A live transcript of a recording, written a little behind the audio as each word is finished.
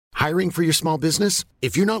Hiring for your small business?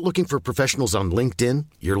 If you're not looking for professionals on LinkedIn,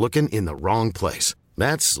 you're looking in the wrong place.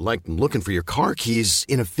 That's like looking for your car keys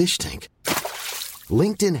in a fish tank.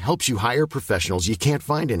 LinkedIn helps you hire professionals you can't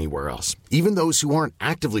find anywhere else, even those who aren't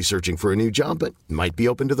actively searching for a new job but might be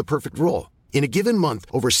open to the perfect role. In a given month,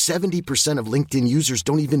 over 70% of LinkedIn users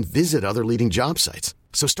don't even visit other leading job sites.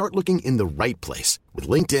 So start looking in the right place. With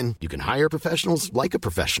LinkedIn, you can hire professionals like a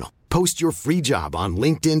professional. Post your free job on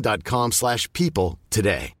linkedin.com/people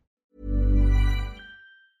today.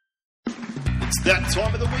 It's that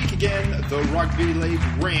time of the week again. The Rugby League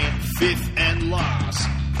rant, fifth and last.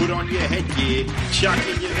 Put on your headgear, chuck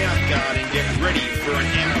in your mouthguard and get ready for an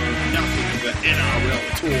hour of nothing but NRL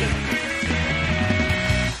talk.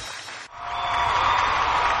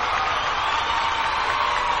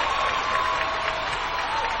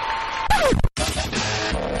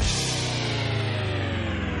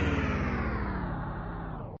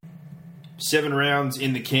 Seven rounds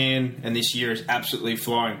in the can, and this year is absolutely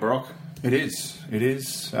flying, Brock. It is.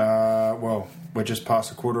 Well, we're just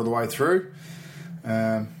past a quarter of the way through,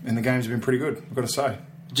 and the games have been pretty good, I've got to say.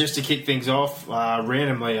 Just to kick things off,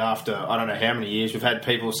 randomly after I don't know how many years, we've had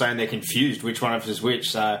people saying they're confused which one of us is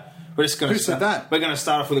which. So we're just going to said that? We're going to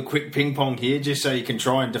start off with a quick ping pong here, just so you can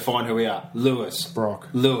try and define who we are. Lewis, Brock,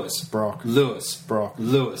 Lewis, Brock, Lewis, Brock,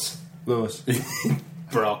 Lewis, Lewis.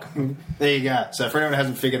 Brock. There you go. So for anyone who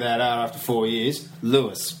hasn't figured that out after 4 years,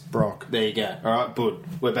 Lewis. Brock. There you go. All right, bud.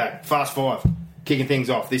 We're back. Fast five. Kicking things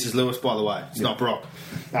off. This is Lewis, by the way. It's not Brock.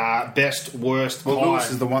 Best, worst, Well, high.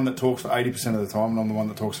 Lewis is the one that talks for 80% of the time, and I'm the one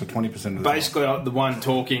that talks for 20% of the time. Basically, the one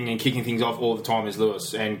talking and kicking things off all the time is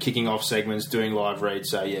Lewis, and kicking off segments, doing live reads.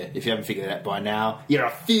 So, yeah, if you haven't figured it out by now, you're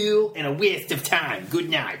a fool and a waste of time. Good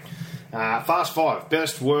night. Fast five.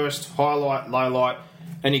 Best, worst, highlight, low light.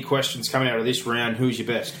 Any questions coming out of this round? Who's your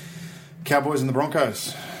best? Cowboys and the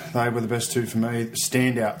Broncos. They were the best two for me.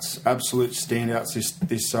 Standouts, absolute standouts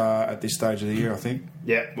at this stage of the year, I think.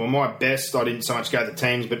 Yeah, well, my best, I didn't so much go to the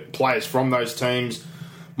teams, but players from those teams.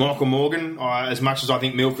 Michael Morgan, as much as I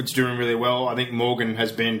think Milford's doing really well, I think Morgan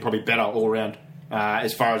has been probably better all round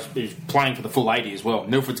as far as he's playing for the full 80 as well.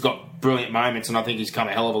 Milford's got brilliant moments, and I think he's come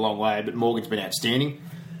a hell of a long way, but Morgan's been outstanding.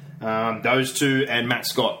 Those two, and Matt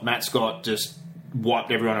Scott. Matt Scott just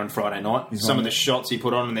wiped everyone on Friday night. Some of the shots he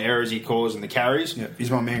put on and the errors he caused and the carries. Yeah,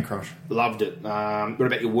 he's my man crush. Loved it. What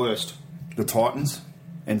about your worst? The Titans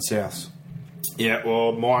and Souths. Yeah,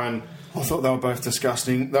 well, mine... I thought they were both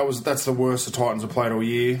disgusting. That's the worst the Titans have played all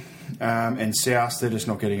year. And Souths, they're just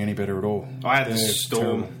not getting any better at all. I had the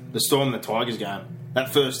Storm and the Tigers game. That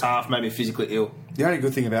first half made me physically ill. The only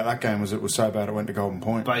good thing about that game was it was so bad it went to Golden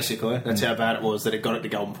Point. Basically, that's how bad it was that it got it to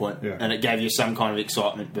Golden Point. Yeah. And it gave you some kind of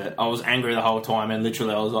excitement. But I was angry the whole time, and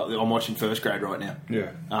literally I was like, I'm watching first grade right now.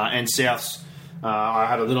 Yeah. And Souths, I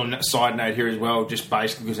had a little side note here as well, just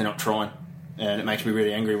basically because they're not trying. And it makes me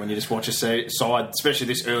really angry when you just watch a side, especially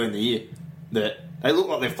this early in the year, that they look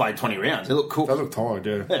like they've played 20 rounds. They look cool. They look tired,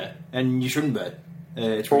 yeah. Yeah, and you shouldn't be.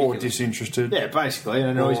 It's or ridiculous. disinterested. Yeah, basically.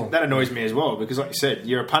 That annoys me as well, because like you said,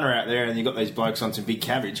 you're a punter out there and you've got these blokes on some big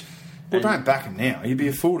cabbage. Well, don't back him now. You'd be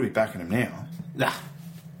a fool to be backing him now. Nah.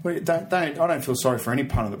 Well, I don't feel sorry for any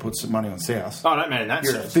punter that puts some money on South. I don't mean in that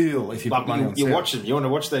You're sense. a fool if you put money on You South. watch them. You want to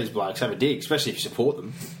watch these blokes have a dig, especially if you support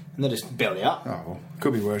them. And they're just belly up. Oh, well,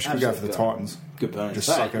 could be worse. You could go for the Titans. Good burn. Just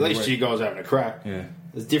Hey, suck at least every you guys are having a crack. Yeah.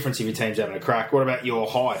 There's a difference if your team's having a crack. What about your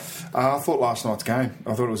high? I thought last night's game.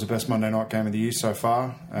 I thought it was the best Monday night game of the year so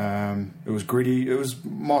far. It was gritty. It was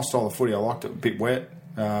my style of footy. I liked it. A bit wet.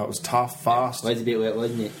 It was tough, fast. It was a bit wet,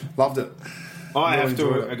 wasn't it? Loved it. I Really have to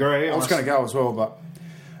enjoyed it. agree. I was going to go as well, but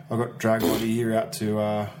I got dragged by the year out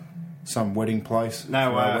to some wedding place.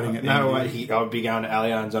 No wedding at the end of the way. year. I would be going to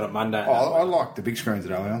Allianz on a Monday. I like the big screens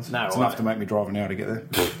at Allianz. No it's way. enough to make me drive an hour to get there.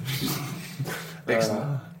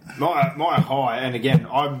 Excellent. My high, and again,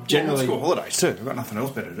 I'm generally... School holidays too. I've got nothing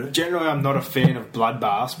else better to do. Generally, I'm not a fan of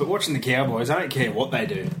bloodbaths, but watching the Cowboys, I don't care what they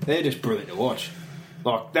do. They're just brilliant to watch.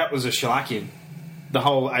 Like, that was a shellacking. The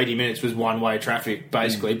whole 80 minutes was one-way traffic,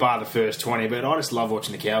 basically, bar the first 20, but I just love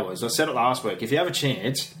watching the Cowboys. I said it last week. If you have a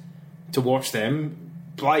chance to watch them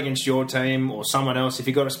play against your team or someone else, if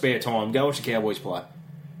you've got a spare time, go watch the Cowboys play.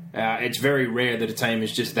 It's very rare that a team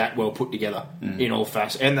is just that well put together in all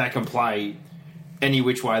facets, and they can play any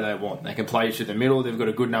which way they want. They can play you through the middle. They've got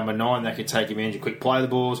a good number 9. They can take advantage of quick play the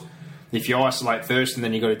balls. If you isolate Thurston,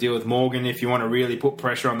 then you've got to deal with Morgan. If you want to really put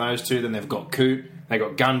pressure on those two, then they've got Coote. They've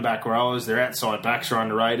got gun back rowers. Their outside backs are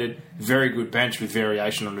underrated. Very good bench with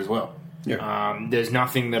variation on it as well. Yeah. There's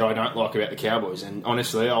nothing that I don't like about the Cowboys. And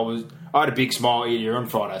honestly, I I had a big smile ear to ear on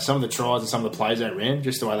Friday. Some of the tries and some of the plays they ran,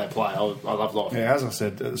 just the way they play, I love life. Yeah, as I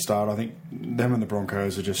said at the start, I think them and the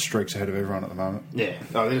Broncos are just streaks ahead of everyone at the moment. Yeah,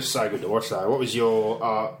 they're just so good to watch, though. What was your...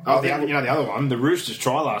 the other one, the Roosters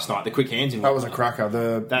try last night, the quick hands in. That was a cracker,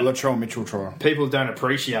 the Latrell Mitchell try. People don't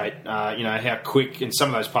appreciate, how quick, and some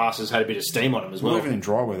of those passes had a bit of steam on them as well. Even in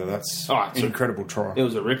dry weather, that's an incredible try. It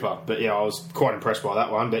was a ripper, but yeah, I was quite impressed by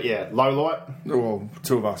that one. But yeah, low light. Well,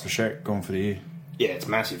 two of us to Sheck, gone for the year. Yeah, it's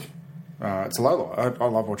massive. It's a low light. I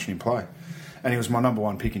love watching him play. And he was my number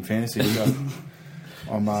one pick in fantasy. So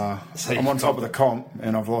I'm on top of the comp,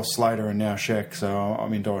 and I've lost Slater and now Sheck, so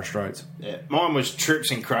I'm in dire straits. Yeah, mine was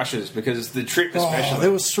trips and crushes, because the trip especially...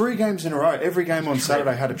 there was 3 games in a row. Every game on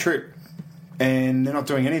Saturday had a trip. And they're not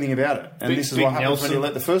doing anything about it. And this is what happens when you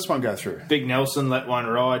let the first one go through. Big Nelson let one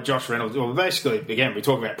ride. Josh Reynolds... Well, basically, again, we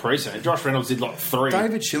talk about precedent. Josh Reynolds did 3.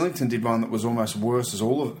 David Shillington did one that was almost worse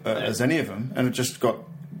as any of them, and it just got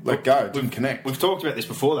let go. It didn't connect. We've talked about this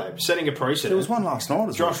before, though. Setting a precedent. There was one last night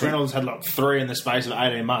as well. Josh Reynolds had 3 in the space of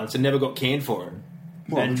 18 months and never got canned for it.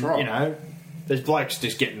 Well, and, that's right. There's blokes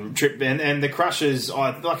just getting tripped. And the crushes,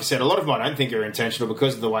 like I said, a lot of them I don't think are intentional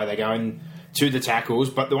because of the way they're going to the tackles,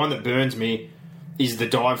 but the one that burns me is the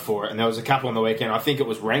dive for it. And there was a couple on the weekend. I think it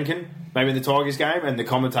was Rankin, maybe in the Tigers game, and the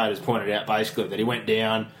commentators pointed out basically that he went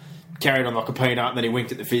down, carried on like a peanut, and then he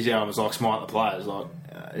winked at the physio and was like, smile at the players. Like,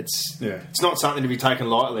 it's not something to be taken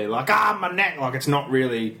lightly. Like, my neck. Like, it's not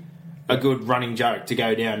really a good running joke to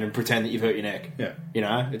go down and pretend that you've hurt your neck. Yeah.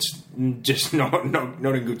 It's just not in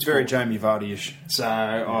good sport. Very Jamie Vardy-ish. So,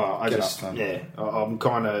 I'm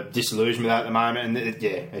kind of disillusioned with that at the moment, and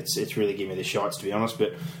it's really giving me the shots, to be honest.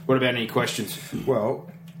 But what about any questions? Well,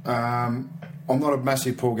 I'm not a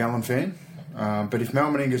massive Paul Gallen fan, but if Mal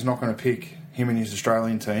Meninga's not going to pick him and his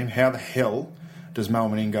Australian team, how the hell does Mal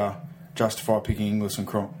Meninga justify picking Inglis and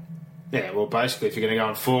Cronk? Yeah, well, basically, if you're going to go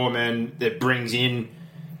on form, and it brings in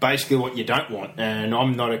basically what you don't want. And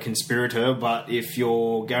I'm not a conspirator, but if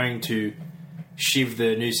you're going to shiv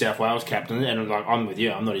the New South Wales captain, and I'm with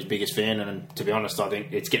you, I'm not his biggest fan, and to be honest, I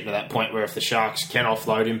think it's getting to that point where if the Sharks can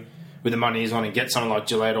offload him with the money he's on and get someone like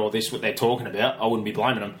Gillette or this, what they're talking about, I wouldn't be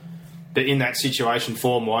blaming him. But in that situation,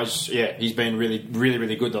 form-wise, he's been really, really,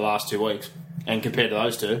 really good the last 2 weeks, and compared to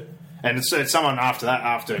those two. And it's someone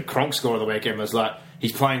after Cronk scored the weekend was like,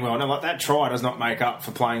 he's playing well. No, that try does not make up for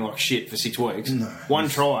playing like shit for 6 weeks. No, one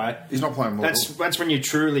try. He's not playing well. That's when you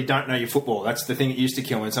truly don't know your football. That's the thing that used to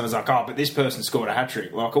kill me. When someone's like, but this person scored a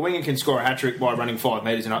hat-trick. Like, a winger can score a hat-trick by running 5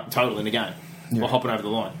 metres in total in a game, or hopping over the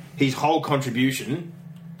line. His whole contribution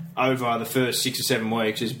over the first 6 or 7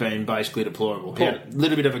 weeks has been basically deplorable. He had a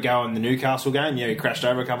little bit of a go in the Newcastle game. He crashed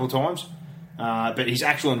over a couple of times. But his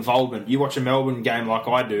actual involvement, you watch a Melbourne game like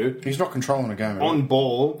I do... He's not controlling a game at all. On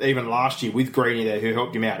ball, even last year with Greeny there, who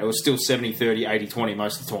helped him out, it was still 70-30, 80-20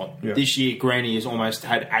 most of the time. Yeah. This year, Greeny has almost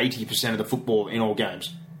had 80% of the football in all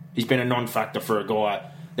games. He's been a non-factor for a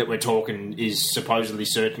guy that we're talking is supposedly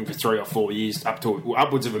searching for 3 or 4 years,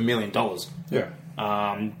 upwards of $1 million. Yeah.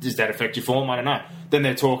 Does that affect your form? I don't know. Then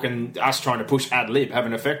they're talking us trying to push ad-lib, have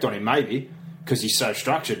an effect on him, maybe, because he's so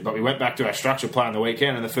structured. But we went back to our structured play on the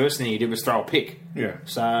weekend, and the first thing he did was throw a pick. Yeah.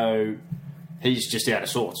 So he's just out of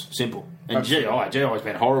sorts. Simple. And GI's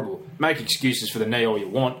been horrible. Make excuses for the knee all you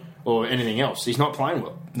want, or anything else. He's not playing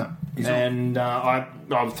well. No. And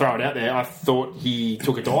I'll throw it out there. I thought he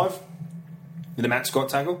took a dive with the Matt Scott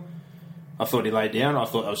tackle. I thought he laid down. I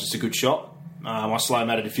thought that was just a good shot. I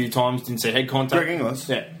slow-matted it a few times, didn't see head contact. Greg Inglis?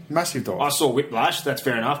 Yeah. Massive dive. I saw whiplash, that's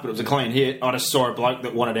fair enough, but it was a clean hit. I just saw a bloke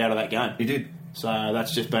that wanted out of that game. He did. So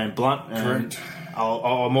that's just being blunt. Correct.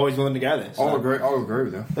 I'm always willing to go there. So. I'll agree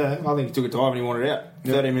with you. Yeah, I think he took a dive and he wanted out.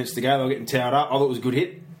 Yep. 13 minutes to go, they were getting towed up. I thought it was a good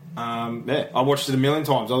hit. I watched it a million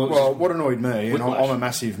times. What annoyed me, and I'm a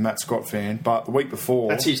massive Matt Scott fan, but the week before,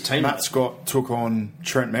 that's his team. Matt Scott took on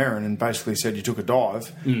Trent Merrin and basically said you took a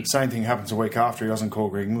dive. Same thing happens a week after, he doesn't call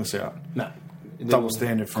Greg Inglis out. No. Double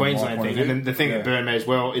standard from Queensland thing. And then the thing that burned me as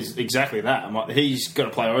well is exactly that. I'm like, he's got to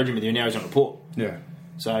play Origin with you, now he's on report. Yeah.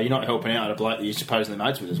 So you're not helping out a bloke that you're supposedly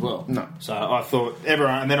mates with as well. No. So I thought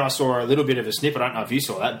everyone, and then I saw a little bit of a snip. I don't know if you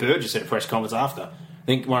saw that. Burgess had a press conference after. I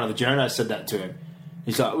think one of the journos said that to him.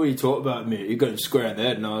 He's like, what are you talking about, me? You got him square in the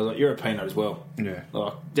head. And I was like, you're a peanut as well. Yeah.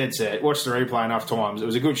 Like, dead set. Watched the replay enough times. It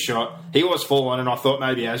was a good shot. He was falling, and I thought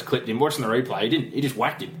maybe he has clipped him. Watching the replay, he didn't. He just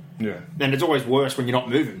whacked him. Yeah. And it's always worse when you're not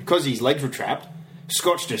moving. Because his legs were trapped,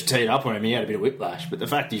 Scotch just teed up on him. He had a bit of whiplash. But the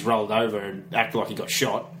fact he's rolled over and acted like he got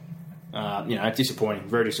shot, disappointing.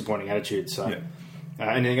 Very disappointing attitude. So,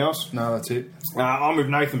 anything else? No, that's it. I'm with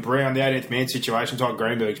Nathan Bree on the 18th man situation. Todd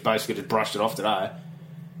Greenberg's basically just brushed it off today.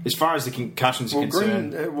 As far as the concussions are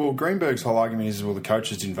concerned... Greenberg's whole argument is, the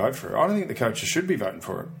coaches didn't vote for it. I don't think the coaches should be voting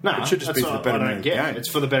for it. No, it should just be for the betterment of the game. It's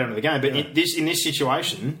for the betterment of the game. But in this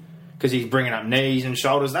situation, because he's bringing up knees and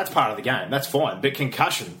shoulders, that's part of the game. That's fine. But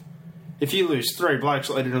concussion, if you lose 3 blokes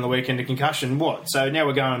later in the weekend to concussion, what? So now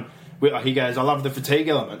we're going... He goes, I love the fatigue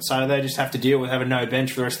element, so they just have to deal with having no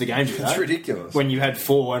bench for the rest of the game. It's ridiculous. When you had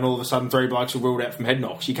 4 and all of a sudden 3 blokes were ruled out from head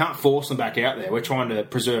knocks, you can't force them back out there. We're trying to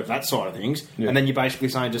preserve that side of things, and then you're basically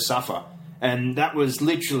saying just suffer. And that was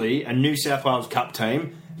literally a New South Wales Cup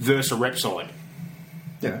team versus a rep side.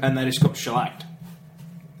 Yeah. And they just got shellacked.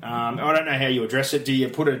 I don't know how you address it. Do you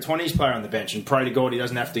put a 20s player on the bench and pray to God he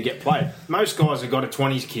doesn't have to get played? Most guys have got a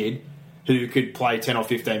 20s kid who could play 10 or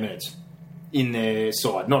 15 minutes in their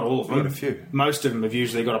side. Not all of them. Got a few. Most of them have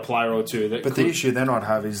usually got a player or two that. But the issue then I'd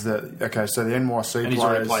have is that so the NYC and he's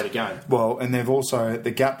already played a game. Well, and they've also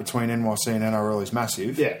the gap between NYC and NRL is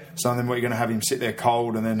massive. Yeah. So then what you're going to have him sit there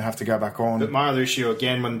cold and then have to go back on. But my other issue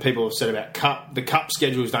again, when people have said about cup, the cup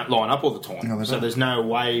schedules don't line up all the time. No, so there's no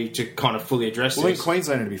way to kind of fully address this. Well, in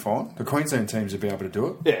Queensland it'd be fine. The Queensland teams would be able to do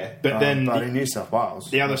it. Yeah, but then but in New South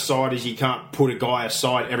Wales, the other side is you can't put a guy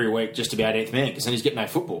aside every week just to be 18th man because then he's getting no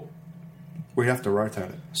football. We have to rotate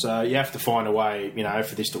it. So you have to find a way,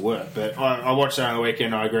 for this to work. But I watched that on the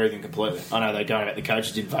weekend and I agree with them completely. I know they're going about the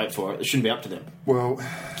coaches didn't vote for it. It shouldn't be up to them. Well,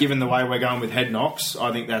 given the way we're going with head knocks,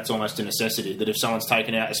 I think that's almost a necessity. That if someone's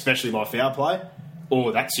taken out, especially by foul play,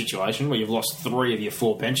 or that situation where you've lost 3 of your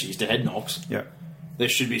 4 benchies to head knocks, there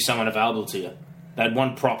should be someone available to you. They had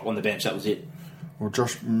 1 prop on the bench, that was it. Well,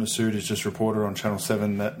 Josh Massoud has just reported on Channel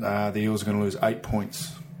 7 that the Eels are going to lose 8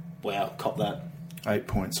 points. Wow, cop that. 8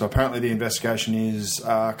 points. So apparently the investigation is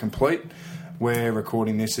complete. We're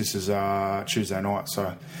recording this. This is Tuesday night.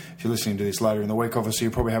 So if you're listening to this later in the week, obviously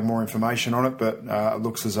you'll probably have more information on it. But it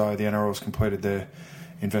looks as though the NRL's completed their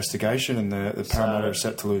investigation and the Parramatta are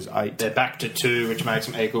set to lose 8. They're back to 2, which makes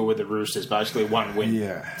them equal with the Roosters. Basically 1 win.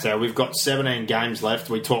 Yeah. So we've got 17 games left.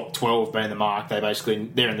 We talked 12 being the mark. They're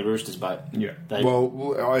in the Roosters' boat. Yeah.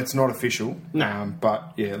 Well, it's not official. No.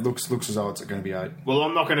 But yeah, it looks as though it's going to be 8. Well,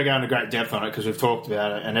 I'm not going to go into great depth on it because we've talked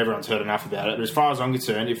about it and everyone's heard enough about it. But as far as I'm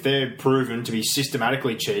concerned, if they're proven to be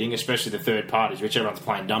systematically cheating, especially the third parties, which everyone's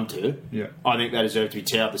playing dumb to, I think they deserve to be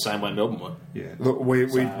towed the same way Melbourne would. Yeah. Look,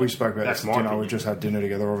 we spoke about this. We just had dinner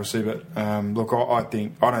together, obviously, but. Look, I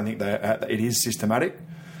don't think it is systematic.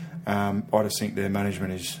 I just think their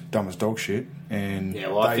management is dumb as dog shit, and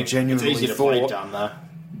I think genuinely it's easy to play dumb though.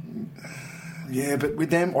 Yeah, but with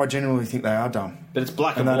them, I genuinely think they are dumb. But it's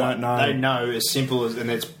black and white. Don't know. They know as simple as, and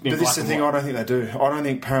it's. But this is the thing. I don't think they do. I don't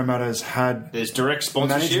think Parramatta's had there's direct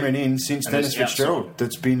sponsorship management in since Dennis Fitzgerald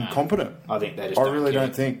that's been competent. I think they just. I really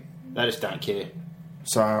don't think they just don't care.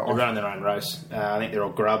 So they're running their own race. I think they're all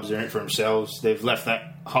grubs. They're in it for themselves. They've left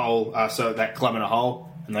that hole, that club in a hole,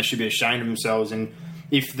 and they should be ashamed of themselves. And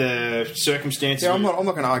if the circumstances, I'm not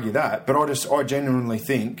going to argue that, but I genuinely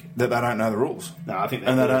think that they don't know the rules. No, I think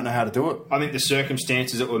they don't know how to do it. I think the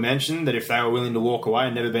circumstances that were mentioned, that if they were willing to walk away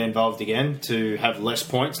and never be involved again, to have less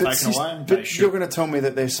points taken away, but you're going to tell me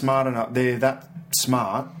that they're smart enough, they're that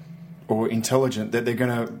smart or intelligent that they're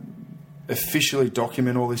going to officially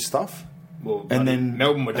document all this stuff. Well, and then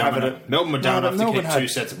Melbourne were dumb enough. Melbourne were dumb enough to keep 2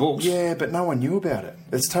 sets of books. Yeah, but no one knew about it.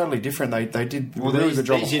 It's totally different. They did a really good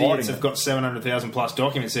job of hiding it. These idiots have got 700,000 plus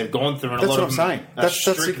documents they've gone through, and that's a lot of them saying. That's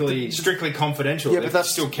strictly confidential. Yeah, but they've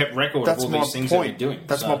still kept record of all these things they've been doing.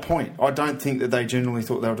 That's my point. I don't think that they genuinely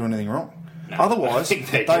thought they were doing anything wrong. No, otherwise,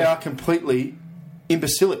 they are completely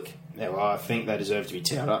imbecilic. Yeah, well, I think they deserve to be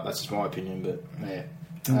towed up. That's just my opinion. But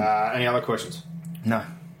yeah. Any other questions? No.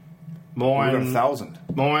 Mine, we've got 1,000.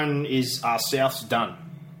 Mine is South's done.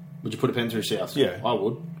 Would you put a pen through South? Yeah. I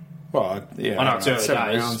would. Well, yeah. I know it's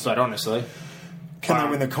early days, but honestly. Can they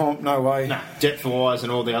win the comp? No way. No. Depth-wise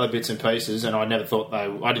and all the other bits and pieces, and I never thought I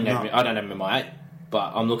don't have them in my 8.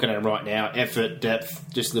 But I'm looking at them right now. Effort,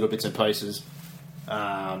 depth, just little bits and pieces.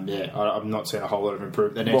 I'm not seeing a whole lot of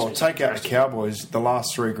improvement. Well, take out the Cowboys, the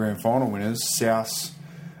last 3 grand final winners, Souths,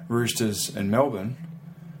 Roosters and Melbourne.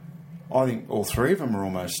 I think all 3 of them are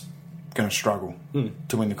almost going to struggle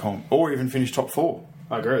to win the comp or even finish top 4.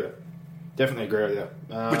 I agree with you. Definitely agree with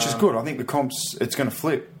you. Which is good. I think the comps, it's going to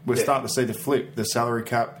flip. We're starting to see the flip. The salary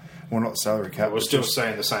cap, well, not the salary cap. We're still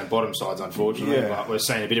seeing the same bottom sides, unfortunately, but we're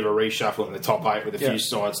seeing a bit of a reshuffle in the top 8 with a few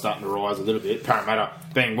sides starting to rise a little bit. Parramatta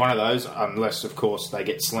being one of those, unless, of course, they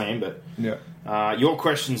get slammed. But your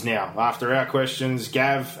questions now. After our questions,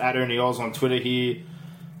 Gav at Ernie Oz on Twitter here.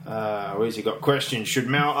 Where's he got questions? Should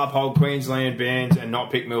Mal uphold Queensland bans and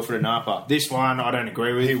not pick Milford and Napa? This one I don't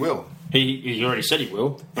agree with. He will. He already said he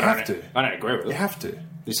will. But I don't agree with it. You have to.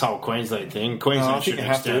 this whole Queensland thing. No, Queensland I think you shouldn't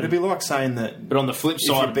have to. extend. It'd be like saying that. But on the flip if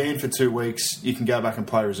you're side, banned for 2 weeks, you can go back and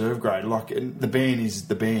play reserve grade. Like the ban is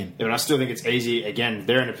the ban. yeah, but I still think it's easy. Again,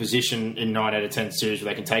 they're in a position in 9 out of 10 series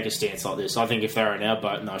where they can take a stance like this. I think if they were in our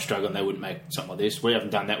boat and they were struggling, they wouldn't make something like this. We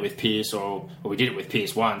haven't done that with Pearce, or we did it with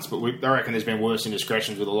Pearce once, but I reckon there's been worse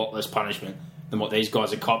indiscretions with a lot less punishment than what these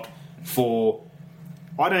guys have copped for.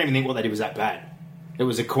 I don't even think what they did was that bad. It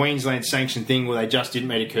was a Queensland sanctioned thing where they just didn't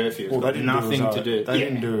meet a curfew. It's Well, got they didn't nothing to do. They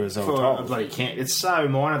didn't do as they were for told. a bloody camp. It's so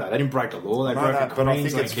minor though. They didn't break the law. They broke That, a but I think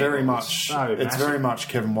Queensland it's very camp. much. So It's massive. very much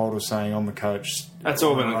Kevin Walter saying, "I'm the coach." That's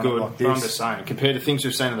all well and Run it good. like But I'm this. just saying, compared to things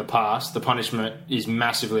we've seen in the past, the punishment is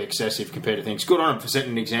massively excessive compared to things. Good on him for setting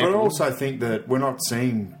an But example. I also think that we're not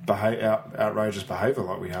seeing outrageous behaviour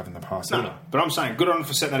like we have in the past. either. No, but I'm saying good on him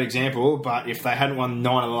for setting that example. But if they hadn't won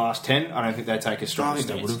 9 of the last 10, I don't think they'd take a strong I think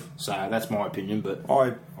they stance. would've. So that's my opinion. But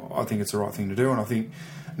I think it's the right thing to do, and I think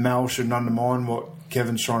Mal shouldn't undermine what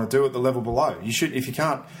Kevin's trying to do at the level below. You should, if you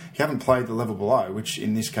haven't played the level below, which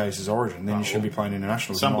in this case is Origin, then you shouldn't be playing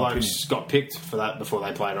internationals. some in my blokes got picked for that before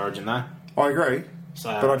they played Origin, though. opinion. I agree,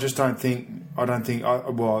 So- but I just don't think.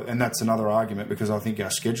 Well, and that's another argument because I think our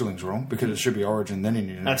scheduling's wrong because it should be Origin then in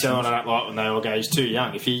That's internationals. how I don't like when they all go, he's too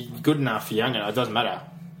young. If he's good enough for younger, it doesn't matter.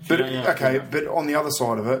 If But you're young, good okay, enough. but on the other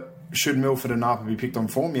side of it, should Milford and Napa be picked on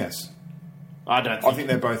form? Yes, I don't. I think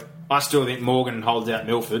they're both. I still think Morgan holds out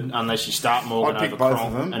Milford unless you start Morgan I'd pick over both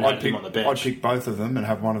Cronk of them. and have him on the bench. I'd pick both of them and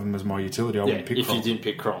have one of them as my utility. I wouldn't pick if Cronk. you didn't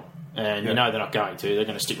pick Cronk. And you know they're not going to. They're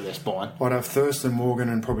going to stick with their spine. I'd have Thurston, Morgan,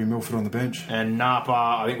 and probably Milford on the bench. And Napa,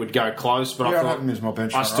 I think, would go close. But Yeah, I I'd thought, have him as my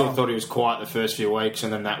bench I runner still up. thought he was quiet the first few weeks,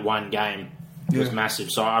 and then that one game was Yeah. massive.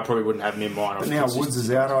 So I probably wouldn't have him in mind. But now Woods is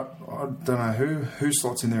out. I don't know who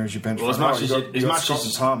slots in there as your bench. Well, as front much row. as You you- got- as you got much Scott as-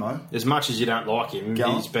 and Tamo. As much as you don't like him,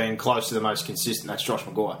 Gallup? he's been close to the most consistent. That's Josh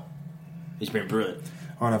Maguire. He's been brilliant.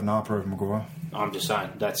 I'd have Napa over Maguire. I'm just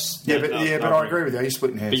saying that's But I agree with you. You're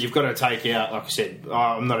splitting hairs. But you've got to take out, like I said,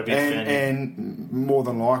 I'm not a big fan. And more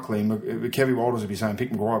than likely, Kevin Walters would be saying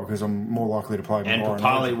pick Maguire because I'm more likely to play And Maguire.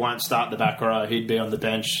 Papali won't start the back row. He'd be on the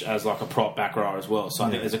bench as like a prop back row as well. So I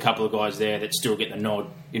think there's a couple of guys there that still get the nod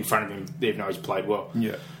in front of him, even though he's played well.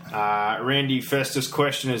 Yeah. Randy Festus'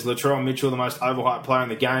 question is Latrell Mitchell the most overhyped player in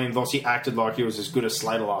the game? Vossi acted like he was as good as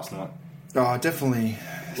Slater last night. Oh, I definitely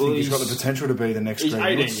think he's got the potential to be the next. He's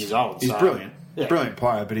Greg 18 Mills. years old, He's so- brilliant. Yeah. Brilliant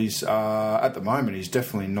player, but he's at the moment he's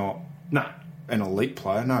definitely not No. an elite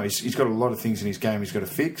player. No, he's got a lot of things in his game he's got to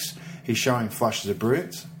fix. He's showing flashes of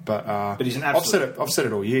brilliance, but he's an I've said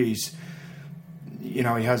it all year.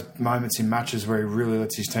 He has moments in matches where he really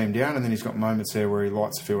lets his team down, and then he's got moments there where he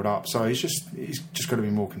lights the field up. So he's just got to be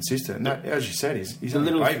more consistent. And that, as you said, he's The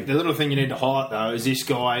only a baby. little thing you need to highlight, though, is this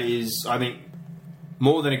guy is, I think,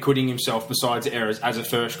 more than acquitting himself besides errors as a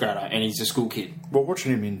first grader, and he's a school kid. Well,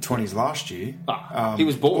 watching him in 20s last year, He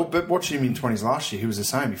was bored. But watching him in 20s last year, he was the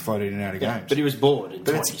same. He floated in and out of games. But he was bored in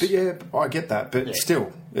But 20s. I get that. But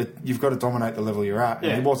still, you've got to dominate the level you're at. And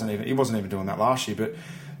Yeah. he wasn't even doing that last year. But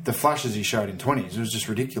the flashes he showed in 20s, it was just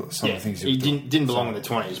ridiculous. Some of the things he was doing. didn't belong in the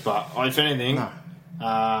 20s, but if anything, No.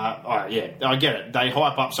 I get it. They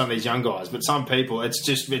hype up some of these young guys, but some people,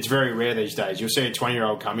 it's very rare these days. You'll see a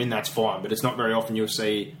 20-year-old come in, that's fine, but it's not very often you'll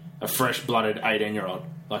see a fresh-blooded 18-year-old.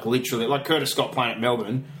 Like literally, like Curtis Scott playing at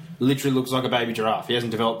Melbourne, literally looks like a baby giraffe. He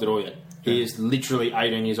hasn't developed it all yet. He is literally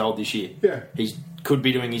 18 years old this year. Yeah. He could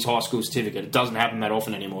be doing his high school certificate. It doesn't happen that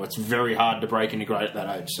often anymore. It's very hard to break into grade at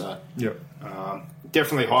that age. So Yep.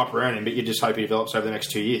 definitely hype around him, but you just hope he develops over the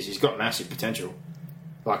next 2 years. He's got massive potential.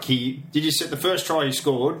 Like did you see the first try he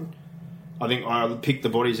scored? I think I picked the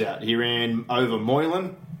bodies out. He ran over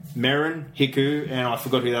Moylan, Merrin, Hiku, and I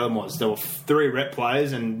forgot who the other one was. There were 3 rep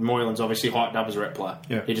players, and Moylan's obviously hyped up as a rep player.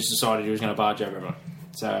 Yeah. He just decided he was going to barge over everyone.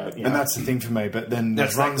 So, And that's the thing for me. But then there's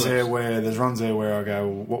That's runs there where I go,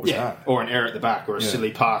 well, what was yeah, that? or an error at the back, or a Yeah.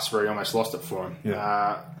 silly pass where he almost lost it for him.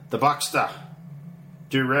 Yeah. The Buckster.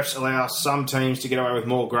 Do refs allow some teams to get away with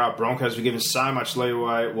more grub? Broncos were given so much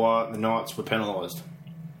leeway while the Knights were penalised.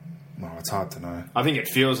 No, it's hard to know. I think it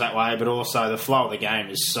feels that way, but also the flow of the game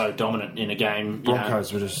is so dominant in a game.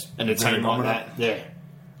 Broncos were just and a very team like dominant. that. Yeah,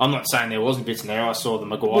 I'm not saying there wasn't bits in there. I saw the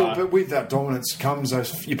Maguire. Well, but with that dominance comes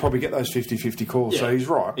those. You probably get those 50-50 calls. So he's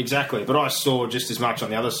right. Exactly, but I saw just as much on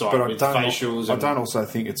the other side But with facials. I don't also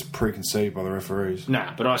think it's preconceived by the referees.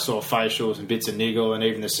 Nah, but I saw facials and bits of niggle, and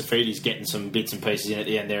even the Safidi's getting some bits and pieces in at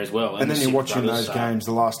the end there as well. And then the you're Six watching brothers, those so- games,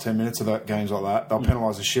 the last 10 minutes of that games like that, they'll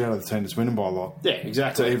penalise the shit out of the team that's winning by a lot Yeah,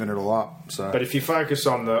 exactly. to even it all up. So, But if you focus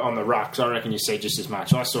on the rucks, I reckon you see just as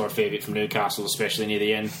much. I saw a fair bit from Newcastle, especially near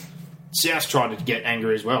the end. South tried to get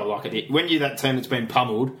angry as well. Like when you're that team that's been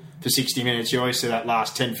pummeled, for 60 minutes, you always see that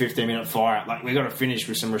last 10, 15 minute fire out. Like, we've got to finish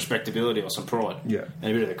with some respectability or some pride. Yeah.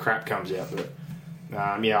 And a bit of the crap comes out. But,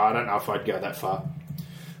 yeah, I don't know if I'd go that far.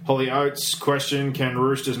 Holly Oates, question, can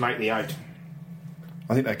Roosters make the 8?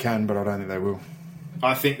 I think they can, but I don't think they will.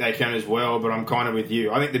 I think they can as well, but I'm kind of with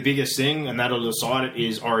you. I think the biggest thing, and that'll decide it,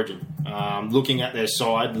 is Origin. Looking at their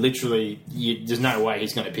side, literally, there's no way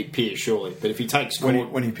he's going to pick Pearce, surely. But if he takes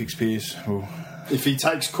when he picks Pearce, if he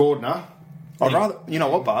takes Cordner, I'd rather, you know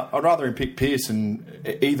what, but I'd rather him pick Pearce than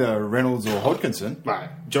either Reynolds or Hodkinson. Right,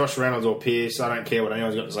 Josh Reynolds or Pearce. I don't care what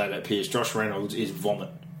anyone's got to say about Pearce. Josh Reynolds is vomit.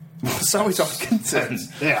 So is Hodkinson.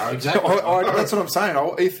 Yeah, exactly. That's what I'm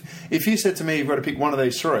saying. If you said to me you've got to pick one of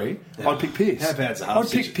these three, I'd pick Pearce. How bad's the half?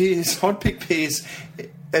 I'd pick Pearce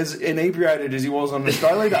as inebriated as he was on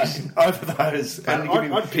Australia Day over those, and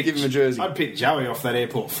give him a jersey. I'd pick Joey off that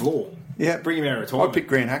airport floor. Yeah, bring him out of retirement. I'd pick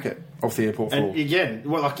Grant Hackett off the airport floor. And again,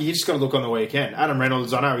 well, like, you just got to look on the weekend. Adam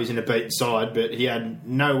Reynolds, I know he's in a beaten side, but he had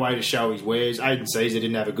no way to show his wares. Aiden Caesar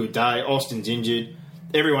didn't have a good day. Austin's injured.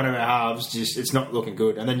 Every one of our halves, it's not looking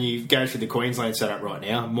good. And then you go through the Queensland setup right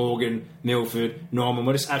now. Morgan, Milford, Norman,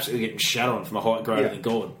 we're just absolutely getting shat on from a height greater than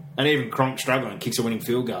Gordon. And even Cronk struggling, kicks a winning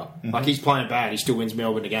field goal. Mm-hmm. Like, he's playing bad, he still wins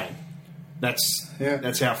Melbourne again. That's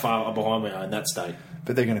how far behind we are in that state.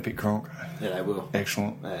 But they're going to pick Cronk. Yeah, they will.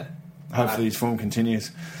 Excellent. Yeah. Hopefully his form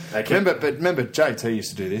continues. Remember, JT used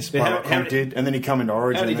to do this. Cronk did, and then he come into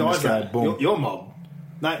Origin and then just go, boom. Your mob.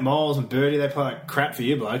 Nate Miles and Birdie, they play like crap for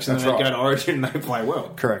you blokes, and then they go to Origin and they play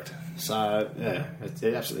well. Correct. So, yeah,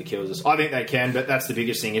 it absolutely kills us. I think they can, but that's the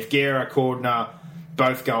biggest thing. If Guerra, Cordner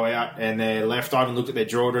both go out and they're left, I haven't looked at their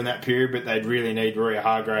draw during that period, but they'd really need Ria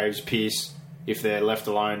Hargraves, Pearce, if they're left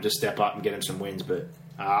alone, to step up and get them some wins. But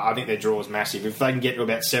I think their draw is massive. If they can get to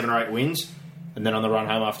about 7 or 8 wins, and then on the run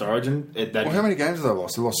home after Origin... how many games have they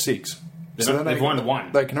lost? They lost 6. They've won the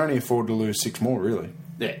 1. They can only afford to lose 6 more, really.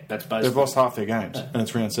 Yeah, that's basically... They've lost half their games, and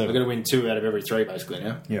it's round 7. They've got to win 2 out of every 3, basically,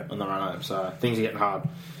 now. Yeah. On the run home, so things are getting hard.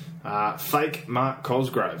 Fake Mark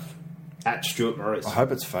Cosgrove at Stuart Maurice. I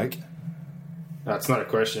hope it's fake. That's not a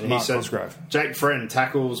question. Mark He said, Cosgrove. Jake Friend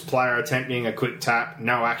tackles player attempting a quick tap,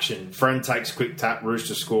 no action. Friend takes quick tap,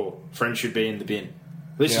 Rooster score. Friend should be in the bin.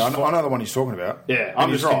 I know the one he's talking about. Yeah,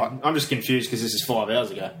 I'm just confused because this is 5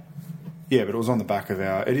 hours ago. Yeah, but it was on the back of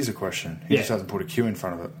our... It is a question. He just hasn't put a Q in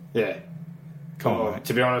front of it. Yeah. Come on, mate.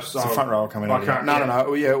 To be honest... It's a front row coming out. No.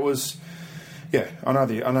 Well, yeah, it was... Yeah, I know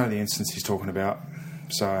the instance he's talking about.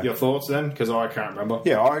 So your thoughts then? Because I can't remember.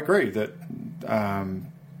 Yeah, I agree that...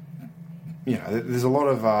 there's a lot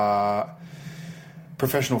of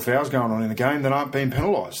professional fouls going on in the game that aren't being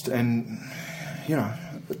penalised. And,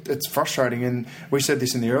 it's frustrating. And we said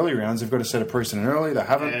this in the early rounds. They've got to set a precedent early. They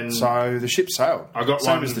haven't. And so the ship sailed. I got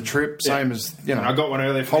same as the trip. Same as, I got one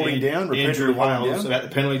earlier from Andrew Wales down. About the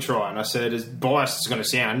penalty try. And I said, as biased as it's going to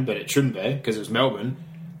sound, but it shouldn't be because it was Melbourne,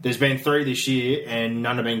 there's been 3 this year and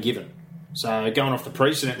none have been given. So going off the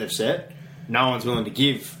precedent they've set, no one's willing to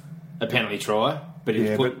give a penalty try. But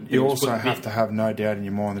you also have to have no doubt in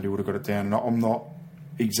your mind that he would have got it down. And I'm not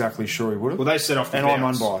exactly sure he would have. Well, they set off the bounce. And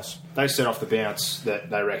I'm unbiased. They set off the bounce that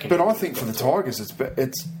they reckon. But I think for the Tigers,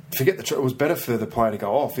 it was better for the player to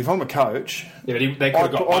go off. If I'm a coach, they could have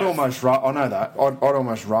got both. I know that. I'd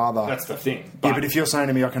almost rather. That's the thing. But if you're saying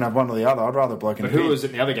to me I can have one or the other, I'd rather bloke in the But who was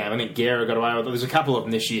it in the other game? I think Guerra got away with it. There's a couple of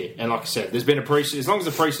them this year. And like I said, there's been a precedent. As long as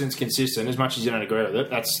the precedent's consistent, as much as you don't agree with it,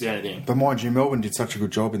 that's the only thing. But mind you, Melbourne did such a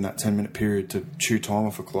good job in that 10-minute period to chew time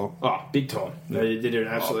off a clock. Oh, big time. They did an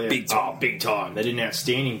absolutely... big time. They did an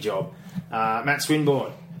outstanding job. Matt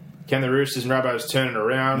Swinburne. Can the Roosters and Rabbitohs turn it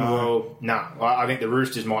around? No. Well, no. I think the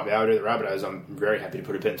Roosters might be able to do the Rabbitohs. I'm very happy to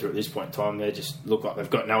put a pen through at this point in time. They just look like they've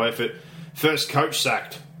got no effort. First coach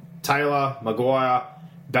sacked. Taylor, Maguire,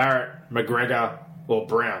 Barrett, McGregor, or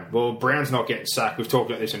Brown. Well, Brown's not getting sacked. We've talked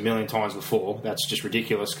about this a million times before. That's just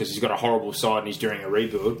ridiculous because he's got a horrible side and he's doing a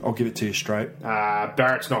rebuild. I'll give it to you straight.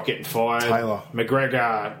 Barrett's not getting fired. Taylor.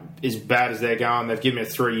 McGregor is bad as they're going. They've given him a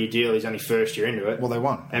 3-year deal. He's only first year into it. Well, they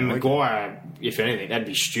won. And Maguire, if anything, that'd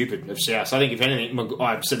be stupid of South. I think if anything,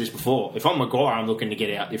 I've said this before, if I'm Maguire, I'm looking to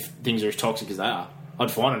get out if things are as toxic as they are.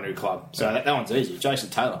 I'd find a new club. So that one's easy. Jason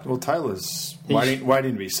Taylor. Well, Taylor's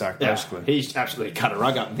waiting to be sacked, basically. He's absolutely cut a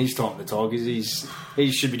rug up in his time at the Tigers.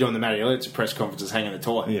 He should be doing the Matty Elliott's press conferences hanging the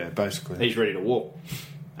tie. Yeah, basically. He's ready to walk.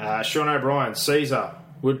 Sean O'Brien, Caesar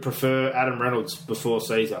would prefer Adam Reynolds before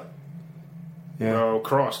Caesar. Yeah. Well,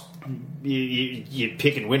 Christ, you're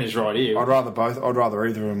picking winners right here. I'd rather both. I'd rather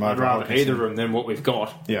either of them. I'd rather either of them than what we've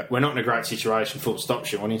got. Yeah. We're not in a great situation, full stop,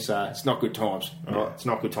 Shawnee, so it's not good times. Right. It's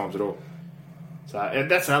not good times at all. So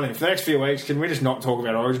that's another thing. For the next few weeks, can we just not talk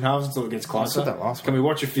about Origin halves until it gets closer? I said that last Can week. we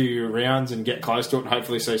watch a few rounds and get close to it and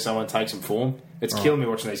hopefully see someone take some form? It's killing me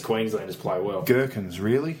watching these Queenslanders play well. Gherkins,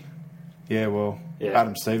 really? Yeah, well, Yeah.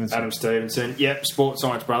 Adam Stevenson. Adam Stevenson. Yep, sports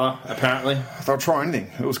science brother, apparently. They'll try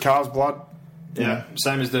anything. It was Carl's blood. Yeah,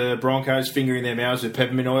 same as the Broncos, fingering their mouths with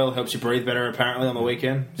peppermint oil helps you breathe better, apparently, on the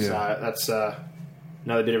weekend. Yeah. So that's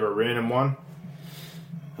another bit of a random one.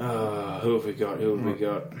 Who have we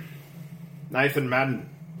got? Nathan Madden.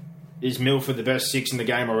 Is Milford the best six in the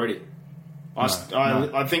game already?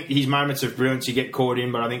 I think his moments of brilliance you get caught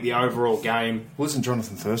in, but I think the overall game... Wasn't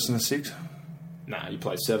Jonathan Thurston a 6? Nah, you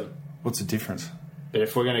played 7. What's the difference? But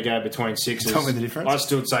if we're going to go between sixes... Tell me the difference. I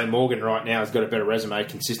still would say Morgan right now has got a better resume,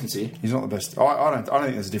 consistency. He's not the best. I don't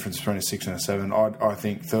think there's a difference between a 6 and a 7. I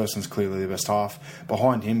think Thurston's clearly the best half.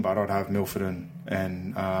 Behind him, but I'd have Milford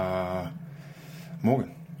and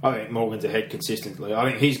Morgan. I think Morgan's ahead consistently.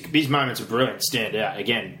 I think his moments of brilliance stand out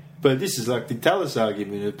again. But this is like the Tallis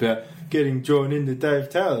argument about getting drawn into Dave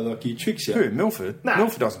Taylor like he tricks you. Who? Milford? Nah.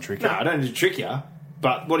 Milford doesn't trick you. No, I don't need to trick you.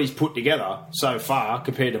 But what he's put together so far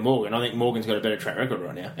compared to Morgan, I think Morgan's got a better track record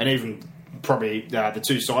right now. And even probably the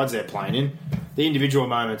two sides they're playing in, the individual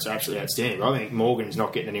moments are absolutely outstanding. I think Morgan's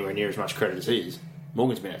not getting anywhere near as much credit as he is.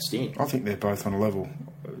 Morgan's been outstanding. I think they're both on a level,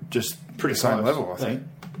 just Pretty the same close. level, I think.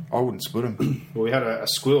 I wouldn't split them. Well, we had a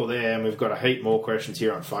squill there, and we've got a heap more questions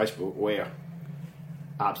here on Facebook. Wow.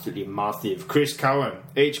 Absolutely massive. Chris Cohen.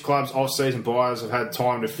 Each club's off-season buyers have had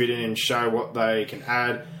time to fit in and show what they can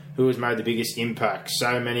add. Who has made the biggest impact?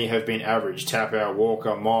 So many have been average. Tapper,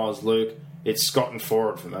 Walker, Miles, Luke. It's Scott and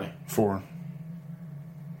Forward for me. Forward.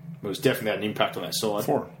 It was definitely had an impact on that side.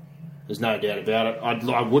 Forward. There's no doubt about it.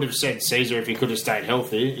 I would have said Caesar if he could have stayed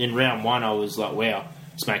healthy. In round one, I was like, wow,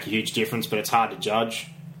 it's make a huge difference, but it's hard to judge.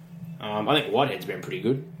 I think Whitehead's been pretty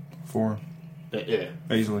good. Forward. But yeah,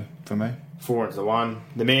 Easily, for me. Forward's the one.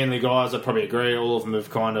 The Manly guys, I probably agree. All of them have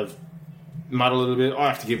kind of muddled a little bit. I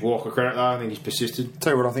have to give Walker credit, though. I think he's persisted.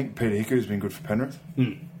 Tell you what, I think Peter Hicker's been good for Penrith. He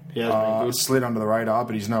has been good. Slid under the radar,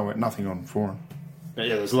 but he's nothing on Foran. But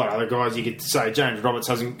yeah, there's a lot of other guys you could say. James Roberts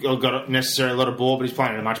hasn't got necessarily a lot of ball, but he's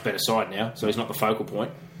playing in a much better side now, so he's not the focal point.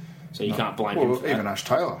 So you can't blame him Well, for even that. Ash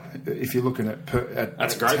Taylor. If you're looking at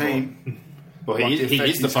That's a great team, Well, like he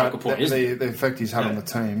is the focal point, isn't he? the effect he's had on the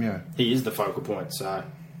team, yeah. He is the focal point, so...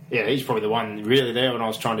 Yeah, he's probably the one really there when I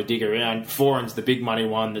was trying to dig around. Foran's the big money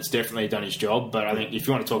one that's definitely done his job, but I think if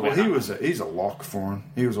you want to talk about... He's a lock for him.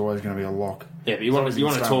 He was always going to be a lock. Yeah, but you want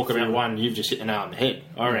to talk about forward. one, you've just hit the nail on the head.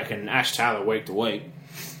 I reckon Ash Taylor week to week,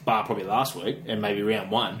 bar probably last week, and maybe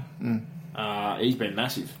round one, he's been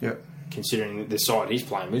massive. Yep. Considering the side he's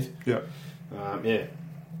playing with. Yep. Yeah.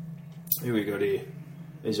 Who we got here?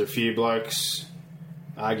 There's a few blokes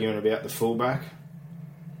arguing about the fullback.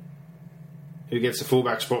 Who gets the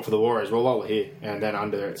fullback spot for the Warriors? Well, Lola here, and then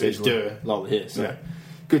under it's Lola here. So Yeah.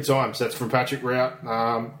 good times. That's from Patrick Rout.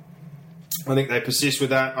 I think they persist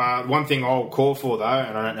with that. One thing I'll call for though,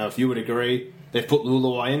 and I don't know if you would agree, they've put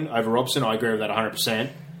Luluai in over Robson. I agree with that 100%.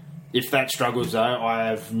 If that struggles though, I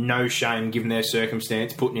have no shame given their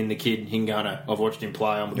circumstance putting in the kid Hingana. I've watched him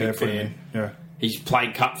play. I'm a big put him fan. in. Yeah. He's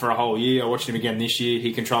played cut for a whole year. I watched him again this year.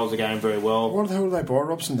 He controls the game very well. What the hell did they buy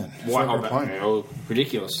Robson then? White If they were playing? Hole,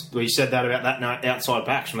 ridiculous. We said that about that night outside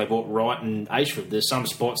backs when they bought Wright and Ashford. There's some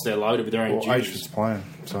spots they're loaded with their own Well, duties. Ashford's playing,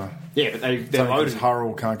 so... Yeah, but they're loaded.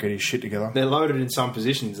 Harrell can't get his shit together. They're loaded in some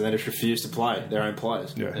positions and they just refuse to play their own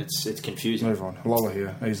players. Yeah. It's confusing. Move on. Lola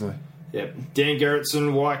here, easily. Yep. Dan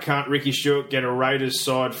Gerritsen, why can't Ricky Stewart get a Raiders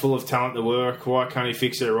side full of talent to work? Why can't he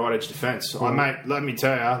fix their right edge defence? Mate, let me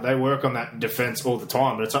tell you, they work on that defence all the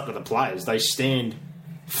time, but it's up to the players. They stand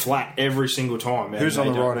flat every single time. Who's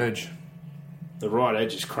on the right edge? The right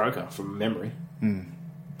edge is Croker, from memory.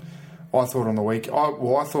 I thought on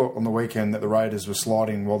the weekend that the Raiders were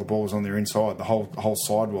sliding while the ball was on their inside. The whole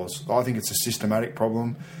side was. I think it's a systematic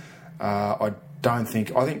problem. I think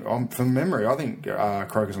from memory,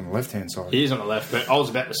 Croker's on the left hand side. He is on the left, but I was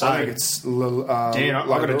about to say, I think it's Dan, I've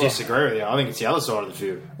got to disagree with you. I think it's the other side of the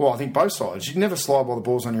field. Well, I think both sides. You never slide while the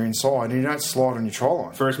ball's on your inside, and you don't slide on your try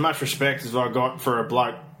line. For as much respect as I got for a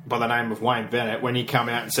bloke by the name of Wayne Bennett, when he come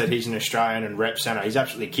out and said he's an Australian and rep centre, he's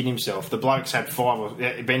absolutely kidding himself. The bloke's had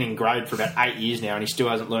been in grade for about 8 years now, and he still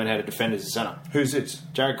hasn't learned how to defend as a centre. Who's this?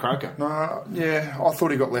 Jared Croker. Yeah, I thought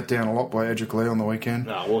he got let down a lot by Edric Lee on the weekend.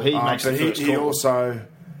 No, well, he makes the first he call. also...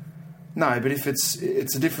 No, but if it's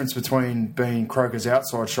a difference between being Croker's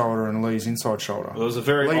outside shoulder and Lee's inside shoulder. Well, it was a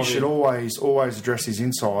very Lee obvious- should always address his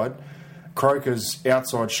inside. Croker's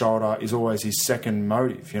outside shoulder is always his second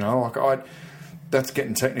motive. You know, that's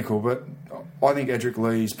getting technical, but I think Edric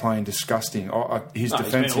Lee's playing disgusting. His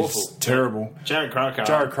defence is terrible. Jared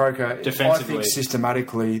Croker, defensively, I think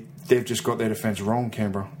systematically they've just got their defence wrong,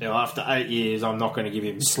 Canberra. Yeah, after 8 years, I'm not going to give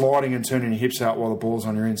him... Sliding and turning your hips out while the ball's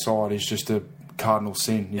on your inside is just a cardinal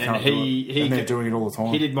sin. You can't do it. And they're doing it all the time.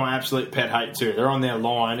 He did my absolute pet hate too. They're on their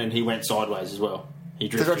line and he went sideways as well. I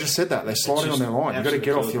just said that. They're sliding on their line. You've got to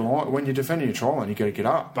get off your line. When you're defending your try line, you've got to get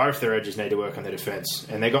up. Both their edges need to work on their defence.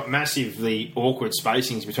 And they've got massively awkward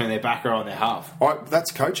spacings between their back row and their half.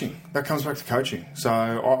 That's coaching. That comes back to coaching. So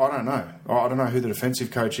I don't know. I don't know who the defensive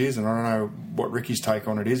coach is, and I don't know what Ricky's take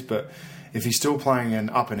on it is, but if he's still playing an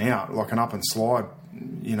up and out, like an up and slide,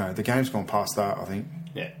 the game's gone past that, I think.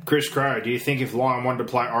 Yeah. Chris Crow, do you think if Lyon wanted to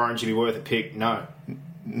play Orange, he'd be worth a pick? No.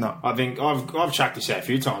 No. I think I've chucked this out a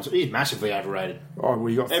few times. He's massively overrated. Oh, well,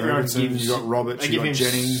 you got Ferguson, you got Roberts, you got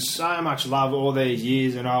Jennings. So much love all these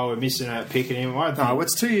years, and we're missing out picking him. No,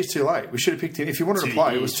 it's 2 years too late. We should have picked him. If you wanted to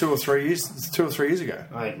play, it was 2 or 3 years. 2 or 3 years ago.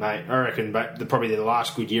 I think, mate. I reckon, probably the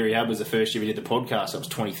last good year he had was the first year we did the podcast. That was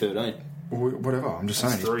 2013. Whatever. I'm just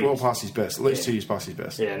saying, he's well past his best. At least 2 years past his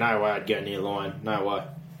best. Yeah, no way I'd go near Lyon. No way.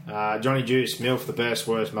 Johnny Juice, Milf, the best,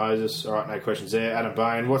 worst, Moses. All right, no questions there. Adam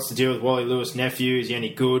Bone, what's the deal with Wally Lewis' nephew? Is he any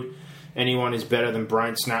good? Anyone is better than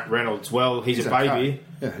Brain Snap Reynolds? Well, he's a baby. Okay.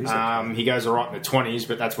 Yeah, he's okay. He goes all right in the 20s,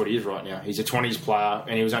 but that's what he is right now. He's a 20s player,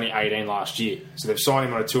 and he was only 18 last year. So they've signed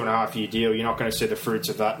him on a 2.5-year deal. You're not going to see the fruits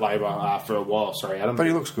of that labour for a while. Sorry, Adam. But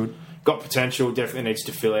he looks good. Got potential, definitely needs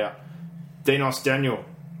to fill out. Dinos Daniel,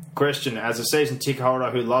 question. As a season ticket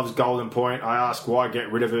holder who loves Golden Point, I ask why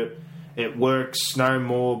get rid of it. It works. No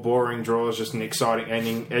more boring draws, just an exciting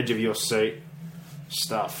ending. Edge of your seat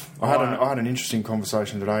stuff. I had an interesting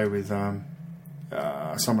conversation today with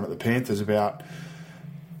someone at the Panthers about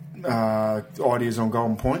ideas on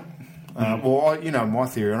Golden Point. My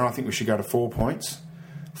theory, and I think we should go to 4 points.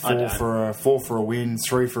 4 for a win,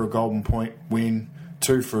 3 for a Golden Point win,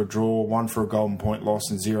 2 for a draw, 1 for a Golden Point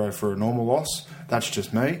loss, and 0 for a normal loss. That's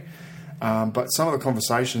just me. But some of the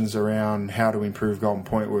conversations around how to improve Golden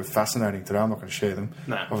Point were fascinating today. I'm not going to share them,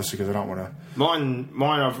 obviously, because I don't want to. I'm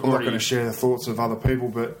not going to share the thoughts of other people,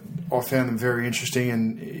 but I found them very interesting.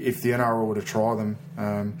 And if the NRL were to try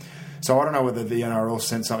them, so I don't know whether the NRL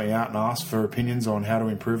sent something out and asked for opinions on how to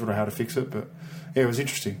improve it or how to fix it. But yeah, it was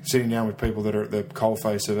interesting sitting down with people that are at the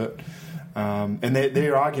coalface of it. And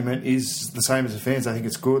their argument is the same as the fans. They think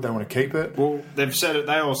it's good. They want to keep it. Well, they've said it.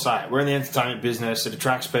 They all say it. We're in the entertainment business. It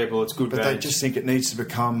attracts people. It's good. But they just think it needs to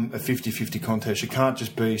become a 50-50 contest. You can't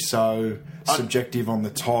just be so subjective on the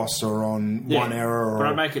toss or on one error. But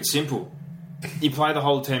I'd make it simple. You play the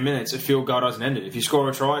whole 10 minutes. A field goal doesn't end it. If you score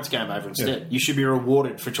a try, it's game over instead. Yeah. You should be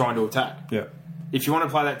rewarded for trying to attack. Yeah. If you want to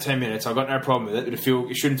play that 10 minutes, I've got no problem with it. But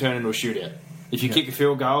it shouldn't turn into a shootout. If you kick a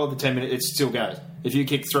field goal, the 10 minutes, it still goes. If you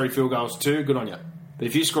kick 3 field goals, 2, good on you. But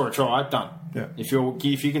if you score a try, done. Yeah. If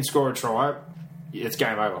you can score a try, it's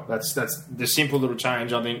game over. That's the simple little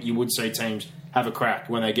change. I think you would see teams have a crack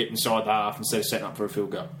when they get inside the half instead of setting up for a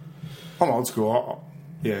field goal. I'm old school.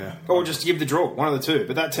 Yeah. Or just give the draw, one of the two.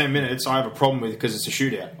 But that 10 minutes, I have a problem with because it's a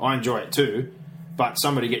shootout. I enjoy it too, but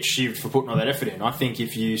somebody gets shivved for putting all that effort in. I think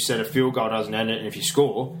if you set a field goal doesn't end it, and if you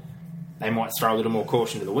score, they might throw a little more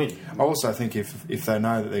caution to the wind. I also think if they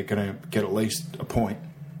know that they're going to get at least a point,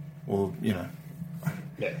 or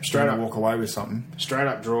straight up walk away with something, straight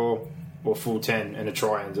up draw or full 10 and a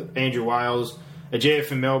try ends it. Andrew Wales, a GF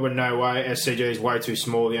from Melbourne, no way. SCG is way too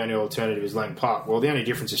small. The only alternative is Lang Park. Well, the only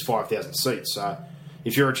difference is 5,000 seats. So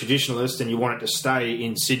if you're a traditionalist and you want it to stay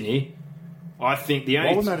in Sydney, I think the only.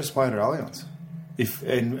 Why wouldn't they just play it at Allianz?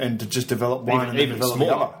 And to just develop one even develop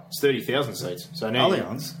smaller. the other. It's 30,000 seats. So now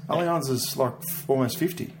Allianz is like almost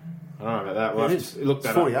 50. I don't know about that. Well, it is. Look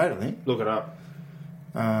that 48, up. I think. Look it up.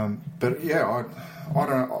 But yeah, I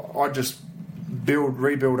don't. I just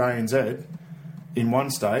rebuild ANZ in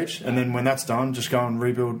one stage, and then when that's done, just go and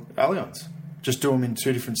rebuild Allianz. Just do them in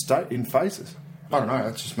 2 different phases. I don't know.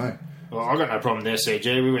 That's just me. Well, I got no problem with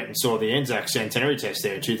SCG. We went and saw the Anzac Centenary Test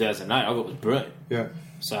there in 2008. I thought it was brilliant. Yeah.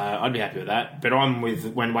 So I'd be happy with that. But I'm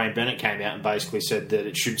with when Wayne Bennett came out and basically said that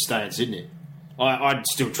it should stay in Sydney. I'd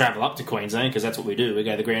still travel up to Queensland because that's what we do. We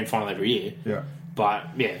go to the grand final every year. Yeah. But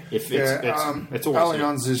yeah, it's always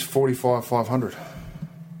Allianz is 45,500.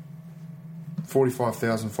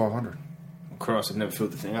 45,500. Christ, I've never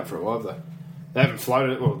filled the thing up for a while though. They haven't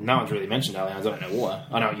floated it. Well, no one's really mentioned Allianz. I don't know why.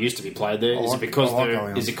 I know it used to be played there. Is it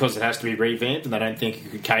because it has to be revamped and they don't think it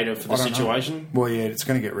could cater for the situation? Well, yeah, it's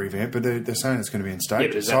going to get revamped, but they're saying it's going to be in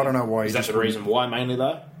stages. So I don't know why. Is that the reason why mainly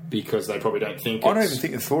though? Because they probably don't think. I don't even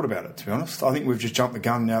think they've thought about it. To be honest, I think we've just jumped the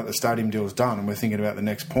gun now that the stadium deal's done, and we're thinking about the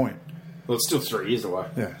next point. Well, it's still 3 years away.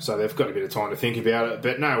 Yeah. So they've got a bit of time to think about it.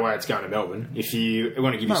 But no way it's going to Melbourne. If you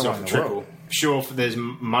want to give No yourself way a in the triple, world. sure, there's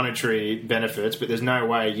monetary benefits, but there's no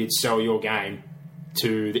way you'd sell your game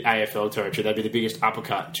to the AFL territory. That'd be the biggest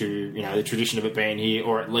uppercut to the tradition of it being here,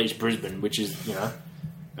 or at least Brisbane, which is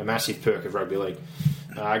a massive perk of rugby league.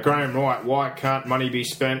 Graham Wright, why can't money be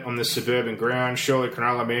spent on the suburban ground? Surely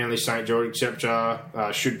Cronulla, Manly, St George, etc.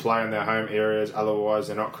 Should play in their home areas. Otherwise,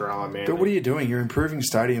 they're not Cronulla, Manly. But what are you doing? You're improving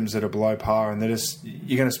stadiums that are below par, and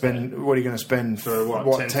you're going to spend. What are you going to spend for?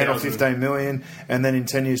 What 10 or 15 million, and then in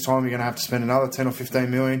 10 years' time, you're going to have to spend another 10 or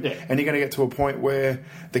 15 million, Yeah. and you're going to get to a point where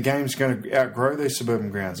the game's going to outgrow these suburban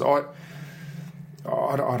grounds. I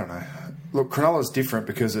don't know. Look, Cronulla's different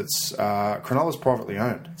because Cronulla's privately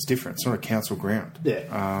owned. It's different. It's not a council ground.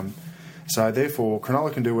 Yeah. So therefore,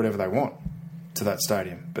 Cronulla can do whatever they want to that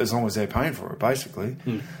stadium, but as long as they're paying for it, basically.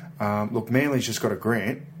 Look, Manly's just got a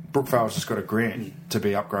grant. Brookvale's just got a grant to be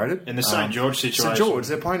upgraded. And the St George situation. St George,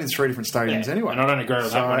 they're playing in 3 different stadiums anyway. And I don't agree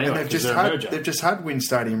with that one and anyway, 'cause they're a merger. they've just had Wynn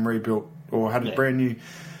Stadium rebuilt, or had a brand new,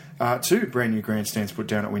 2 brand new grandstands put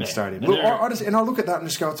down at Wynn Stadium. And Look, I look at that and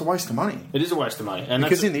just go, it's a waste of money. It is a waste of money. And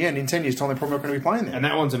Because in the end, in 10 years' time, they're probably not going to be playing there. And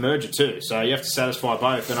that one's a merger too, so you have to satisfy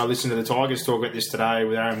both. And I listened to the Tigers talk about this today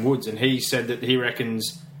with Aaron Woods, and he said that he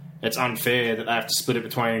reckons it's unfair that they have to split it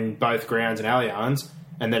between both grounds and Allianz,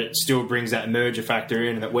 and that it still brings that merger factor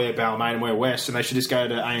in, and that we're Balmain and we're West, and they should just go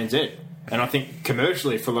to ANZ. And I think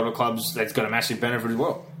commercially, for a lot of clubs, that's got a massive benefit as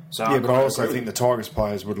well. So Yeah, but I also think the Tigers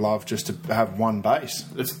players would love just to have one base.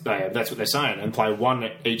 that's what they're saying, and play one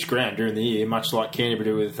at each ground during the year, much like Canterbury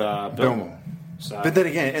do with Belmore. So, But then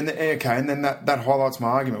again, and then that highlights my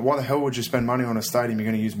argument. Why the hell would you spend money on a stadium you're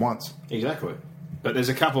going to use once? exactly. But there's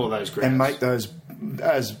a couple of those grounds. And make those,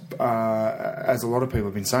 as a lot of people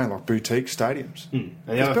have been saying, like boutique stadiums. And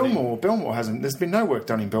the Because other thing- Belmore hasn't. There's been no work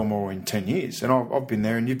done in Belmore in 10 years, and I've been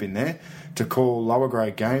there, and you've been there to call lower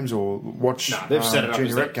grade games or watch No, they've set it up.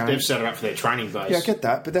 junior rec games. They've set it up for their training base. Yeah, I get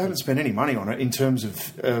that, but they haven't spent any money on it in terms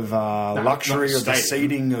of luxury not of the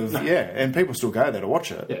stadium. seating and people still go there to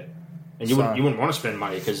watch it. Yeah, and you wouldn't want to spend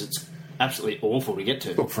money because it's absolutely awful to get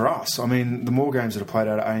to. Look, for us, I mean, the more games that are played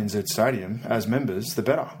out at ANZ Stadium as members, the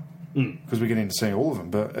better. Because we're getting to see all of them.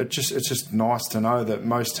 But it's just nice to know that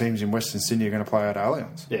most teams in Western Sydney are going to play out at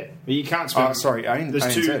Allianz. Yeah, but you can't spend. ANZ.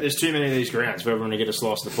 There's too many of these grounds for everyone to get a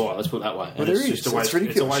slice of the pie. Let's put it that way. Well, there is. It's ridiculous.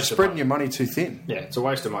 It's a waste You're of spreading money. your money too thin. Yeah, it's a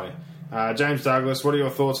waste of money. James Douglas, what are your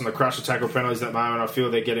thoughts on the crusher tackle penalties at the moment? I feel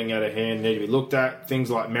they're getting out of hand, need to be looked at. Things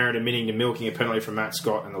like Merida Minning and milking a penalty from Matt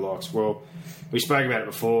Scott and the likes. Well, we spoke about it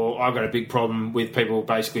before. I've got a big problem with people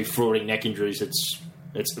basically frauding neck injuries.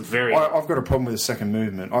 It's very... I've got a problem with the second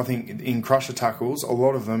movement. I think in crusher tackles, a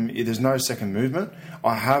lot of them, there's no second movement.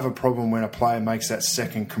 I have a problem when a player makes that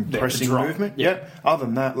second compressing drop. movement. Yeah. Yeah. Other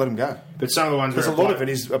than that, let him go. But some of the ones Because where a lot of it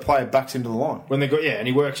is a player backs into the line. when they go, and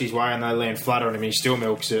he works his way and they land flat on him and he still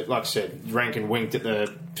milks it. Like I said, Rankin winked at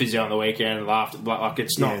the physio on the weekend and laughed. Like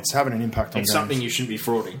it's not. Yeah, it's having an impact on It's games. something you shouldn't be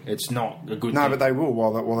frauding. It's not a good No, thing. but they will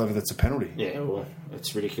whenever that's a penalty. Yeah, well,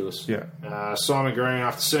 it's ridiculous. Yeah. Simon Green,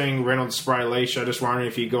 after seeing Reynolds spray Leash, I just wondering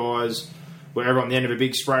if you guys were ever on the end of a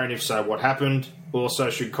big spray, and if so, what happened?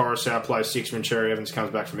 Also, should Coruscant play 6 when Cherry Evans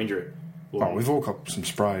comes back from injury? Well, Oh, we've all got some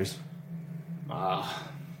sprays.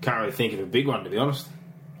 can't really think of a big one, to be honest.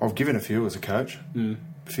 I've given a few as a coach. A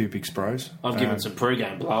few big sprays. I've given some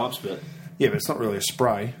pre-game blow-ups, but Yeah, but it's not really a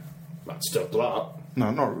spray. it's still a blow-up. No,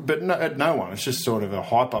 not. But no, at no one. It's just sort of a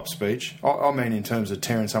hype-up speech. I mean, in terms of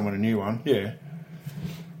tearing someone a new one. Yeah.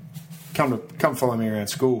 Come follow me around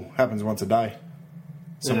school. Happens once a day.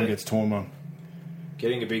 Someone Yeah. gets torn one.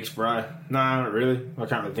 Getting a big spray? No, not really. I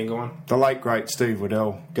can't really think of one. The late great Steve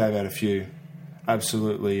Waddell gave out a few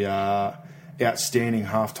absolutely outstanding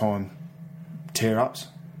halftime tear-ups,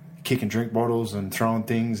 kicking drink bottles and throwing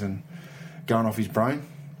things and going off his brain.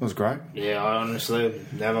 It was great. Yeah, I honestly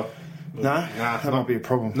never. No, Nah, that not- might be a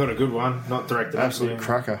problem. Not a good one. Not directed at Absolute him.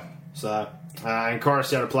 cracker. So, and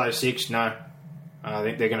Coruscant to play 6, no. I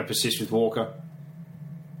think they're going to persist with Walker.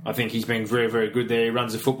 I think he's been very, very good there. He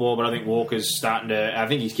runs the football, but I think Walker's starting to... I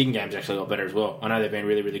think his kicking game's actually got better as well. I know they've been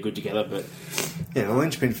really, really good together, but... Yeah, the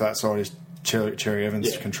linchpin for that side is Cherry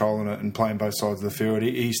Evans controlling it and playing both sides of the field.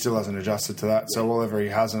 He still hasn't adjusted to that. So whatever he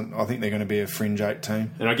hasn't, I think they're going to be a fringe 8 team.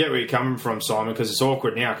 And I get where you're coming from, Simon, because it's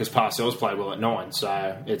awkward now because Parcells played well at 9,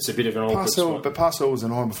 so it's a bit of an awkward spot. But Parcell was a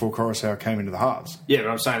 9 before Coruscant came into the halves. Yeah, but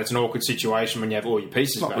I'm saying it's an awkward situation when you have all your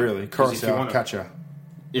pieces Not back. really. 'Cause if you Coruscant wanna- catcher.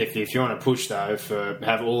 If you want to push, though, for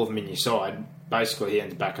have all of them in your side, basically he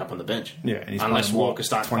ends back up on the bench. Yeah, and he's unless playing, Walker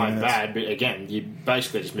starts 20 playing minutes. bad. But again, you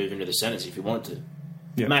basically just move him to the centres if you want to.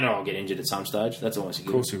 Yeah. Mano will get injured at some stage. That's always a good.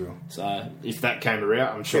 Of course he will. So if that came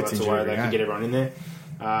around, I'm sure Gets that's a way injured they every can game. get everyone in there.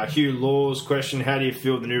 Hugh Law's question, how do you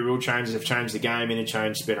feel the new rule changes have changed the game,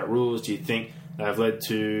 interchange, sped up rules? Do you think they have led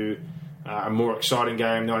to a more exciting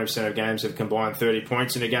game? 90% of games have combined 30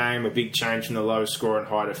 points in a game, a big change from the low score and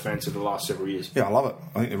high defence of the last several years. Yeah, I love it.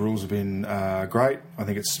 I think the rules have been great. I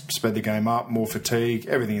think it's sped the game up, more fatigue,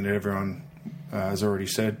 everything that everyone has already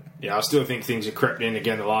said. Yeah, I still think things have crept in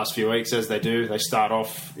again the last few weeks, as they do. They start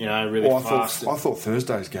off, really fast. I thought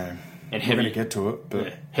Thursday's game. And we're going to get to it,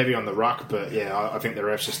 but heavy on the ruck. But I think the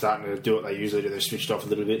refs are starting to do what they usually do. They've switched off a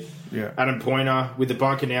little bit. Yeah. Adam Pointer, with the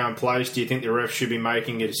bunker now in place, do you think the refs should be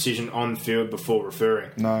making a decision on field before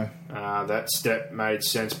referring? No. That step made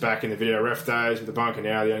sense back in the video ref days. With the bunker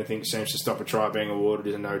now, the only thing that seems to stop a try being awarded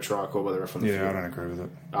is a no try call by the ref on the field. Yeah, I don't agree with it.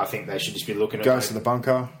 I think they should just be looking at Goes to the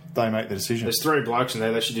bunker, they make the decision. There's 3 blokes in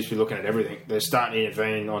there. They should just be looking at everything. They're starting to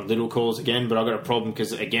intervene on little calls again, but I've got a problem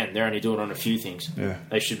because, again, they're only doing it on a few things. Yeah.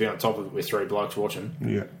 They should be on top of it with 3 blokes watching.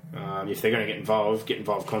 Yeah. If they're going to get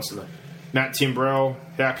involved constantly. Matt Timbrell,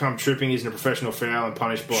 how come tripping isn't a professional foul and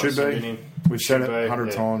punished by Should sending? We've said it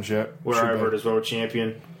 100 times, yeah. We're over it as well,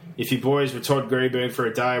 champion. If you boys were Todd Greenberg for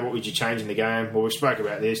a day, what would you change in the game? Well, we spoke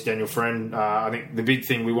about this, Daniel Friend. I think the big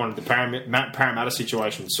thing we wanted the Parramatta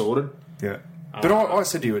situation sorted. Yeah. But I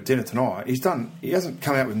said to you at dinner tonight, he hasn't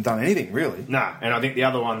come out and done anything, really. No, and I think the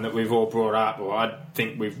other one that we've all brought up, or I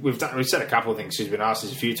think we've said a couple of things, he's been asked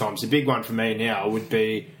this a few times. The big one for me now would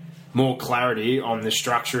be more clarity on the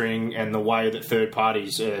structuring and the way that third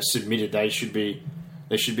parties are submitted. There should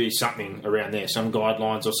be something around there, some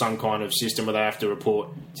guidelines or some kind of system where they have to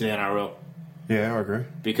report to the NRL. Yeah, I agree.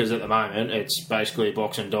 Because at the moment, it's basically a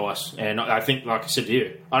box and dice. And I think, like I said to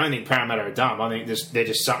you, I don't think Parramatta are dumb. I think they're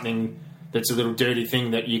just something that's a little dirty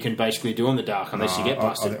thing that you can basically do in the dark unless you get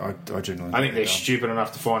busted. I genuinely I think they're stupid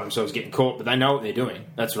enough to find themselves getting caught, but they know what they're doing.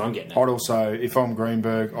 That's what I'm getting at. I'd also, if I'm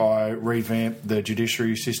Greenberg, I revamp the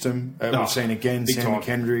judiciary system. We've seen again, Sam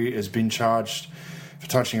McKendry has been charged for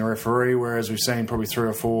touching a referee, whereas we've seen probably 3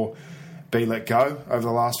 or 4 be let go over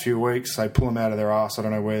the last few weeks. They pull them out of their arse. I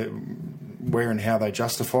don't know where and how they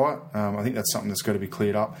justify it. I think that's something that's got to be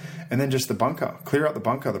cleared up. And then just the bunker. Clear up the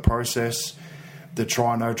bunker, the process, the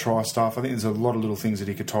try, no try stuff. I think there's a lot of little things that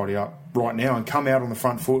he could tidy up right now and come out on the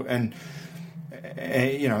front foot and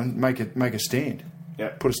make a stand. Yeah.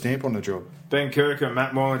 Put a stamp on the job. Ben Kirk and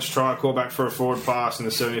Matt Moylan's try call back for a forward pass in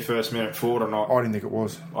the 71st minute forward or not? I didn't think it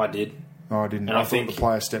was. I did. No, I didn't. And I thought the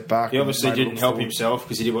player stepped back. He obviously didn't help himself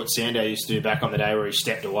because he did what Sandow used to do back on the day where he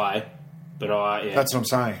stepped away. But that's what I'm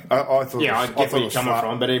saying. I thought. Yeah, I get where you're coming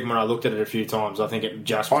from. But even when I looked at it a few times, I think it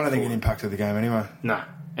just. I don't think it impacted the game anyway. No.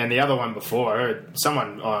 And the other one before, I heard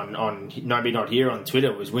someone on maybe not here on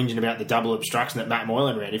Twitter was whinging about the double obstruction that Matt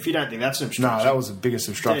Moylan ran. If you don't think that's an obstruction... No, that was the biggest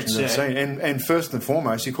obstruction I've ever seen. And first and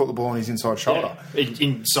foremost, he caught the ball on his inside shoulder. Yeah,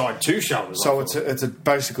 inside 2 shoulders. So it's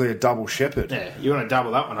basically a double shepherd. Yeah, you want to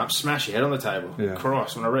double that one up, smash your head on the table. Yeah.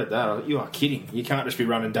 Christ, when I read that, you are kidding. You can't just be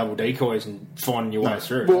running double decoys and finding your way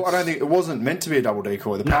through. Well, I don't think... It wasn't meant to be a double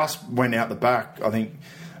decoy. The pass went out the back, I think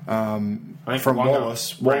from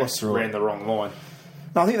Wallace. Wallace ran the wrong line.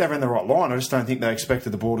 No, I think they ran the right line. I just don't think they expected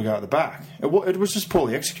the ball to go at the back. It was just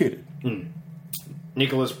poorly executed.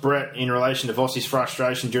 Nicholas Brett, in relation to Vossi's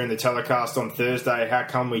frustration during the telecast on Thursday, how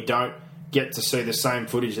come we don't get to see the same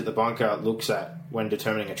footage that the bunker looks at when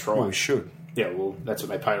determining a try? Well, we should. Yeah, well, that's what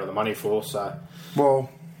they paid all the money for, so... Well...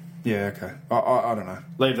 Yeah, okay. I don't know.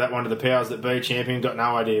 Leave that one to the powers that be, champion. Got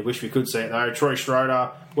no idea. Wish we could see it, though. Troy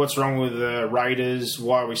Schroeder, what's wrong with the Raiders?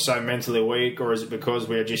 Why are we so mentally weak? Or is it because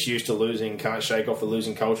we're just used to losing, can't shake off the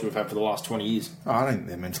losing culture we've had for the last 20 years? I don't think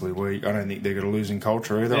they're mentally weak. I don't think they've got a losing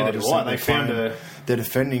culture either. Neither do I. They're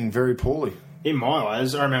defending very poorly. In my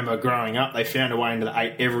eyes, I remember growing up, they found a way into the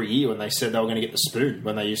 8 every year when they said they were going to get the spoon,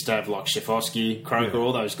 when they used to have, like, Shafosky, Croker,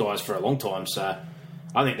 all those guys for a long time, so...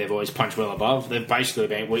 I think they've always punched well above. They've basically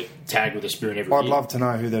been tagged with a spoon every year. I'd love to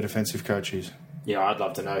know who their defensive coach is. Yeah, I'd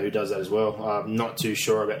love to know who does that as well. I'm not too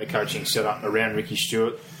sure about the coaching setup around Ricky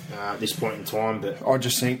Stewart at this point in time. But I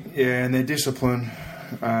just think, and their discipline,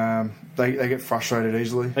 they get frustrated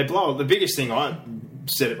easily. They blow. The biggest thing, I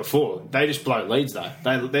said it before, they just blow leads, though.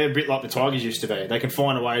 They're a bit like the Tigers used to be. They can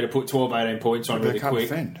find a way to put 12, 18 points on really quick,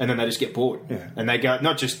 defend. And then they just get bored. Yeah. And they go,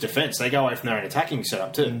 not just defence, they go away from their own attacking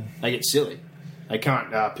setup too. They get silly. They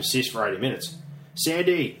can't persist for 80 minutes.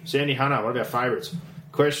 Sandy Hunter, one of our favourites.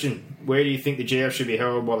 Question, where do you think the GF should be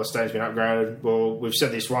held while the stadium's been upgraded? Well, we've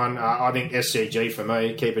said this one. I think SCG for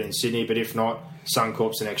me, keep it in Sydney, but if not,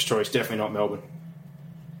 Suncorp's the next choice. Definitely not Melbourne.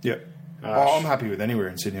 Yep. I'm happy with anywhere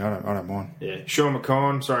in Sydney. I don't mind. Yeah. Sean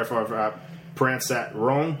McCon, sorry if I've pronounced that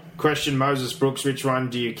wrong. Question, Moses Brooks, which one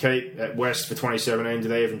do you keep at West for 2017? Do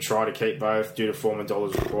they even try to keep both due to form and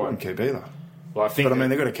dollars required? I wouldn't keep either. Well, I think But I mean,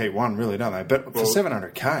 they've got to keep one, really, don't they? But for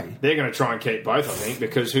 700k, they're going to try and keep both, I think,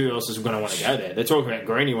 because who else is going to want to go there? They're talking about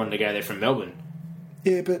Greeny wanting to go there from Melbourne,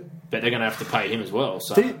 yeah, but but they're going to have to pay him as well.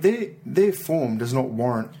 So their form does not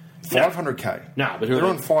warrant 500k. No, but they're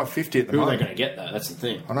on 550 at the who moment. are they going to get though? That's the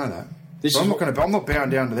thing. I know that. I'm not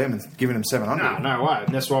bound down to them and giving them 700. No way.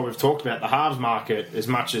 And that's why we've talked about the halves market as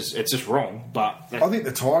much as it's just wrong. But I think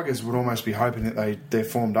the Tigers would almost be hoping that their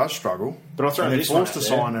form does struggle. But I'll throw and this they're forced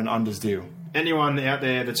to one out sign an unders deal. Anyone out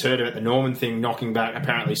there that's heard about the Norman thing knocking back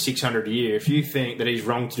apparently 600 a year, if you think that he's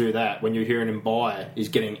wrong to do that when you're hearing him buy is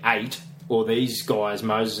getting 8, or these guys,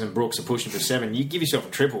 Moses and Brooks, are pushing for 7, you give yourself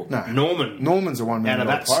a triple. No. Norman's a $1 out million of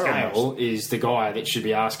that player scale almost. is the guy that should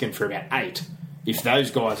be asking for about 8. If those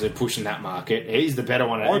guys are pushing that market, he's the better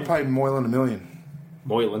one. I'd pay Moylan $1 million.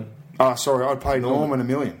 Moylan. I'd pay Norman $1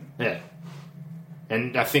 million. Yeah.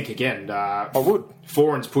 And I think, again, I would.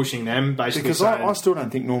 Foreign's pushing them, basically Because saying, I still don't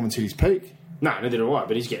think Norman's hit his peak. no, neither do I,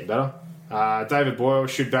 but he's getting better. David Boyle,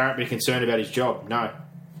 should Barrett be concerned about his job? No.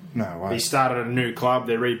 No way. He started at a new club,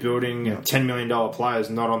 they're rebuilding, $10 million players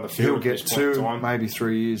not on the field He'll at get this point in 2, time. maybe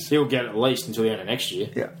 3 years. He'll get at least until the end of next year.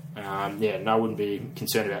 Yeah. No, I wouldn't be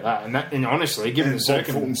concerned about that. And honestly, given And the Bob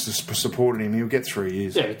circumstances, Fulton's supported him. He'll get 3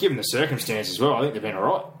 years. given the circumstances as well, I think they've been all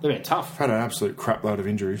right. They've been tough. Had an absolute crap load of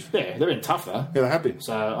injuries. Yeah, they've been tough though. Yeah, they have been.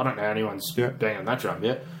 So I don't know anyone's Yeah. banging on that drum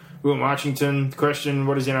yet. Will Marchington, question,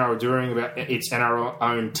 what is NRL doing about its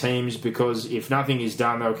NRL-owned teams? Because if nothing is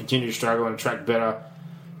done, they'll continue to struggle and attract better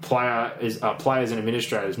players and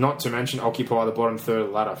administrators, not to mention occupy the bottom third of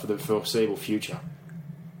the ladder for the foreseeable future.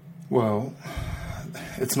 Well,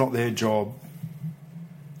 it's not their job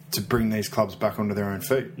to bring these clubs back onto their own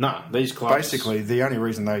feet. No, these clubs... Basically, the only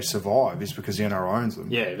reason they survive is because the NRL owns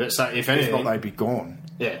them. Yeah, but so if If anything... not, they'd be gone.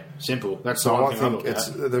 Yeah, simple. That's the So one I thing I think look it's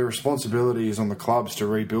at. the responsibility is on the clubs to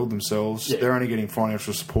rebuild themselves. Yeah. They're only getting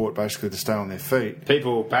financial support basically to stay on their feet.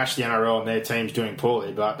 People bash the NRL and their team's doing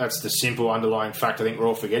poorly, but that's the simple underlying fact I think we're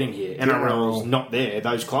all forgetting here. NRL's not there,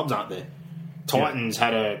 those clubs aren't there. Titans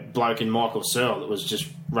had a bloke in Michael Searle that was just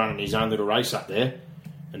running his own little race up there,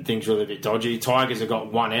 and things were a bit dodgy. Tigers have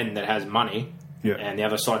got one end that has money, Yeah. and the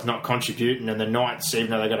other side's not contributing, and the Knights,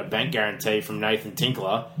 even though they got a bank guarantee from Nathan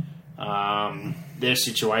Tinkler, their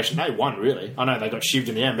situation, they won really. I know they got shivved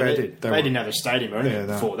in the end, but They they did. They won. didn't have a stadium or anything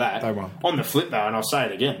before that. they won. On the flip though, and I'll say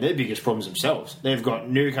it again, their biggest problems themselves. They've got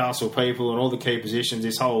Newcastle people and all the key positions,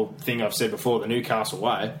 this whole thing I've said before, the Newcastle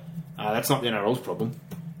way, that's not the NRL's problem.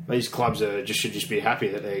 These clubs should just be happy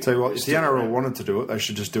that they... Tell you what, if the NRL wanted to do it, they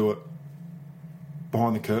should just do it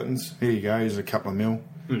behind the curtains. Here you go, here's a couple of mil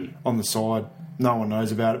on the side. No one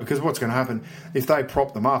knows about it, because what's going to happen if they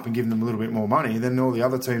prop them up and give them a little bit more money? Then all the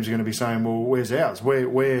other teams are going to be saying, "Well, where's ours?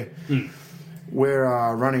 We're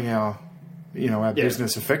running our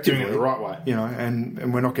business effectively, doing it the right way,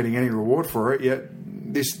 and we're not getting any reward for it yet."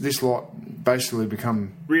 This lot basically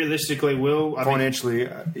become realistically financially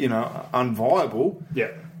unviable. Yeah.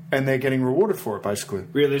 And they're getting rewarded for it, basically.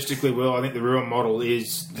 Realistically, I think the real model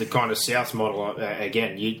is the kind of South model.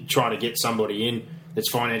 Again, you try to get somebody in that's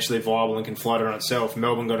financially viable and can float on itself.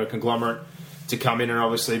 Melbourne got a conglomerate to come in and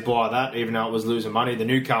obviously buy that, even though it was losing money. The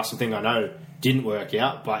Newcastle thing, I know, didn't work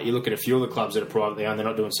out, but you look at a few of the clubs that are privately owned, they're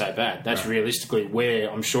not doing so bad. That's realistically where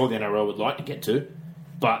I'm sure the NRL would like to get to.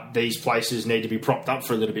 But these places need to be propped up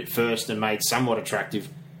for a little bit first and made somewhat attractive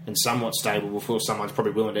and somewhat stable before someone's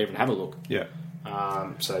probably willing to even have a look. Yeah.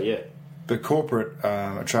 The corporate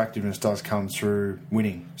attractiveness does come through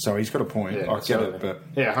winning. So he's got a point. Yeah, I get it.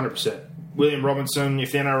 But 100%. William Robinson,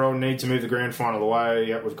 if the NRL need to move the grand final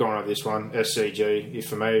away, we've gone over this one. SCG, if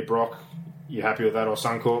for me, Brock, you happy with that, or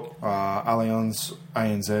Suncorp? Allianz,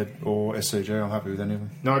 ANZ or SCG, I'm happy with any of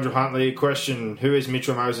them. Nigel Huntley, question, who is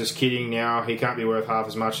Mitchell Moses kidding now? He can't be worth half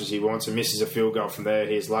as much as he wants and misses a field goal from there.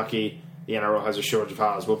 He's lucky. The NRL has a shortage of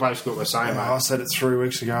halves. Well, basically what we're saying, mate. I said it 3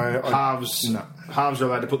 weeks ago. Halves are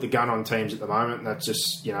allowed to put the gun on teams at the moment. That's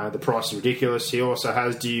just, the price is ridiculous. He also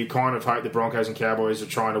has, do you kind of hope the Broncos and Cowboys are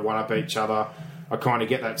trying to one-up each other? I kind of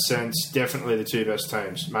get that sense. Definitely the two best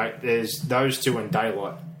teams, mate. There's those two in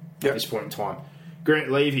daylight at this point in time.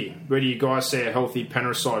 Grant Levy, where do you guys see a healthy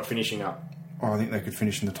Penrith side finishing up? I think they could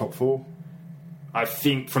finish in the top 4. I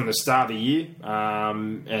think from the start of the year,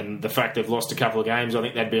 and the fact they've lost a couple of games, I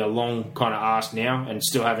think that'd be a long kind of ask now and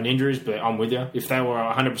still having injuries, but I'm with you. If they were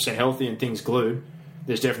 100% healthy and things glued,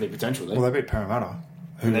 there's definitely potential there. Well, they beat Parramatta.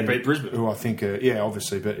 And they beat Brisbane. Who I think,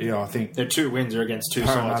 obviously, but I think... Their 2 wins are against two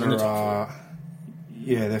Parramatta sides in the top 4.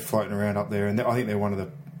 they're floating around up there, and I think they're one of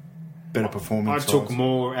the better performing I sides. took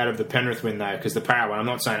more out of the Penrith win, though, because the Power one, I'm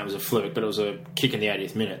not saying it was a fluke, but it was a kick in the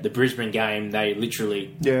 80th minute. The Brisbane game, they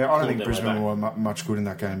literally... Yeah, I don't pulled think their Brisbane way were back. much good in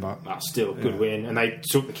that game, but... Still, good win. And they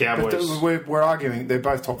took the Cowboys... But we're arguing they're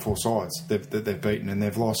both top 4 sides that they've beaten, and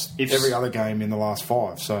they've lost every other game in the last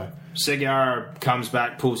 5, so... Seguiara comes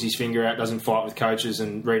back, pulls his finger out, doesn't fight with coaches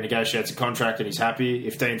and renegotiates a contract and he's happy.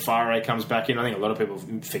 If Dean Fire comes back in, I think a lot of people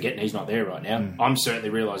forgetting he's not there right now. I'm certainly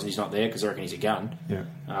realising he's not there because I reckon he's a gun. Yeah.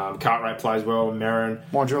 Cartwright plays well, Merrin.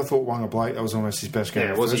 Mind you, I thought Wanga Blake, that was almost his best game.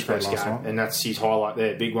 Yeah, it was his best last game. night. And that's his highlight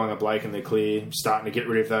there. Big Wanga Blake in the clear, starting to get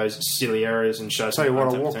rid of those silly errors and show I'll tell you some what, I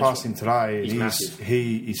untapped walked potential. past him today, He's massive.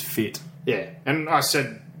 he is fit. Yeah, and I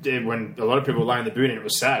said when a lot of people were laying the boot in, it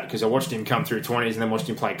was sad because I watched him come through 20s and then watched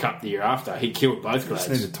him play Cup the year after. He killed both grades.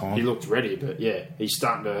 needed time. He looked ready, but yeah, he's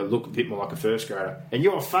starting to look a bit more like a first grader. And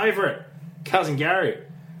your favourite, Cousin Gary,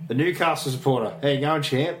 the Newcastle supporter. How you going,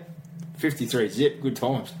 champ? 53 zip, good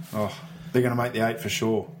times. Oh, they're going to make the 8 for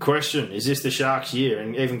sure. Question, is this the Sharks' year?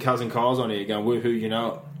 And even Cousin Kyle's on here going, woohoo, you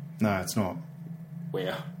know it. No, it's not.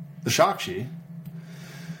 Where? The Sharks year?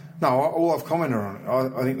 No, all I've commented on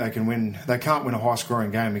it, I think they can win. They can't win a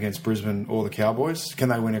high-scoring game against Brisbane or the Cowboys. Can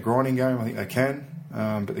they win a grinding game? I think they can.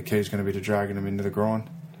 But the key is going to be to dragging them into the grind.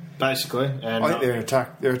 Basically. And I think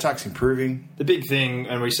their attack's improving. the big thing,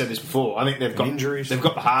 and we said this before, I think they've got injuries. They've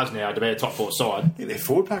got the halves now to be a top 4 side. Yeah, their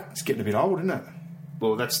forward pack is getting a bit old, isn't it?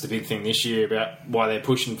 Well, that's the big thing this year about why they're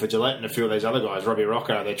pushing for Gillette and a few of these other guys. Robbie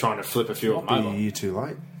Rocco, they're trying to flip a few of them Might be a over. year too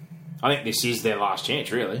late. I think this is their last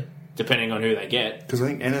chance, really, depending on who they get. Because I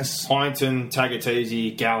think Ennis... Hyneton,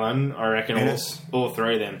 Tagatese, Gallen, I reckon Ennis. all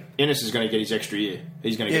 3 of them. Ennis is going to get his extra year.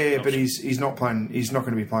 He's going to get Yeah, the but option. he's not playing. He's not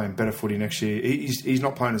going to be playing better footy next year. He's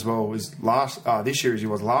not playing as well as this year as he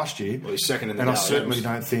was last year. Well, he's second in the and I Dally certainly M's.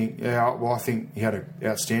 don't think. Yeah, well, I think he had an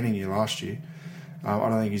outstanding year last year. I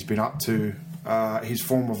don't think he's been up to his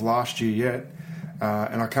form of last year yet,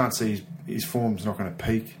 and I can't see his form's not going to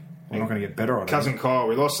peak. We're not going to get better on it. Cousin Kyle,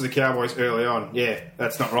 we lost to the Cowboys early on. Yeah,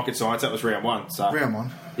 that's not rocket science. That was round 1. So Round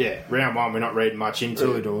 1. yeah, round 1 we're not reading much into.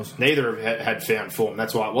 Early doors. Neither had found form.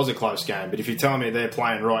 That's why it was a close game. But if you're telling me they're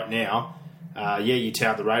playing right now, you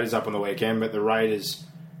towed the Raiders up on the weekend, but the Raiders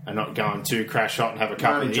are not going to crash hot and have a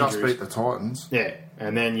couple Only of just injuries. beat the Titans. Yeah,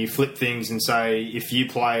 and then you flip things and say, if you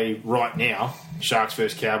play right now, Sharks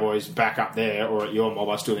versus Cowboys back up there, or at your mob,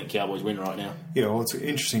 I still think Cowboys win right now. Yeah, well, it's an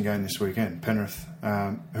interesting game this weekend. Penrith,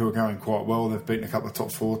 who are going quite well, they've beaten a couple of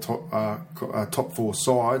top 4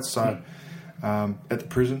 sides. So at the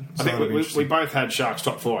prison, so I think that'll be we interesting. both had Sharks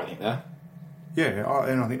top 4, I think, though. Yeah,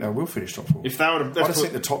 and I think they will finish top 4. If they would have... I just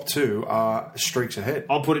think the top 2 are streaks ahead.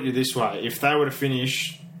 I'll put it to you this way. If they were to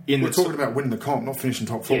finish in We're the... talking about winning the comp, not finishing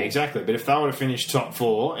top 4. Yeah, exactly. But if they were to finish top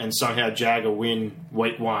 4 and somehow Jagger win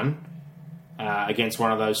week 1 against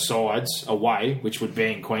one of those sides away, which would be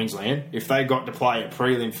in Queensland, if they got to play a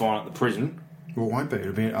prelim final at the prison, Well, it won't be.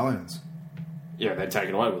 It'll be at Allianz. yeah, they'd take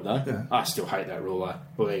it away, would they? Yeah. I still hate that rule, though.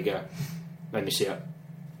 Well, there you go. They miss out.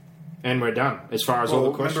 And we're done, as far as all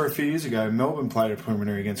Well, the questions. remember a few years ago, Melbourne played a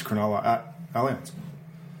preliminary against Cronulla at Allianz.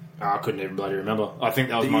 I couldn't even bloody remember. I think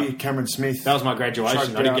that was The my year Cameron Smith... that was my graduation.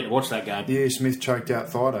 choked I didn't out- get to watch that game. The year Smith choked out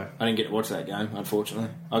Thido, I didn't get to watch that game, unfortunately.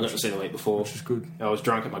 I got to see the week before. which is good. I was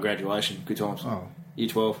drunk at my graduation. Good times. Oh, Year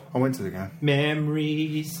 12. I went to the game.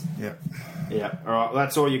 Memories. Yeah. Yeah. All right.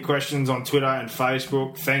 That's all your questions on Twitter and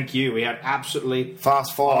Facebook. Thank you. We had absolutely...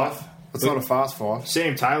 Fast 5. Oh. It's not a fast 5.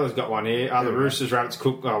 Sam Taylor's got one here. The Roosters, Rabbits,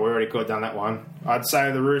 Cook... Oh, we already could have done that one. I'd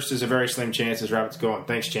say the Roosters are very slim chances. Rabbits gone.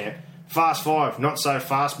 Thanks, champ. Fast 5. Not so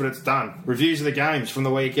fast, but it's done. Reviews of the games from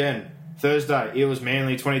the weekend. Thursday, Eels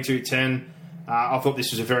Manly 22-10. I thought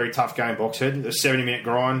this was a very tough game, Boxhead. A 70-minute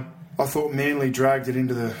grind. I thought Manly dragged it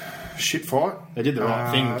into the shit fight. They did the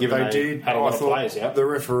right thing, given they had a lot of thought players out. The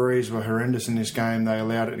referees were horrendous in this game. They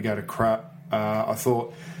allowed it to go to crap. I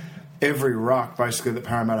thought every ruck, basically, that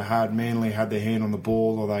Parramatta had, Manly had their hand on the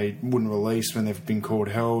ball or they wouldn't release when they've been called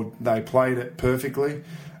held. They played it perfectly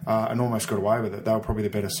and almost got away with it. They were probably the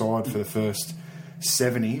better side for the first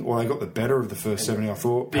 70, or they got the better of the first 70, I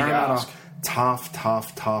thought. Big Parramatta, ask.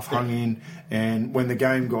 tough, hung in, and when the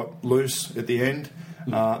game got loose at the end,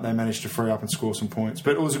 they managed to free up and score some points.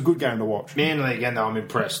 But it was a good game to watch. Manly, again, though, I'm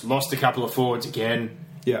impressed. Lost a couple of forwards again.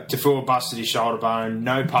 Yeah. Tafua busted his shoulder bone.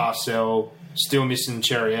 No Parcell. Still missing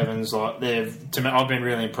Cherry Evans. I've been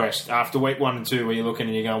really impressed. After week 1 and 2, where you're looking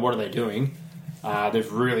and you're going, what are they doing?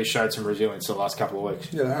 They've really showed some resilience the last couple of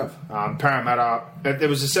weeks. Yeah, they have. Parramatta, there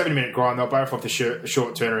was a 70-minute grind. They were both off the short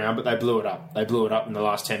turnaround, but they blew it up. They blew it up in the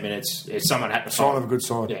last 10 minutes. Someone had to Sign fold. of a good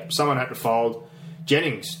side. Yeah, someone had to fold.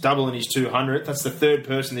 Jennings, doubling his 200th. That's the third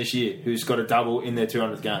person this year who's got a double in their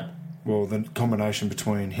 200th game. Well, the combination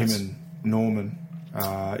between him and Norman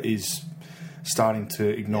is starting to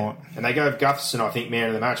ignite. And they gave Gutherson, I think, man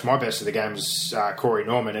of the match. My best of the game was Corey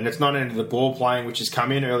Norman. And it's not only the ball playing, which has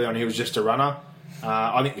come in early on, he was just a runner.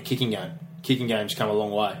 I think the kicking game's come a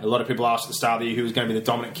long way. A lot of people asked at the start of the year who was going to be the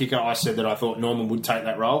dominant kicker. I said that I thought Norman would take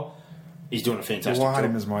that role. He's doing a fantastic job. I had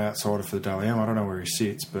him as my outsider for the Dally M. I don't know where he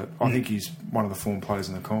sits, but I think he's one of the form players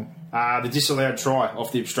in the comp. The disallowed try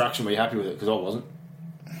off the obstruction, were you happy with it? Because I wasn't.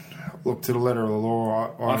 Look, to the letter of the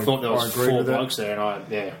law, I thought there was 4 blokes there,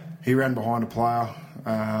 and he ran behind a player.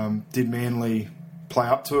 Did Manly play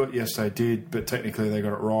up to it? Yes, they did, but technically they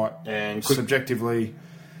got it right. And subjectively,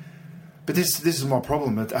 but this is my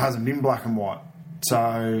problem. It hasn't been black and white,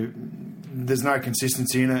 so there's no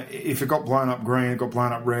consistency in it. If it got blown up green, it got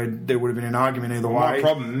blown up red, there would have been an argument either way. My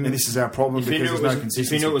problem, and this is our problem because there's no consistency.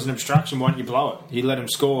 If he knew it was an obstruction, why don't you blow it? He let him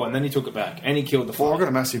score and then he took it back and he killed the fight. Well, I got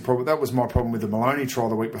a massive problem. That was my problem with the Maloney trial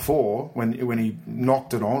the week before when he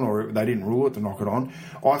knocked it on, or they didn't rule it to knock it on.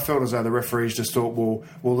 I felt as though the referees just thought, well,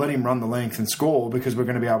 we'll let him run the length and score because we're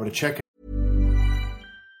going to be able to check it.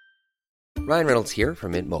 Ryan Reynolds here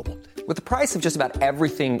from Mint Mobile. With the price of just about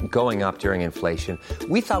everything going up during inflation,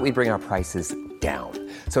 we thought we'd bring our prices down.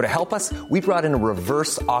 So to help us, we brought in a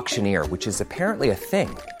reverse auctioneer, which is apparently a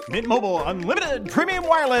thing. Mint Mobile Unlimited Premium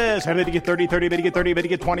Wireless. How to get 30, 30, bit to get 30, bit to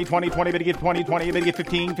get 20, 20, 20, bit to get 20, 20, bit to get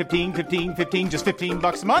 15, 15, 15, 15, just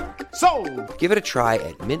 $15 a month? Sold! Give it a try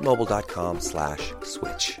at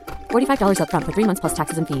mintmobile.com/switch. $45 up front for 3 months plus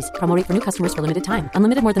taxes and fees. Promo rate for new customers for limited time.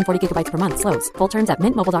 Unlimited more than 40 gigabytes per month. Slows full terms at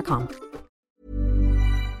mintmobile.com.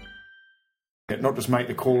 Not just make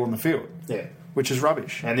the call on the field. Yeah. Which is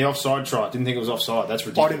rubbish. And the offside try, didn't think it was offside. That's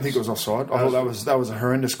ridiculous. I didn't think it was offside. I thought that was a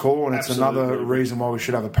horrendous call, and Absolutely. It's another reason why we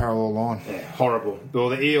should have a parallel line. Yeah, horrible. Well,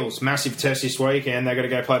 the Eels, massive test this week, and they've got to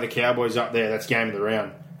go play the Cowboys up there. That's game of the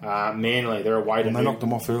round. Manly, they're away to... And they knocked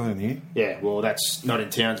them off early in the year. Yeah, well, that's not in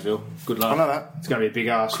Townsville. Good luck. I know that. It's going to be a big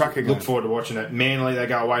ask. Cracker game. Look forward to watching it. Manly, they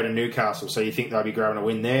go away to Newcastle, so you think they'll be grabbing a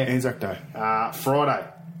win there. Anzac Day. Friday,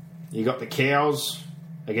 you got the Cows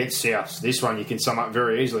against Souths. This one you can sum up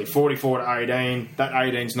very easily. 44-18. That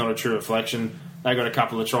 18's not a true reflection. They got a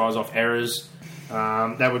couple of tries off errors.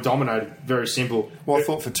 They were dominated. Very simple. Well, I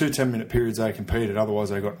thought for 2 10-minute periods they competed.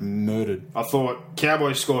 Otherwise, they got murdered. I thought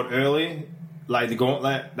Cowboys scored early, laid the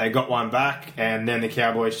gauntlet. They got one back, and then the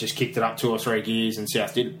Cowboys just kicked it up 2 or 3 gears, and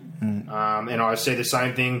South did. And I said the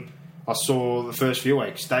same thing. I saw the first few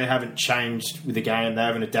weeks. They haven't changed with the game. They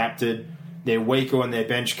haven't adapted. They're weaker when their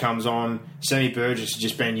bench comes on. Sammy Burgess has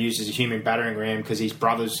just been used as a human battering ram because his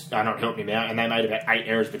brothers are not helping him out, and they made about 8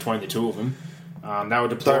 errors between the two of them. They were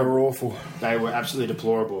deplorable. They were awful. They were absolutely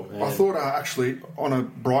deplorable. And I thought, actually, on a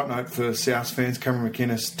bright note for South fans, Cameron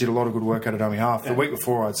McInnes did a lot of good work at a dummy half. The week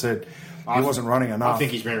before, I'd said he wasn't running enough. I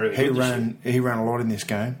think he's been really good. He ran a lot in this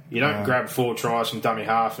game. You don't grab 4 tries from dummy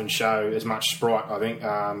half and show as much sprite, I think.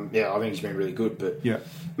 I think he's been really good. But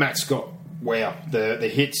Matt Scott, wow. The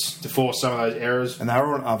hits to force some of those errors. And they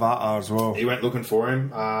were on Avata as well. He went looking for him.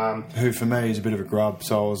 Who, for me, is a bit of a grub,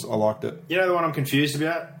 so I liked it. You know the one I'm confused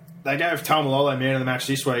about? They gave Taumalolo man of the match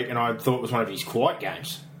this week, and I thought it was one of his quiet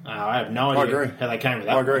games. I have no idea how they came with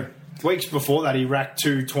that. I agree. Weeks before that, he racked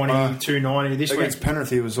 220, 290. This against week,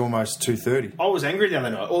 Penrith, he was almost 230. I was angry the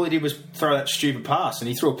other night. All he did was throw that stupid pass, and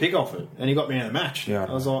he threw a pick off it, and he got me in the match. Yeah,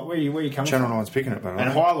 I was like, where are you coming Channel from? 9's picking it, but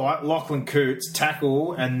and highlight, Lachlan Coots,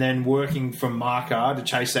 tackle, and then working from marker to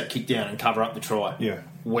chase that kick down and cover up the try. Yeah.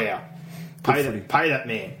 Wow. Pay that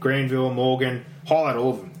man. Granville, Morgan, highlight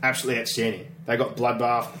all of them. Absolutely outstanding. They got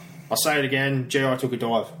bloodbath. I'll say it again, GI took a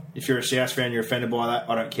dive. If you're a South fan, you're offended by that,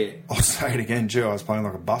 I don't care. I'll say it again, GI was playing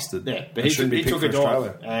like a bastard. Yeah, but he took a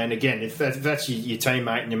dive. And again, if that's your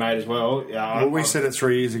teammate and your mate as well... we said it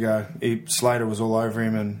 3 years ago. Slater was all over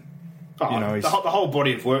him and... the whole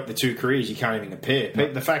body of work, the 2 careers, you can't even compare.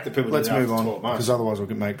 No. The fact that people... Let's move on, because otherwise we'll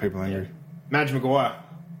make people angry. Madge Maguire,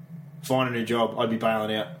 find a new job. I'd be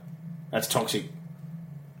bailing out. That's toxic.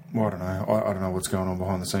 Well, I don't know. I don't know what's going on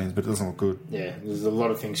behind the scenes, but it doesn't look good. Yeah, there's a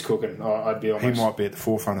lot of things cooking. I'd be almost... He might be at the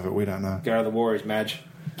forefront of it. We don't know. Go to the Warriors, Madge.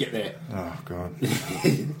 Get there. Oh, God.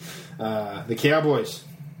 The Cowboys,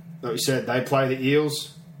 like we said, they play the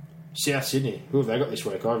Eels. South Sydney. Who have they got this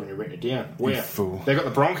week? I haven't even written it down. Where? They got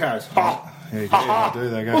the Broncos. Yeah, they do.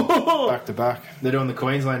 They go back to back. They're doing the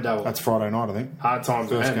Queensland double. That's Friday night, I think. Hard times.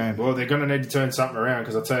 First game. Well, they're going to need to turn something around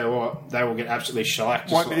because I tell you what, they will get absolutely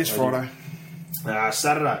shellacked. Won't be this Friday.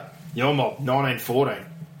 Saturday, your mob, 19-14.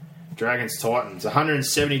 Dragons Titans,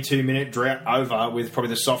 172-minute drought over with probably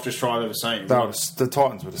the softest try I've ever seen. The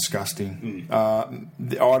Titans were disgusting. I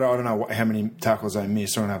don't know how many tackles they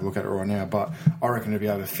missed. I'm going to have a look at it right now, but I reckon it'd be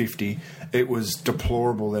over 50. It was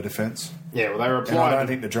deplorable, their defence. Yeah, well, they were applying. And I don't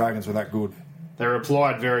think the Dragons were that good. They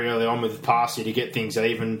replied very early on with Parsi to get things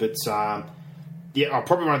even, but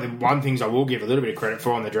probably one of the things I will give a little bit of credit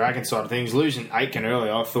for on the Dragon side of things, losing Aitken early,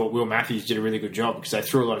 I thought Will Matthews did a really good job because they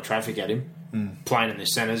threw a lot of traffic at him, playing in the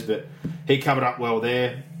centres, but he covered up well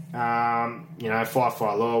there.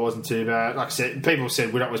 5-5 lower wasn't too bad. Like I said, people said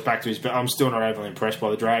Widdop was back to his, but I'm still not overly impressed by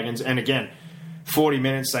the Dragons. And again, 40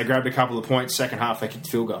 minutes, they grabbed a couple of points. Second half, they kicked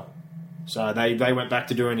field goal. So they went back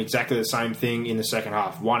to doing exactly the same thing in the second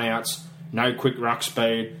half. 1 outs, no quick ruck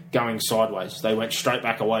speed, going sideways. They went straight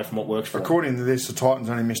back away from what works for them. According to this, the Titans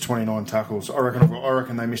only missed 29 tackles. I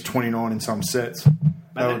reckon they missed 29 in some sets.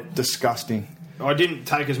 They were disgusting. I didn't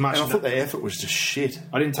take as much... And I thought their effort was just shit.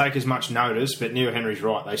 I didn't take as much notice, but Neil Henry's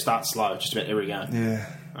right. They start slow just about every game.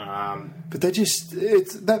 Yeah. But they just...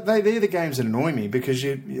 they're the games that annoy me because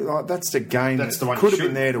that's the game that could have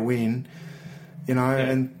been there to win,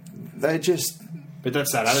 and they just... But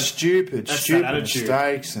that's that stupid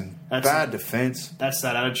mistakes and bad defence. That's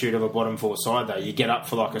that attitude of a bottom four side, though. You get up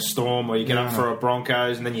for like a Storm or you get up for a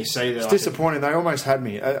Broncos, and then you see that. It's disappointing. They almost had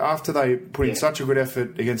me after they put in such a good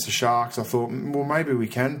effort against the Sharks. I thought, well, maybe we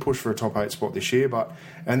can push for a top 8 spot this year,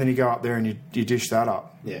 and then you go up there and you dish that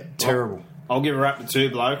up. Yeah, terrible. I'll give a rap to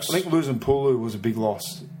 2 blokes. I think losing Pulu was a big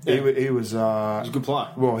loss. Yeah. He was a good player.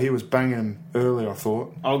 Well, he was banging him early, I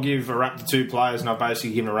thought. I'll give a rap to 2 players, and I've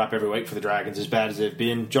basically given a rap every week for the Dragons, as bad as they've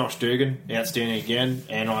been. Josh Dugan, outstanding again,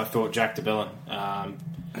 and I thought Jack DeBellin.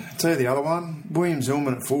 Tell you the other one, William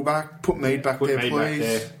Zillman at fullback. Put Mead back there, please. Back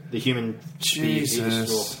there. The human...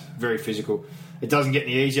 Jesus. Very physical. It doesn't get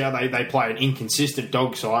any easier. They play an inconsistent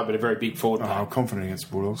dog side, but a very big forward pack. I'm confident against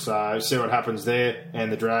the Bulldogs. So, see what happens there.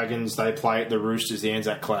 And the Dragons, they play at the Roosters, the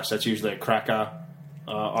Anzac Clash. That's usually a cracker.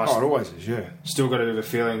 It always is, yeah. Still got a bit of a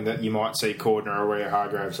feeling that you might see Cordner or Rio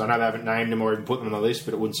Hargraves. I know they haven't named them or even put them on the list,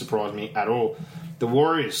 but it wouldn't surprise me at all. The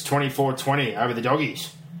Warriors, 24-20 over the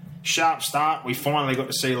Doggies. Sharp start. We finally got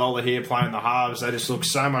to see Lola here playing the halves. They just look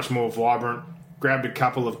so much more vibrant. Grabbed a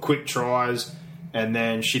couple of quick tries. And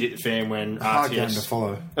then shit hit the fan when hard RTS... game to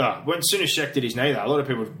follow. When soon as Sheck did his knee, though, a lot of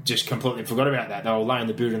people just completely forgot about that. They were laying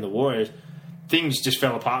the boot in the Warriors. Things just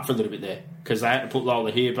fell apart for a little bit there because they had to put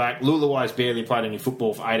Lola here back. Lulawai's barely played any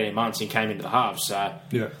football for 18 months and came into the halves. So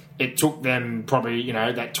it took them probably,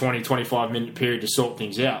 that 20, 25-minute period to sort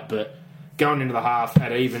things out. But going into the half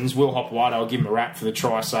at evens, Will Hopewada, I'll give him a rap for the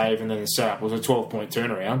try save and then the setup. It was a 12-point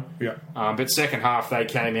turnaround. Yeah. But second half, they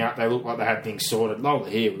came out. They looked like they had things sorted. Lola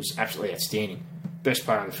here was absolutely outstanding. Best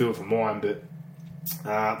player on the field for mine, but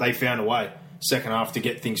they found a way second half to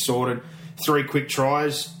get things sorted. 3 quick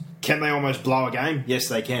tries. Can they almost blow a game? Yes,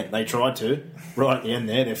 they can. They tried to. Right at the end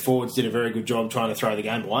there, their forwards did a very good job trying to throw the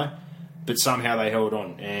game away, but somehow they held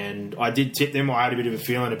on. And I did tip them. I had a bit of a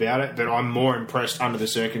feeling about it, but I'm more impressed under the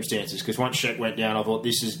circumstances because once Sheck went down, I thought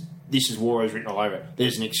this is Warriors written all over it.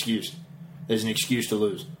 There's an excuse. There's an excuse to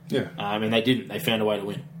lose. Yeah. And they didn't. They found a way to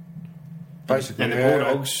win. Basically. And the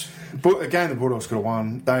Bulldogs... But again, the Bulldogs could have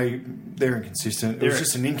won. They're inconsistent. It was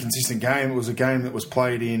just an inconsistent game. It was a game that was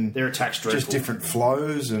played in their attack's dreadful. Just different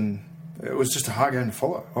flows, and it was just a hard game to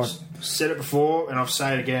follow. I said it before, and I'll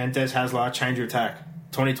say it again. Des Hasler, change your attack.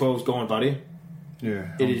 2012's gone, buddy. Yeah,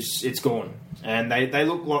 it's gone, and they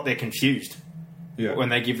look like they're confused. Yeah, when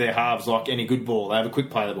they give their halves like any good ball, they have a quick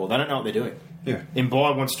play of the ball. They don't know what they're doing. Yeah,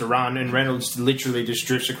 Mbai wants to run, and Reynolds literally just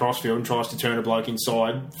drifts across field and tries to turn a bloke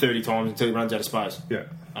inside 30 times until he runs out of space. Yeah.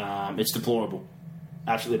 It's deplorable.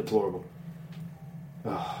 Absolutely deplorable.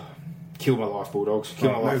 Oh, kill my life, Bulldogs.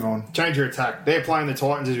 Kill my life. Move on. Change your attack. They're playing the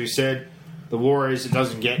Titans, as we said. The Warriors, it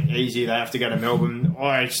doesn't get easy. They have to go to Melbourne.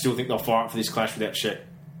 I still think they'll fire up for this clash without Sheck.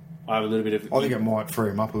 I have a little bit of... I think it might free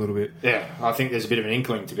them up a little bit. Yeah, I think there's a bit of an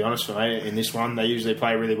inkling, to be honest, for me, in this one. They usually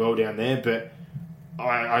play really well down there, but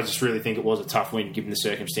I just really think it was a tough win, given the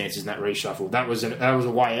circumstances in that reshuffle. That was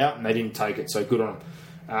a way out, and they didn't take it, so good on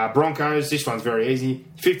them. Broncos, this one's very easy.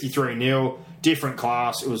 53-0, different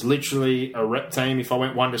class. It was literally a rep team. If I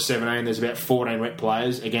went 1-17, there's about 14 rep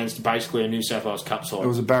players against basically a New South Wales Cup side. It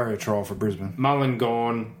was a barrier trial for Brisbane. Mullen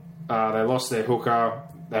gone. They lost their hooker.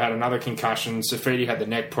 They had another concussion. Safidi had the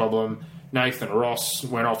neck problem. Nathan Ross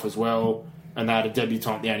went off as well. And they had a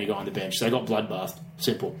debutant, the only guy on the bench. They got bloodbathed.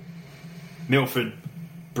 Simple. Milford,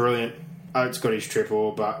 brilliant. Oates got his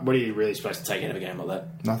triple, but what are you really supposed to take out of a game like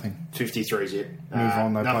that? Nothing. 53's it. Move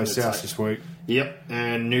on. They play South this week. Yep.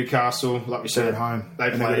 And Newcastle, like we said, they're at home. They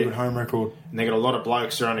got a good home record. And they got a lot of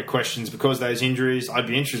blokes that are under questions because of those injuries. I'd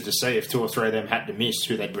be interested to see if 2 or 3 of them had to miss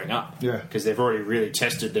who they'd bring up. Yeah. Because they've already really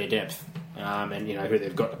tested their depth and who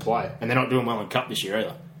they've got to play. And they're not doing well in Cup this year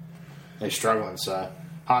either. They're struggling, so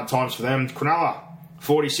hard times for them. Cronulla,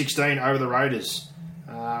 40-16 over the Raiders.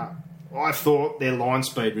 I thought their line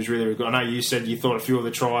speed was really, really good. I know you said you thought a few of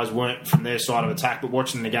the tries weren't from their side of attack, but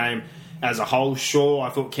watching the game as a whole, sure, I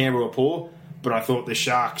thought Canberra were poor, but I thought the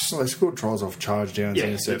Sharks... Well, they scored tries off charge downs,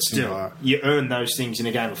 intercepts, still, like you earn those things in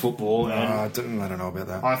a game of football. that. And I don't know about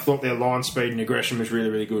that. I thought their line speed and aggression was really,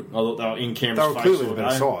 really good. I thought they were in Canberra's They were face clearly all the better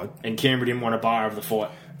day, side. and Canberra didn't want a bar of the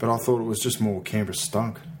fight. But I thought it was just more Canberra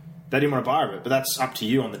stunk. They didn't want a bar of it, but that's up to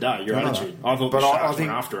you on the day, your I know attitude. that. I thought But the I Sharks think-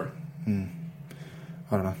 went after it.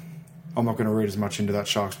 I don't know. I'm not going to read as much into that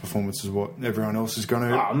Sharks performance as what everyone else is going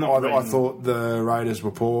to. I'm not I reading- thought the Raiders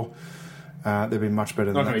were poor. They've been much better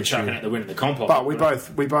I'm than not that going to be this chucking year. out the win of the comp. But we both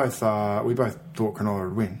thought Cronulla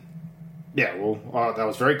would win. Yeah, well, I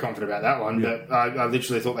was very confident about that one, Yeah. but I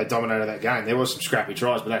literally thought they dominated that game. There was some scrappy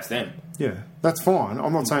tries, but that's them. Yeah, that's fine.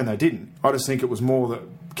 I'm not saying they didn't. I just think it was more that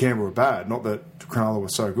Canberra were bad, not that Cronulla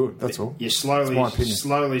was so good. That's all. You're That's my opinion.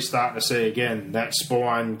 slowly starting to see again that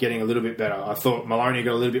spine getting a little bit better. I thought Maloney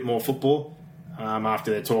got a little bit more football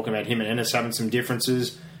after they're talking about him and Ennis having some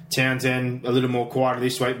differences. Townsend a little more quieter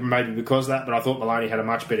this week, maybe because of that, but I thought Maloney had a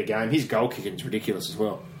much better game. His goal kicking is ridiculous as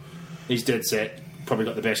well. He's dead set. Probably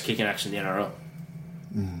got the best kicking action in the NRL.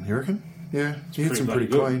 You reckon? Yeah, he hits pretty him pretty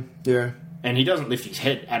bloody clean. Yeah, And he doesn't lift his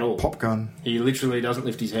head at all. pop gun. He literally doesn't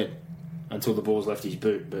lift his head until the ball's left his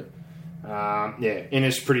boot. But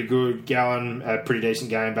Ennis pretty good. Gallen a pretty decent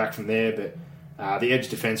game back from there. But the edge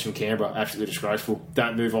defence from Canberra absolutely disgraceful.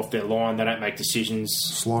 Don't move off their line. They don't make decisions.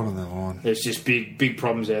 Slide on that line. There's just big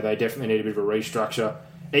problems there. They definitely need a bit of a restructure.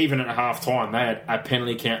 Even at half time, they had a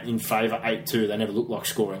penalty count in favour 8-2. They never looked like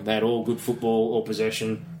scoring. They had all good football, all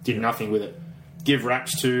possession, did nothing with it. Give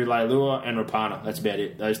raps to Leilua and Rapana. That's about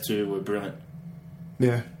it. Those two were brilliant.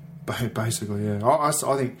 Yeah, basically, yeah. I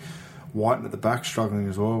think Whiten at the back struggling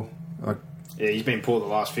as well. Yeah, he's been poor the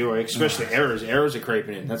last few weeks, especially errors. Errors are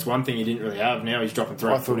creeping in. That's one thing he didn't really have. Now he's dropping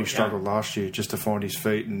through. I thought he struggled last year just to find his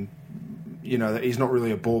feet, and he's not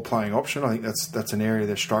really a ball playing option. I think that's an area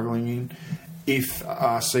they're struggling in. If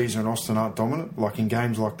Caesar and Austin aren't dominant, like in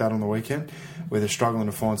games like that on the weekend, where they're struggling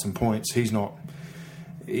to find some points, he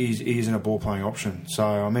isn't a ball playing option. So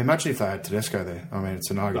I mean, imagine if they had Tedesco there. I mean,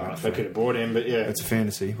 it's an argument. They could have bought him, but yeah, It's a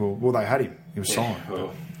fantasy. Well, they had him. He was signed.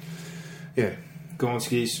 Well, Yeah.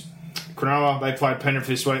 Gonskis. Cronulla, they played Penrith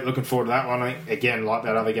this week. Looking forward to that one. I think, again, like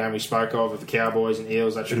that other game we spoke of with the Cowboys and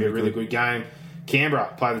Eels, that should be a really good game.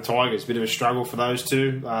 Canberra play the Tigers. Bit of a struggle for those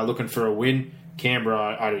two. Looking for a win.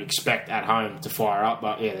 Canberra, I'd expect at home to fire up,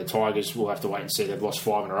 but yeah, the Tigers will have to wait and see. They've lost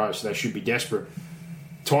 5 in a row, so they should be desperate.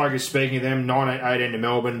 Tigers, speaking of them, 9-18 to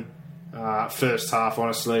Melbourne. First half,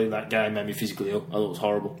 honestly, that game made me physically ill. I thought it was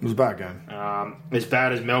horrible. It was a bad game. As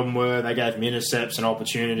bad as Melbourne were, they gave them intercepts and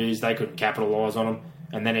opportunities. They couldn't capitalise on them.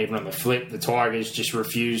 And then even on the flip, the Tigers just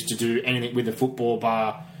refused to do anything with the football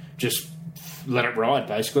bar. Just let it ride,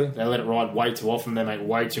 basically. They let it ride way too often. They make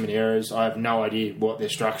way too many errors. I have no idea what their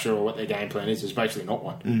structure or what their game plan is. There's basically not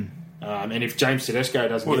one. And if James Tedesco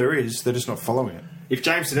doesn't There is. They're just not following it. if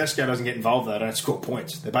James Tedesco doesn't get involved, they don't score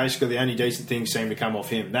points. They're basically the only decent things seem to come off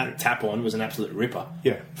him. That tap-on was an absolute ripper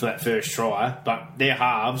for that first try. But their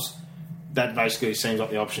halves, that basically seems like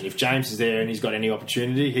the option. If James is there and he's got any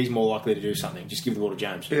opportunity, he's more likely to do something. Just give the ball to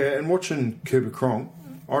James. Yeah, and watching Cooper Cronk,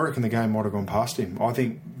 I reckon the game might have gone past him. I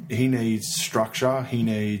think he needs structure. He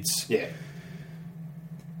needs... he's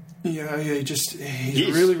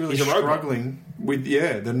really he's a robot. struggling with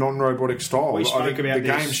the non-robotic style. We spoke I think about the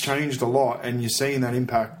this. game's changed a lot, and you're seeing that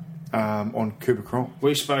impact on Cooper Cronk.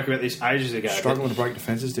 We spoke about this ages ago. Struggling to break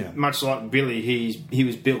defences down. Much like Billy, he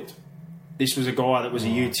was built. This was a guy that was a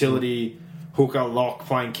utility hooker lock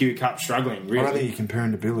playing Q Cup struggling. Really, I don't think you compare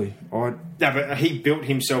him to Billy. No, but he built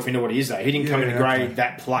himself into what he is, though. He didn't come in to grade okay.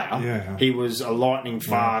 that player. Yeah. He was a lightning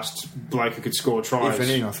fast bloke who could score tries. If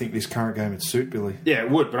anything, I think this current game would suit Billy. Yeah, it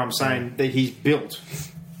would, but I'm saying that he's built,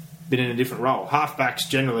 but in a different role. Halfbacks,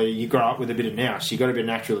 generally, you grow up with a bit of nous. You got a bit of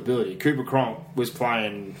natural ability. Cooper Cronk was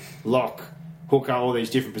playing lock, hooker, all these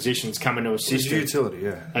different positions, coming to a system. It's utility,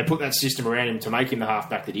 yeah. They put that system around him to make him the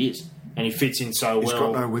halfback that he is. And he fits in so He's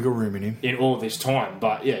well got no wiggle room in him. in all this time.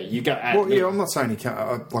 But, yeah, you go... I'm not saying he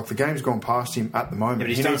can't. Like, the game's gone past him at the moment.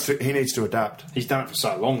 Yeah, but he needs to adapt. He's done it for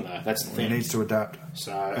so long, though. That's the He thing. needs to adapt.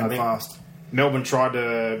 So and I think fast. Melbourne tried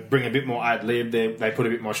to bring a bit more ad-lib. They put a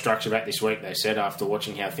bit more structure back this week, they said, after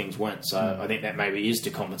watching how things went. So I think that maybe is to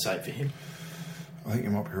compensate for him. I think you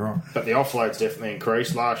might be right. But the offload's definitely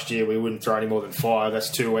increased. Last year we wouldn't throw any more than 5. That's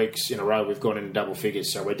 2 weeks in a row we've gone into double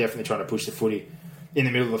figures. So we're definitely trying to push the footy in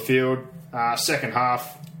the middle of the field. Second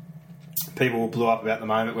half, people blew up about the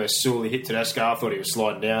moment where Sully hit Tedesco. I thought he was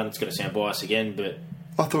sliding down. It's going to sound biased again, but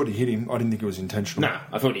I thought he hit him. I didn't think it was intentional. No,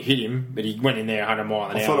 I thought he hit him, but he went in there 100 mile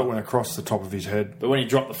an hour. I thought it went across the top of his head. But when he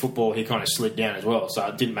dropped the football, he kind of slid down as well, so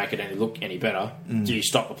it didn't make it look any better. Do you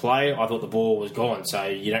stop the play? I thought the ball was gone, so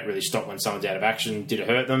you don't really stop when someone's out of action. Did it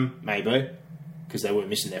hurt them? Maybe, because they were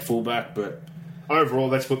missing their fullback. But overall,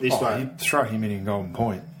 let's put this way. You throw him in Golden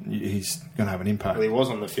Point, he's going to have an impact. Well, he was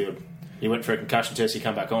on the field. He went for a concussion test, he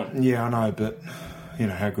come back on. Yeah, I know, but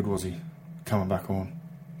how good was he coming back on?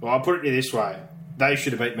 Well, I'll put it this way. They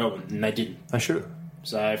should have beat Melbourne, and they didn't. They should have.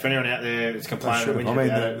 So if anyone out there is complaining...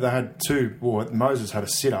 they had two. Well, Moses had a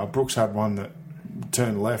sitter. Brooks had one that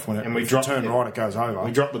turned left. When it turned right, it goes over.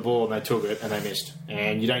 We dropped the ball, and they took it, and they missed.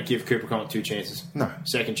 And you don't give Cooper Cronk 2 chances. No.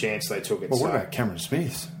 Second chance, they took it. Well, what about Cameron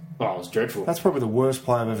Smith? Well, it was dreadful. That's probably the worst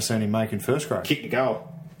play I've ever seen him make in first grade. Kicked the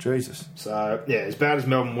goal. Jesus. So, yeah, as bad as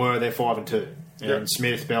Melbourne were, they're 5-2. And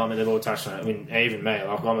Smith, Bellamy, they've all touched on it. I mean, even me,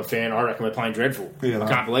 like, I'm a fan. I reckon we're playing dreadful. Yeah, I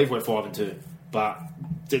can't believe we're 5-2. But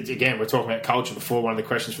again, we're talking about culture before. One of the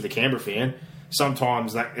questions for the Canberra fan.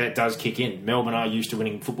 Sometimes that does kick in. Melbourne are used to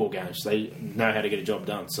winning football games. They know how to get a job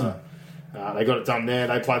done. So they got it done there.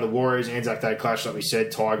 They play the Warriors. Anzac Day clash, like we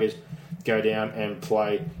said. Tigers go down and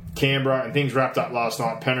play Canberra. And things wrapped up last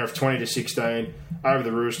night. Penrith 20-16 over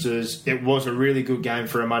the Roosters. It was a really good game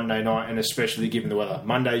for a Monday night, and especially given the weather.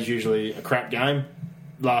 Monday's usually a crap game.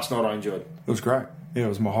 Last night I enjoyed. It was great. Yeah, it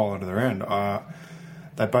was my highlight of the round.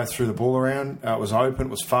 They both threw the ball around. It was open, it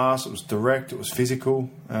was fast, it was direct, it was physical.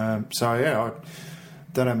 I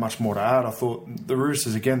don't have much more to add. I thought the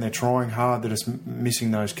Roosters, again, they're trying hard. They're just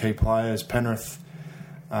missing those key players. Penrith,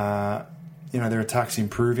 their attack's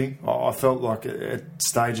improving. I felt like at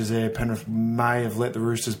stages there, Penrith may have let the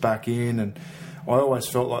Roosters back in, and I always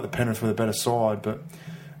felt like the Penrith were the better side, but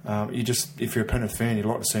if you're a Penrith fan, you'd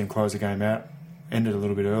like to see them close the game out, end it a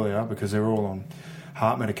little bit earlier, because they're all on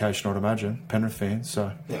heart medication, I'd imagine, Penrith fans.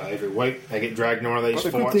 So every week they get dragged in one of these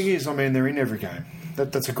fights. The good thing is, they're in every game.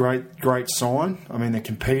 That's a great sign. They're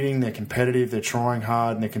competing, they're competitive, they're trying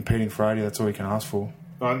hard, and they're competing for 80. That's all you can ask for.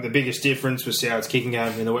 The biggest difference was Soward's kicking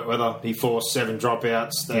game in the wet weather. He forced 7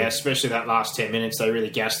 dropouts. Especially that last 10 minutes, they really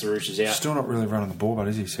gassed the Roosters out. Still not really running the ball, but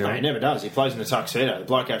is he, Soward? No, he never does. He plays in a tuxedo. The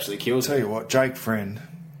bloke absolutely kills him. Tell you what, Jake Friend,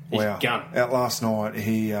 he's a gun. Out last night,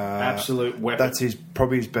 he... absolute weapon. That's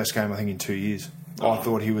probably his best game, I think, in 2 years. I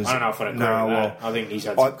thought he was... I don't know if I'd agree with that. I think he's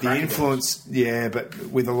had some the influence, games. But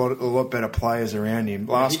with a lot better players around him.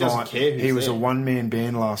 Last night, he was a one-man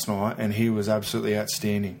band last night, and he was absolutely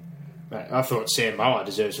outstanding. Mate, I thought Sam Moa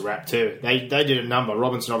deserves a rap too. They did a number.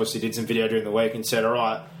 Robinson obviously did some video during the week and said, all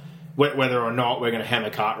right, whether or not we're going to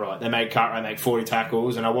hammer Cartwright. They made Cartwright make 40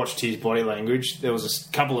 tackles, and I watched his body language. There was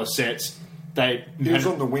a couple of sets... He was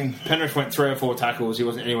on the wing. Penrith went 3 or 4 tackles. He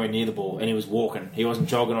wasn't anywhere near the ball, and he was walking. He wasn't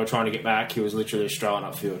jogging or trying to get back. He was literally strolling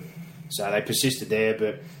upfield. So they persisted there,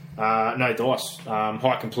 but no dice.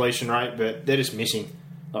 High completion rate, but they're just missing.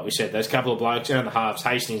 Like we said, those couple of blokes and the halves.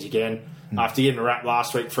 Hastings again. After getting a wrap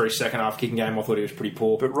last week for his second half kicking game, I thought he was pretty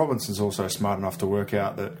poor. But Robinson's also smart enough to work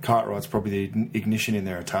out that Cartwright's probably the ignition in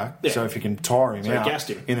their attack. Yeah. So if you can tire him out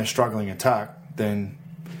in a struggling attack, then...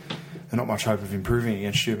 There's not much hope of improving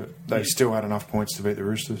against you, but they still had enough points to beat the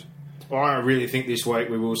Roosters. I really think this week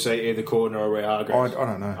we will see either Corden or Ray Hargreaves. I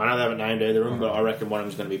don't know. I know they haven't named either of them, but I reckon one of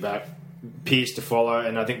them's going to be back. Pearce to follow,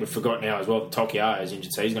 and I think we've forgotten now as well that Tokiar is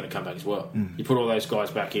injured, so he's going to come back as well. You put all those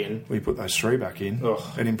guys back in. We put those 3 back in.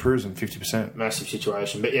 It improves them 50%. Massive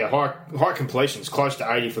situation. But yeah, high completions, close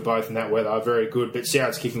to 80 for both in that weather. Very good. But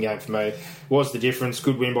Soward's kicking game for me was the difference.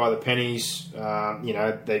 Good win by the Pennies.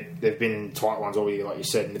 They've been in tight ones all year, like you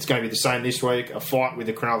said, and it's going to be the same this week. A fight with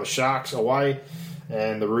the Cronulla Sharks away,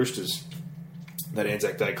 and the Roosters. That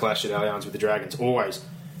Anzac Day clash at Allianz with the Dragons. Always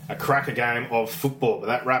a cracker game of football. But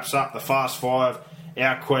that wraps up the Fast Five.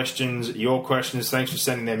 Our questions, your questions. Thanks for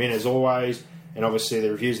sending them in as always. And obviously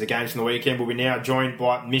the reviews of the games from the weekend. We'll be now joined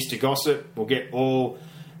by Mr. Gossip. We'll get all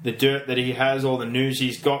the dirt that he has, all the news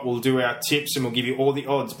he's got. We'll do our tips and we'll give you all the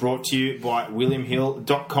odds, brought to you by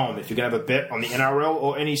WilliamHill.com. If you're going to have a bet on the NRL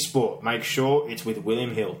or any sport, make sure it's with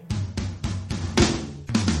William Hill.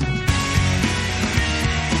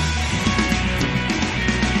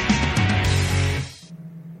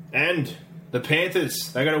 And the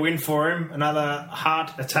Panthers, they got a win for him. Another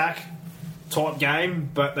heart attack type game,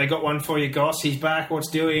 but they got one for you, Goss. He's back. What's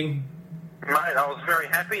doing? Mate, I was very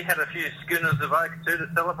happy. Had a few schooners of oak too to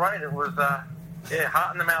celebrate. It was,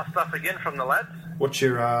 heart in the mouth stuff again from the lads. What's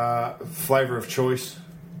your flavour of choice?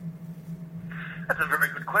 That's a very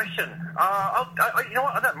good question. You know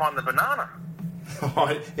what? I don't mind the banana.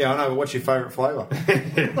 Yeah, I know, but what's your favourite flavour?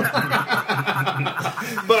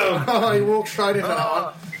 Boom. He walked straight into that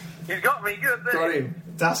one. He's got me good there. Got him.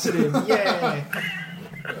 Dusted him. Yeah.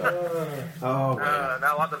 Oh, man. No,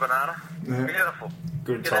 I like the banana. Yeah. Beautiful.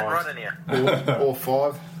 Good Get that times. right in here. Or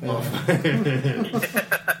 5.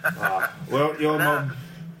 Well, your mum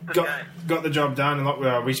Good got game. the job done, and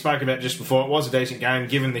like we spoke about just before, it was a decent game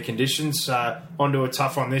given the conditions. On to a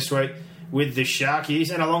tough one this week with the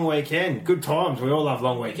Sharkies and a long weekend. Good times. We all love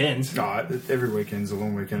long weekends. No, every weekend's a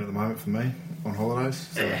long weekend at the moment for me on holidays.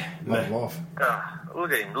 So love life.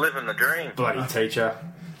 Look at him living the dream. Bloody teacher.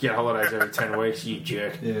 Get holidays every 10 weeks, you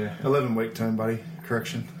jerk. Yeah, 11-week term, buddy.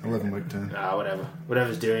 Correction, 11-week term. Whatever.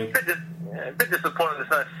 Whatever's doing. A bit disappointed there's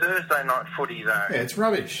no Thursday night footy though. Yeah, it's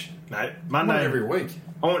rubbish. No, I Monday. want every week.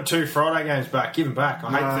 I want 2 Friday games back. Give them back.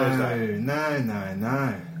 I hate Thursday.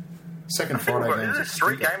 No. Second Friday games. Is there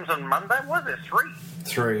 3 games on Monday? Why is there 3?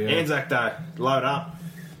 3, yeah. Anzac Day. Load up.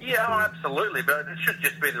 Yeah, absolutely, but it should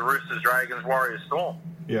just be the Roosters, Dragons, Warriors, Storm.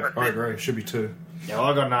 Yeah, That's I it. agree. Should be 2. Yeah, well,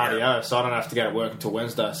 I got an RDO, so I don't have to go to work until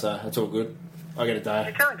Wednesday, so that's all good. I get a You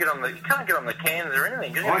day. can't get on the cans or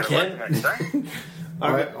anything. 'Cause you I gotta work can. the next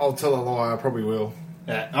day. I'll tell a lie. I probably will.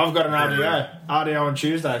 Yeah, I've got an RDO. RDO on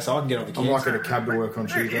Tuesday, so I can get on the I'm kids. like at a cab to work on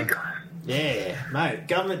There you Tuesday. go. Yeah, mate,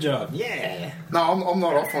 government job. Yeah. No, I'm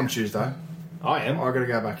not off on Tuesday. I am. I got to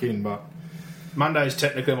go back in, but Monday's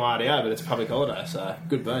technically my RDO, but it's a public holiday, so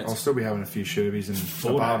good I'll beans. still be having a few sherbies and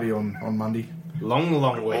a barbie on Monday. Long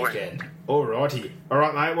boy. weekend. Alrighty.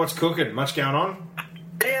 Alright, mate, what's cooking? Much going on?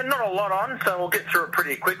 Yeah, not a lot on, so we'll get through it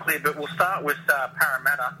pretty quickly, but we'll start with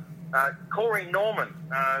Parramatta. Corey Norman,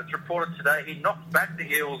 it's reported today, he knocked back the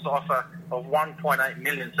Eels offer of $1.8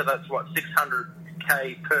 million, so that's,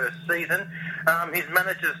 $600K per season. His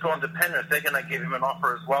manager's gone to Penrith. They're going to give him an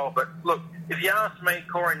offer as well. But look, if you ask me,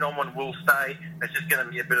 Corey Norman will stay. It's just going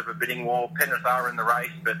to be a bit of a bidding war. Penrith are in the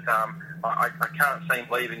race, but I can't see him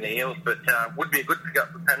leaving the Eels, but would be a good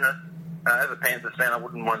pickup for Penrith. As a Panthers fan, I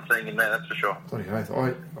wouldn't mind seeing him there, that's for sure. Bloody oath.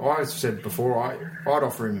 I said before, I'd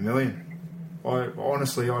offer him $1 million. I'd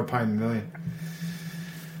pay him $1 million.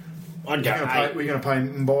 I'd go We're going to pay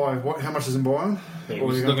him by what? How much is Mbai on? He's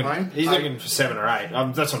What are we going to pay him? looking for 7 or 8.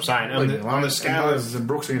 That's what I'm saying. Leave me alone. On the scale of Moses and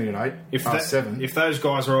Brooks are going to get 8. 7. if those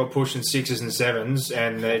guys are all pushing 6s and 7s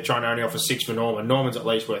and they're trying to only offer 6 for Norman's at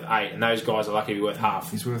least worth 8, and those guys are lucky to be worth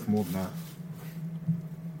half. He's worth more than that.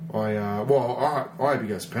 I hope he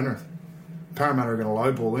goes to Penrith. Parramatta are going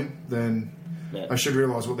to lowball him, then Yeah. they should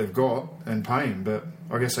realise what they've got and pay him. But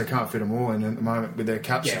I guess they can't fit them all in at the moment with their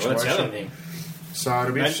cap Yeah, well, situation. that's the other thing. So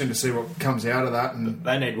it'll be interesting to see what comes out of that. And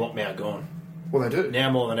They need Watmow gone. well, they do. Now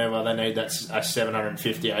more than ever, they need that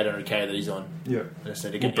 750, 800k that he's on. Yeah. They just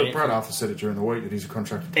need to Well, get but Brad Arthur said it during the week that he's a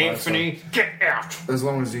contracted player. Anthony, get out! So as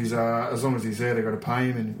long as he's there, they've got to pay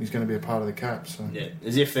him, and he's going to be a part of the cap. So Yeah,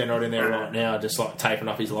 as if they're not in there right now, just like taping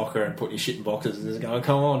up his locker and putting his shit in boxes and just going,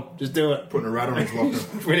 come on, just do it. putting a rat on his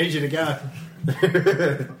locker. We need you to go.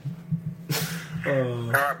 All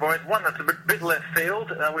right, boys. One that's a bit left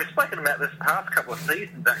field. We've spoken about this past couple of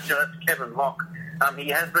seasons, actually. That's Kevin Locke. He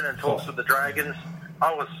has been in talks with the Dragons.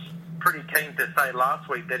 I was pretty keen to say last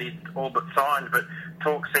week that he'd all but signed, but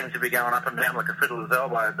talks seem to be going up and down like a fiddler's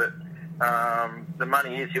elbow. But the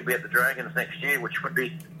money is he'll be at the Dragons next year, which would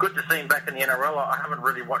be good to see him back in the NRL. I haven't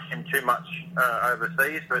really watched him too much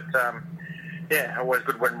overseas, but yeah, always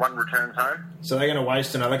good when one returns home. So they're going to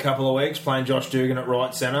waste another couple of weeks playing Josh Dugan at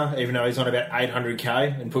right centre, even though he's on about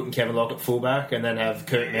 800k, and putting Kevin Locke at fullback, and then have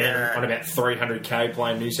Kurt Mann on about 300k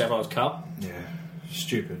playing New South Wales Cup. Yeah,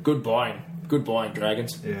 stupid. Good buying,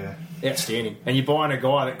 Dragons. Yeah. Outstanding. And you're buying a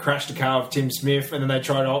guy that crashed a car with Tim Smith, and then they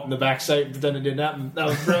tried to open the back seat and pretend it didn't happen. That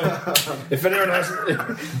was brilliant. If anyone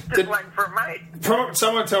hasn't... Just waiting for a mate.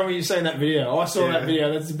 Someone tell me you've seen that video. I saw that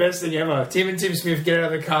video. That's the best thing ever. Tim and Tim Smith get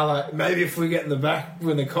out of the car like, maybe if we get in the back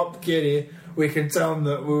when the cop get here, we can tell them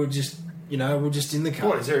that we were just, we're just in the car.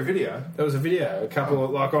 What, is there a video? There was a video, a couple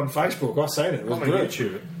like on Facebook. I've seen it. It was I'm on brilliant.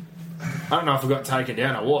 YouTube. I don't know if it got taken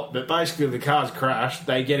down or what, but basically the cars crashed.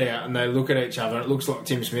 They get out and they look at each other, and it looks like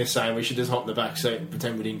Tim Smith saying we should just hop in the back seat and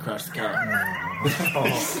pretend we didn't crash the car.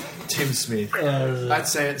 Tim Smith. That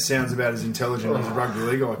sounds about as intelligent as a rugby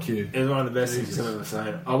league IQ. It was one of the best things I've ever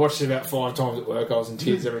seen. I watched it about 5 times at work. I was in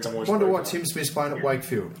tears every time I watched it. Wonder why Tim Smith's playing at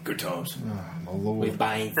Wakefield. Good times. Oh, my lord. With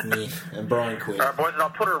Bain Smith and Brian Quick. All right, boys, and I'll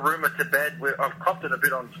put a rumour to bed. I've copped it a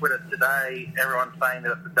bit on Twitter today. Everyone's saying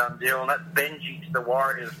that it's a done deal, and that's Benji to the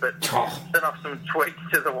Warriors. But sent off some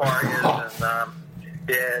tweets to the Warriors, and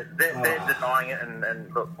yeah, they're denying it.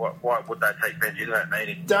 And look, why would they take Benji? They don't need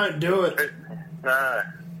him. Don't do it. No.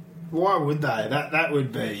 Why would they? That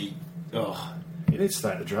would be... Oh. You need to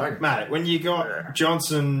stay at the Dragons. Mate, when you got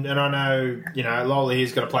Johnson, and I know, Lola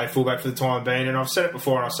here's got to play fullback for the time being, and I've said it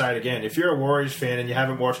before and I'll say it again. If you're a Warriors fan and you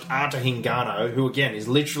haven't watched Arta Hingano, who, again, is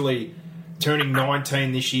literally turning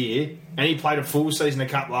 19 this year, And he played a full season of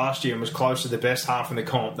Cup last year and was close to the best half in the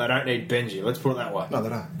comp. They don't need Benji. Let's put it that way. No, they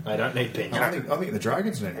don't. They don't need Benji. I think the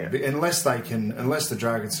Dragons need him. Unless the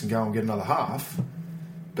Dragons can go and get another half.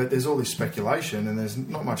 But there's all this speculation and there's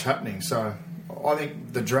not much happening. So I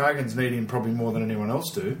think the Dragons need him probably more than anyone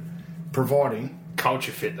else do, providing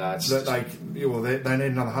Culture fit, though. that they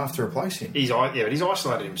need another half to replace him. But he's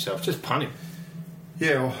isolated himself. Just punt him.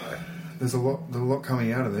 Yeah, well, there's a lot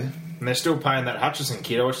coming out of there. And they're still paying that Hutchison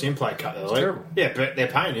kid. I watched him play cut the week. Terrible. Yeah, but they're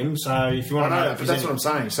paying him, so if you want to know... But that's what I'm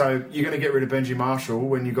saying. So you're going to get rid of Benji Marshall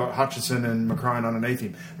when you've got Hutchison and McCrone underneath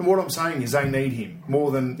him. And what I'm saying is they need him more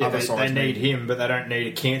than other sides. They need him, but they don't need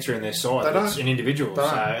a cancer in their side. They That's don't. an individual. They So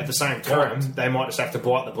don't. at the same time, Correct. they might just have to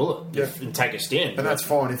bite the bullet Yeah. and take a stand. And that's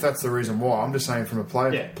fine if that's the reason why. I'm just saying from a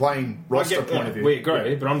playing roster point of view. We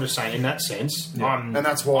agree, but I'm just saying in that sense, And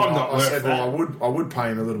that's why I'm not I worth said, that. well, I would pay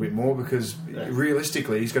him a little bit more because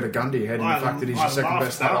realistically he's got a gun to your head in the fact that he's the second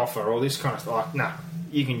best that half. offer, all this kind of stuff. Nah,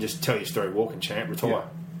 you can just tell your story walking, champ, retire. Yeah.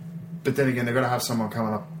 But then again, they've got to have someone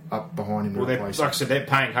coming up behind him to Well, replace like I him. said, they're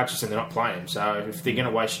paying Hutchison, they're not playing him. So if they're going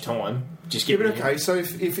to waste your time, just Yeah, get but rid of okay, him. so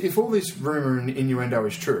if all this rumour and innuendo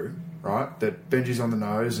is true, right, that Benji's on the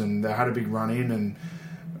nose and they had a big run in and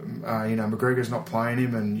McGregor's not playing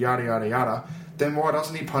him and yada yada yada, then why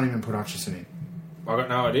doesn't he punt him and put Hutchison in? I got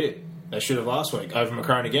no idea. They should have last week over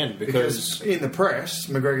McCrone again because in the press,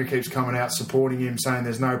 McGregor keeps coming out supporting him, saying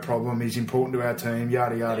there's no problem, he's important to our team,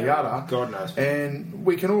 yada yada yada. God knows. And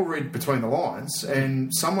we can all read between the lines,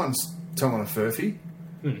 and someone's telling a furphy.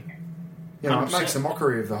 You know, it 100%. makes a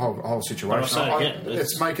mockery of the whole situation. I'll say it again,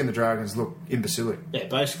 It's making the Dragons look imbecilic. Yeah,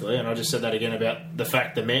 basically, and I just said that again about the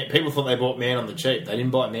fact that people thought they bought Man on the cheap. They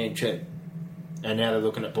didn't buy Man cheap. And now they're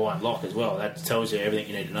looking at buying Locke as well. That tells you everything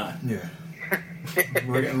you need to know. Yeah.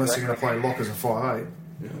 Unless they're going to play Locke as a 5'8".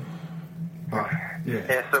 But, yeah.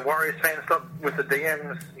 Yeah, so Warriors fans, stop with the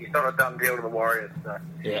DMs. He's not a done deal to the Warriors. So.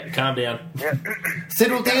 Yeah, calm down. Yeah.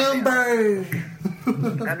 Settle down, bro!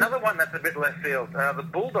 Another one that's a bit left field. The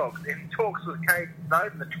Bulldogs. In talks with Cade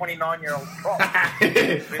Snowden, the 29-year-old prop.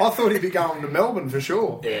 I thought he'd be going to Melbourne for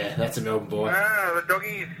sure. Yeah, that's a Melbourne boy. The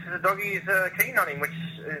doggies keen on him, which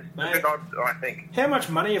is a bit odd, I think. How much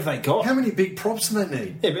money have they got? How many big props do they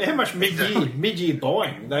need? Yeah, but how much mid-year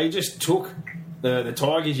buying? They just took the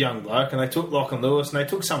Tigers young bloke and they took Lachlan Lewis and they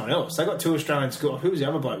took someone else. They got two Australian schools. Who was the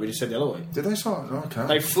other bloke we just said the other week? Did they sign? Okay.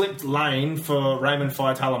 They flipped Lane for Raymond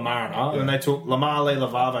Faitala Mariner and they took Lamar Lee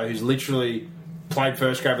Lavavo, who's literally played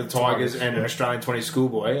first grade with the Tigers and an Australian 20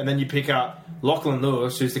 schoolboy, and then you pick up Lachlan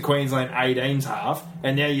Lewis, who's the Queensland 18s half,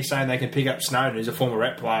 and now you're saying they can pick up Snowden, who's a former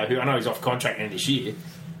rep player, who I know he's off contract end this year.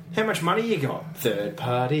 How much money you got? Third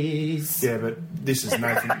parties. Yeah, but this is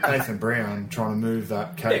Nathan Brown trying to move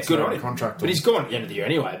that Cade Good on him. contract. But he's gone at the end of the year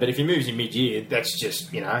anyway. But if he moves in mid-year, that's just,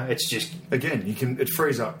 it's just... Again, it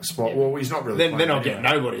frees up spot. Well, he's not really Then playing I'll anyway. get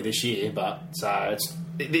nobody this year, but so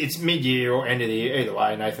it's mid-year or end of the year. Either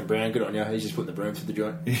way, Nathan Brown, good on you. He's just putting the broom through the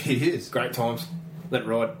joint. He is. Great times. Let it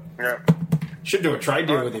ride. Yeah. Should do a trade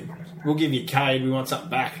deal with him. We'll give you Cade. We want something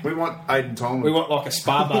back. We want Aiden Tolman. We want like a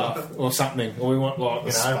spa bath or something, or we want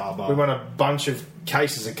spa bath. we want a bunch of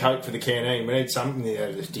cases of Coke for the canteen. We need something out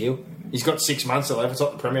of this deal. He's got 6 months left. It's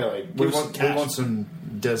like the Premier League. We Give us some cash. want some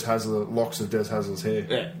Des Hasler, locks of Des Hasler's hair.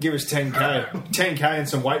 Yeah, give us 10k, 10k and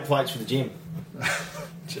some weight plates for the gym.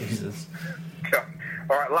 Jesus. Sure.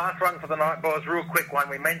 All right, last one for the night, boys. Real quick one.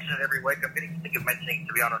 We mention it every week. I'm getting sick of mentioning it,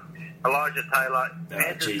 to be honest. Elijah Taylor,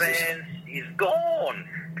 Panthers Jesus. fans, he's gone.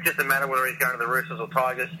 It's just a matter whether he's going to the Roosters or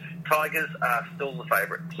Tigers. Tigers are still the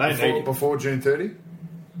favourites. They need him. Before June 30?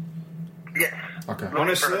 Yes. Okay. Looking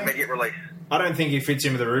Honestly, for an immediate release. I don't think he fits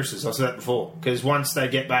in with the Roosters. I said that before. Because once they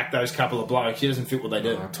get back those couple of blokes, he doesn't fit what they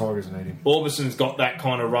do. Tigers need him. Orbison's got that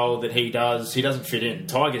kind of role that he does. He doesn't fit in.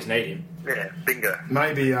 Tigers need him. Yeah, bingo.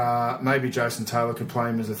 Maybe Jason Taylor could play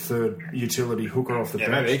him as a third utility hooker off the Yeah,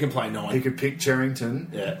 bench. maybe he can play 9. He could pick Cherrington,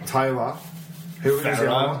 Yeah. Taylor, who is the other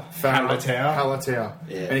one? Halatau.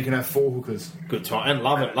 Yeah. And he can have 4 hookers. Good time. And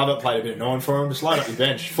Lovett played a bit of 9 for him. Just load up your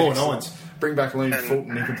bench. 4 9s. Bring back Liam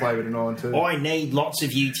Fulton, he can play with a 9 too. I need lots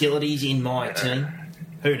of utilities in my team.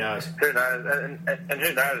 Who knows? Who knows? And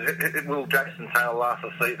who knows? Will Jason Taylor last the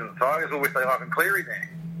season at the Tigers, or will they like a Cleary there?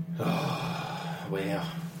 Wow.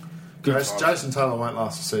 Good time. Jason Taylor won't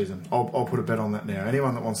last the season. I'll put a bet on that now.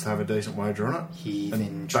 Anyone that wants to have a decent wager on it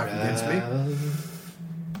and back against me,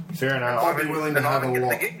 Fair enough. I'd be willing to have a Ivan lot.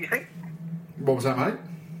 gets the gig, you think? What was that, mate?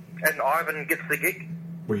 And Ivan gets the gig?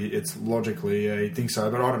 Well, it's logically, you'd think so,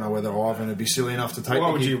 but I don't know whether Ivan would be silly enough to take Why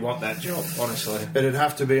the would gig. you want that job, honestly? It'd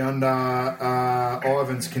have to be under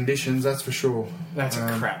Ivan's conditions, that's for sure. That's a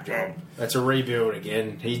crap job. That's a rebuild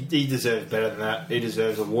again. He deserves better than that. He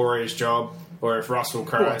deserves a Warriors job. or if Russell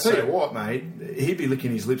Crowe... Well, I'll tell you what, mate, he'd be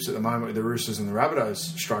licking his lips at the moment with the Roosters and the Rabbitohs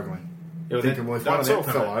struggling. Thinking, well, if one of them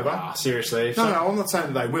fell over... seriously. No, I'm not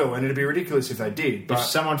saying that they will, and it'd be ridiculous if they did. But if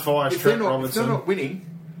someone fires Trent Robinson... If they're not winning...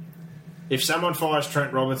 If someone fires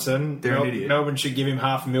Trent Robertson, they're an idiot. Melbourne should give him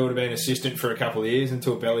 $500,000 to be an assistant for a couple of years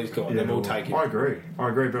until Belly's gone. Then we'll take him. I agree.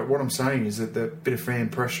 But what I'm saying is that the bit of fan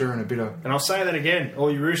pressure and a bit of... And I'll say that again, all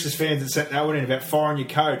you Roosters fans that sent that one in about firing your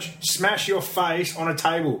coach, smash your face on a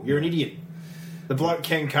table. You're an idiot. The bloke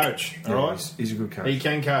can coach, all right? He's a good coach. He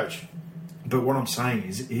can coach. But what I'm saying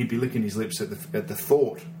is he'd be licking his lips at the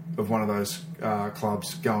thought of one of those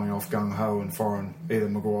clubs going off gung-ho and firing either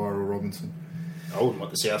Maguire or Robinson. I wouldn't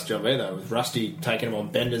want the South job either, with Rusty taking him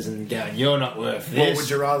on benders and going, you're not worth this. What would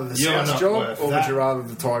you rather, the South job or would you rather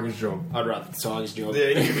the Tigers job? I'd rather the Tigers job.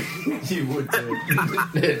 Yeah, you would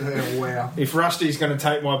too. Wow. If Rusty's going to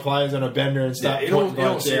take my players on a bender and start... in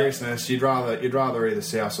all seriousness, you'd rather either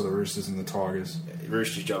South or the Roosters than the Tigers.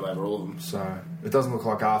 Roosters job over all of them. So it doesn't look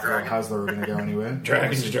like Arthur and Hasler are going to go anywhere.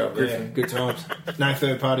 Dragons job, yeah. Good times. No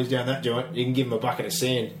third parties down that joint. You can give them a bucket of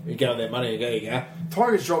sand. You go with their money, there you go.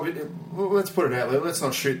 Tigers job, let's put it out there. Let's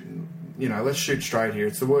not shoot, let's shoot straight here.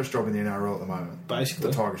 It's the worst job in the NRL at the moment. Basically.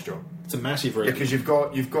 The Tigers job. It's a massive reason. Because you've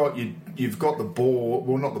got the board,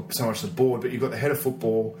 well, not so much the board, but you've got the head of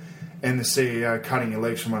football and the CEO cutting your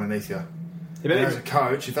legs from underneath you. Yeah, as a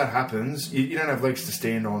coach, if that happens, you don't have legs to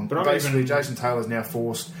stand on. But basically, Jason Taylor's now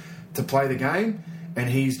forced to play the game, and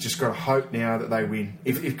he's just got to hope now that they win.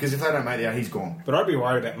 Because if they don't make it out, he's gone. But I'd be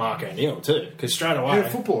worried about Mark O'Neill too, because straight away... Yeah,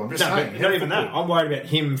 football, I'm just saying. Not even that. I'm worried about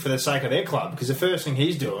him for the sake of their club, because the first thing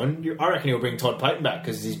he's doing, I reckon he'll bring Todd Payton back,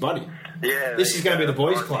 because he's his buddy. Yeah, this is going to be the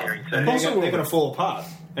boys' club, and they're going to fall apart.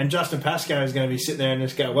 And Justin Pascoe is going to be sitting there and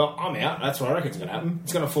just go, well, I'm out. That's what I reckon is going to happen.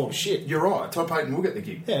 It's going to fall to shit. You're right. Todd Payton will get the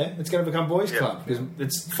gig. Yeah, it's going to become boys' club. Because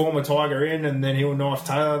it's former Tiger in, and then he'll knife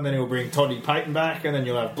Taylor, and then he'll bring Toddy Payton back, and then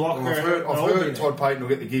you'll have Blocker. Well, I've heard Todd Payton will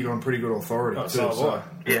get the gig on pretty good authority. Oh, too,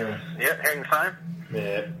 yeah, hang the same.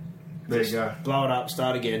 Yeah. There you go. Blow it up,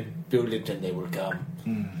 start again, build it, and they will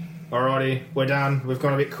come. Alrighty, we're done. We've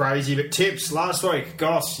gone a bit crazy, but tips last week.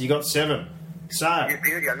 Goss, you got 7. So, You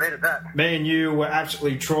beauty, I needed that. Me and you were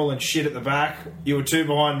absolutely trawling shit at the back. You were 2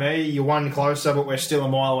 behind me. You're 1 closer, but we're still a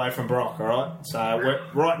mile away from Brock, all right? So,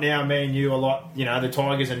 right now, me and you are the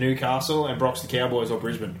Tigers and Newcastle, and Brock's the Cowboys or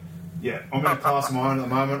Brisbane. Yeah, I'm going to pass mine at the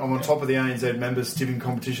moment. I'm on top of the ANZ members tipping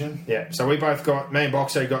competition. Yeah, so we both got, me and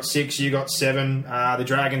Boxer got 6, you got 7. The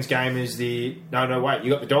Dragons game is no, wait, you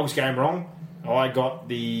got the Dogs game wrong. I got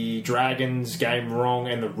the Dragons game wrong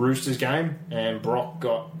and the Roosters game, and Brock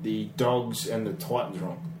got the Dogs and the Titans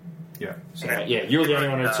wrong. Yeah. So, you're the only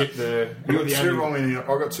one who tipped the... I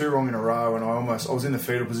got 2 wrong in a row, and I was in the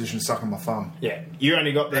fetal position sucking my thumb. Yeah, you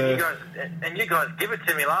only got the... And you guys give it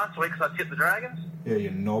to me last week because I tipped the Dragons? Yeah,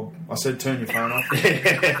 you knob. I said turn your phone off.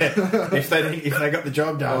 if they got the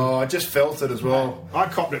job done. Oh, I just felt it as well. I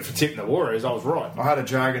copped it for tipping the Warriors. I was right. I had a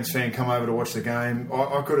Dragons fan come over to watch the game.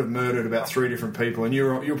 I could have murdered about 3 different people, and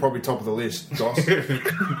you're probably top of the list, Goss.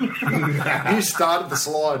 You started the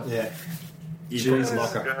slide. Yeah.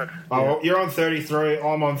 Jesus. Well, you're on 33,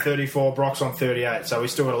 I'm on 34, Brock's on 38, so we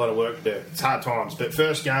still got a lot of work to do. It's hard times. But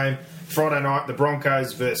first game, Friday night, the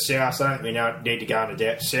Broncos versus South. I don't think we need to go into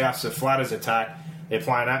depth. South's a flat as attack. They're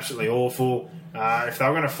playing absolutely awful. If they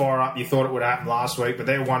were going to fire up, you thought it would happen last week, but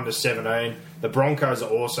they're 1-17. The Broncos are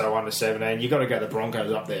also 1-17. You've got to go the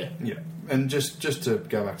Broncos up there. Yeah. And just to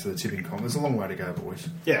go back to the tipping comp, there's a long way to go, boys.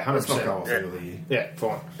 Yeah, 100%. Let's not go off early here. Yeah,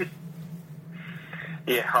 fine.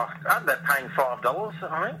 Yeah, aren't they paying $5,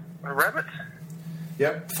 I think, rabbits?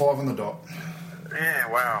 Yep, 5 on the dot. Yeah,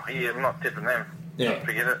 wow. Yeah, I'm not tipping them. Yeah.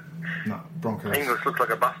 Forget it. No, Broncos. English looks like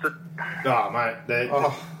a busted. Oh, mate.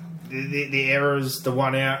 The errors, the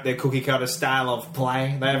one out, their cookie cutter style of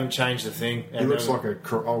play, they haven't changed a thing. He looks like an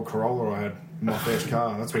old Corolla I had in my first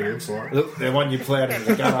car. That's what he looks like. Look, the one you ploughed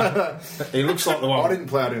into the gutter. He looks like the one. I didn't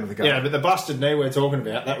plough it into the gutter. Yeah, but the busted knee we're talking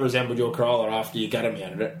about, that resembled your Corolla after you gutter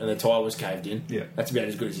mounted it and the tyre was caved in. Yeah. That's about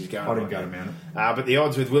as good as he's going. I didn't gutter mount it. But the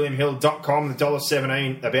odds with WilliamHill.com, the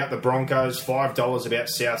 $1.17 about the Broncos, $5 about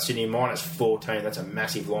South Sydney, -14. That's a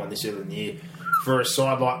massive line this early in the year for a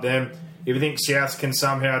side like them. If you think South can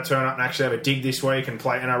somehow turn up and actually have a dig this week and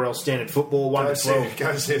play NRL standard football, 1-12.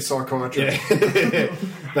 Go see a psychiatrist. Yeah.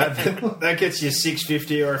 that gets you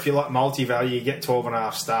 $6.50, or if you like multi-value, you get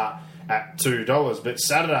 12.5 start at $2. But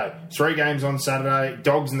Saturday, 3 games on Saturday,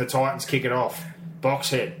 Dogs and the Titans kick it off.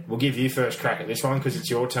 Boxhead, we'll give you first crack at this one because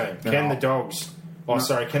it's your team. Can the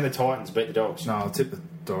Titans beat the Dogs? No, I'll tip the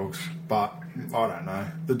Dogs, but I don't know.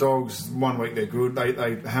 The Dogs, 1 week they're good.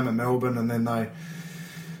 They hammer Melbourne and then they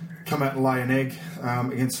come out and lay an egg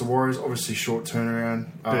against the Warriors. Obviously, short turnaround.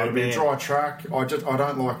 It'll be a dry track. I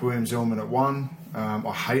don't like Williams-Illman at 1.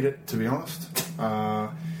 I hate it, to be honest.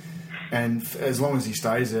 And as long as he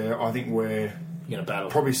stays there, I think we're going to battle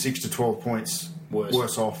probably 6 to 12 points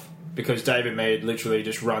worse off. Because David Mead literally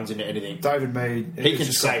just runs into anything. David Mead, he can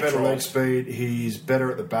just save got better leg tries. speed. He's better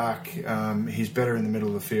at the back. He's better in the middle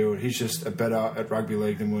of the field. He's just better at rugby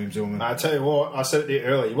league than Williams-Illman. I tell you what, I said it there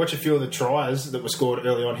earlier. You watch a few of the tries that were scored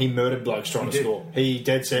early on. He murdered blokes trying to score. He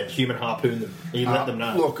dead set human harpooned them. He let them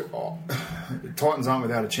know. Look, Titans aren't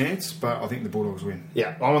without a chance, but I think the Bulldogs win.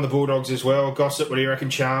 Yeah, I'm on the Bulldogs as well. Gossip, what do you reckon,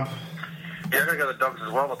 Champ? Yeah, I'm going to go the Dogs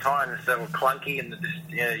as well. The Titans are clunky, and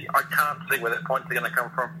I can't see where that points are going to come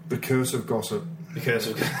from. The curse of Gossip. Because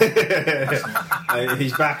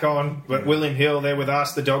he's back on. But William Hill there with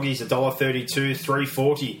us. The Doggies, $1.32,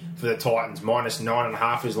 $3.40 for the Titans, minus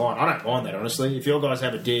 9.5 is line. I don't mind that, honestly. If your guys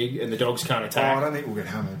have a dig and the Dogs can't attack, I don't think we'll get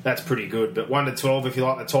hammered. That's pretty good. But 1 to 12 if you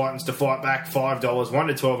like the Titans to fight back, $5. 1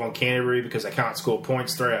 to 12 on Canterbury because they can't score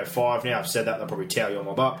points, $3.05. Now I've said that, they'll probably tell you on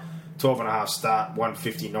my butt. 12.5 start,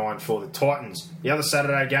 $1.59 for the Titans. The other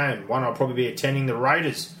Saturday game, one I'll probably be attending, the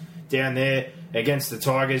Raiders down there against the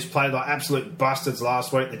Tigers. Played like absolute bastards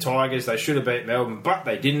last week. The Tigers, they should have beat Melbourne, but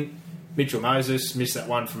they didn't. Mitchell Moses missed that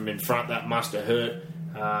one from in front. That must have hurt.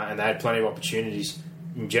 And they had plenty of opportunities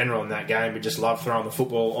in general in that game, but just love throwing the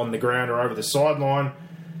football on the ground or over the sideline.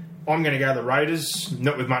 I'm going to go the Raiders,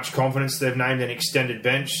 not with much confidence. They've named an extended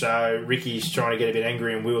bench, so Ricky's trying to get a bit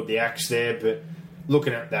angry and wield the axe there, but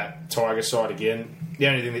looking at that Tiger side again, the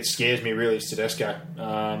only thing that scares me really is Tedesco.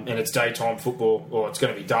 And it's daytime football, or it's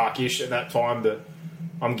going to be darkish at that time, but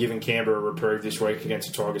I'm giving Canberra a reprieve this week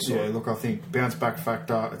against the Tiger side. Yeah, look, I think bounce back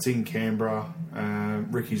factor, it's in Canberra.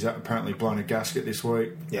 Ricky's apparently blown a gasket this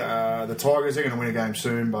week. Yeah. The Tigers are going to win a game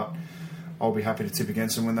soon, but I'll be happy to tip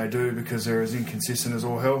against them when they do because they're as inconsistent as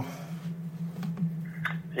all hell.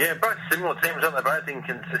 Yeah, both similar teams, aren't they? Both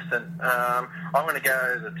inconsistent. I'm going to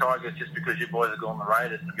go the Tigers just because you boys are going the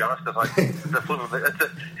Raiders, to be honest, because it's the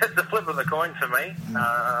flip of the coin for me.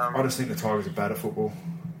 I just think the Tigers are bad at football.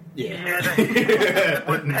 Yeah.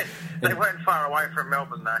 They weren't far away from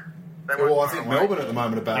Melbourne, though. Well, I think Melbourne at the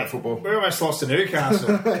moment are bad at football. We almost lost to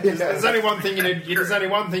Newcastle. There's only one thing you need. There's only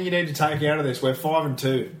one thing you need to take out of this. We're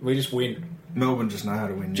 5-2. We just win. Melbourne just know how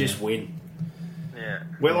to win. Just win. Yeah.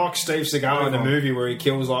 We're like Steve Seagal in the movie where he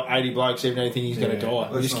kills like 80 blokes even though he thinks he's going to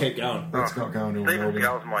die. We just keep going. Let's not go into Stephen Melbourne.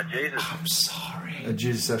 Seagal's my Jesus. I'm sorry. A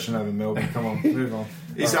jizz session over Melbourne. Come on, move on.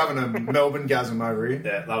 He's having a Melbourne gasm over here.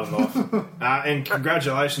 Yeah, love and life. And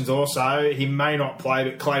congratulations also, he may not play,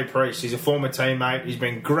 but Clay Priest, he's a former teammate. He's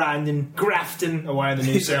been grafting away in the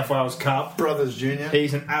New South Wales Cup. Brothers Junior.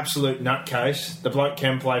 He's an absolute nutcase. The bloke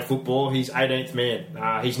can play football. He's 18th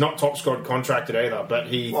man. He's not top squad contracted either,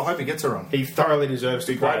 but Well, I hope he gets a run. he thoroughly deserves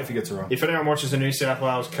to Be great play. if he gets a run. If anyone watches the New South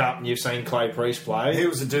Wales Cup and you've seen Clay Priest play, He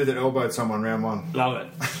was the dude that elbowed someone round one. love it.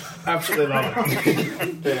 Absolutely love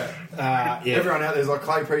it. Yeah. Yeah. Everyone out there's like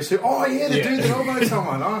Clay Priest. Who, oh, yeah, the dude that elbowed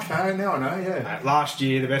someone. Okay, now I know, yeah. Last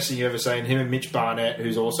year, the best thing you ever seen, him and Mitch Barnett,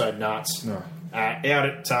 who's also nuts, No. out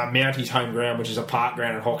at Mounties' home ground, which is a park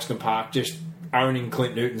ground at Hoxton Park, just owning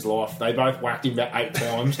Clint Newton's life. They both whacked him about 8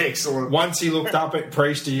 times. Excellent. Once he looked up at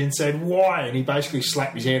Priesty and said, "Why?" And he basically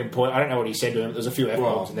slapped his hand and pointed. I don't know what he said to him, but there's a few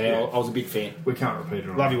F-bombs in there. yeah. I was a big fan. We can't repeat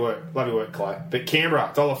it. Love your work, Clay. But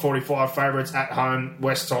Canberra, $1.45 favourites at home.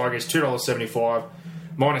 West Tigers, $2.75.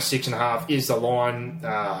 Minus 6.5 is the line.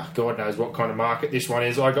 God knows what kind of market this one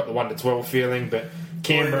is. I got the 1 to 12 feeling, but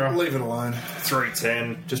Canberra Leave it alone.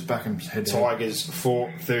 3.10. Just back him head down. Tigers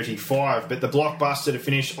 4.35. But the blockbuster to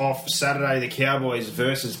finish off Saturday, the Cowboys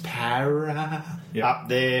versus Para up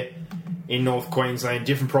there in North Queensland.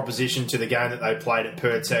 Different proposition to the game that they played at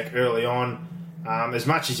Pertec early on. As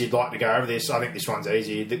much as you'd like to go over this, I think this one's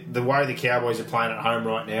easy. The way the Cowboys are playing at home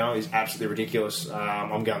right now is absolutely ridiculous.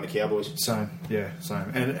 I'm going the Cowboys. Same.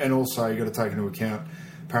 And also, you've got to take into account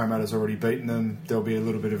Parramatta's already beaten them. There'll be a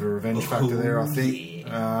little bit of a revenge factor there, I think.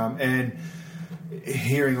 And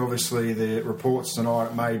hearing, obviously, the reports tonight,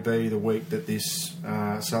 it may be the week that this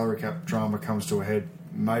salary cap drama comes to a head,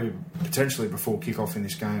 maybe potentially before kick-off in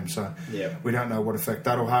this game. So we don't know what effect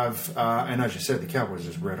that'll have. And as you said, the Cowboys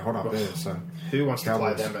are just red hot up there. So who wants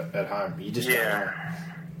Cowboys. to play them at home? You just don't know.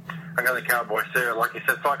 I got the Cowboys too. Like you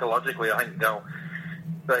said, psychologically, I think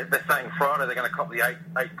they're saying Friday they're going to cop the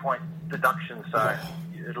 8-point deduction. So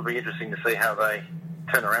it'll be interesting to see how they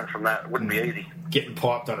turn around from that. It wouldn't be easy. Getting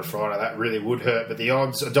piped on a Friday, that really would hurt. But the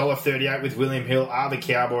odds, $1.38 with William Hill, are the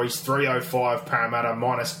Cowboys. 3.05 Parramatta,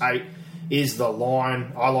 minus 8 is the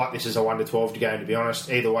line. I like this as a 1 to 12 game, to be honest.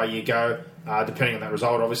 Either way you go, depending on that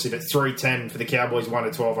result, obviously. But 3.10 for the Cowboys,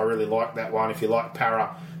 1-12. I really like that one. If you like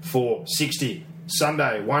Para, 4.60.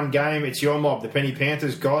 Sunday, one game. It's your mob, the Penny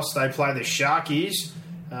Panthers. Goss, they play the Sharkies.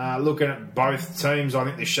 Looking at both teams, I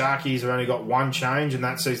think the Sharkies have only got one change, and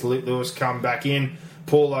that sees Lewis come back in.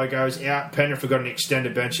 Paulo goes out. Penrith have got an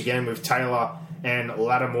extended bench again with Taylor and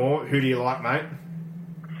Lattimore. Who do you like, mate?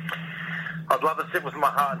 I'd love to sit with my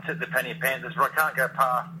heart and sit the Penny Panthers, but I can't go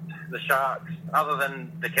past the Sharks. Other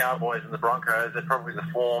than the Cowboys and the Broncos, they're probably the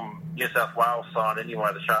form New South Wales side anyway,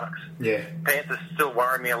 the Sharks. Yeah. Panthers still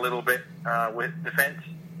worry me a little bit with defence.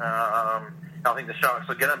 I think the Sharks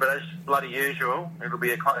will get them, but as bloody usual, it'll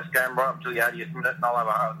be a close game right up until the 80th minute, and I'll have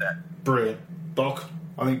a heart attack. Brilliant. Bok?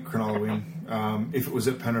 I think Cronulla win. If it was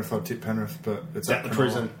at Penrith, I'd tip Penrith, but it's at the Cronulla.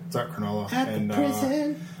 prison. It's at Cronulla. The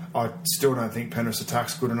prison. I still don't think Penrith's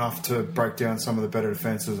attack's good enough to break down some of the better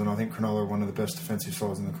defences, and I think Cronulla are one of the best defensive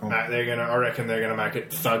sides in the comp. I reckon they're gonna make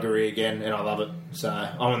it thuggery again, and I love it. So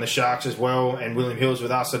I'm on the Sharks as well, and William Hill's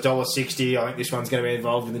with us, $1.60. I think this one's going to be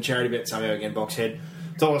involved in the charity bet somehow again. Boxhead,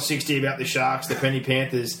 $1.60 about the Sharks. The Penny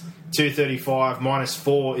Panthers, 235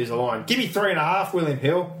 -4 is the line. Give me 3.5, William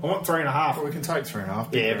Hill. I want 3.5. Well, we can take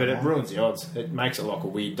 3.5. Yeah, but it ruins the odds. It makes it like a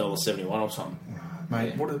weird $1.71 or something.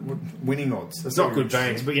 Mate, what winning odds? It's not good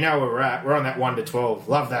beans, but you know where we're at. We're on that 1-12.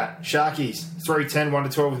 Love that. Sharkies, 3.10,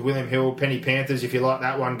 1-12 with William Hill. Penny Panthers, if you like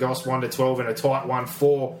that one, Goss, 1-12 and a tight one,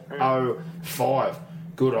 4.05.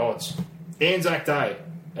 Good odds. Anzac Day,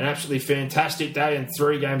 an absolutely fantastic day and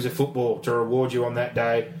 3 games of football to reward you on that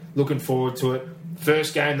day. Looking forward to it.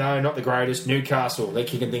 First game, though, not the greatest. Newcastle, they're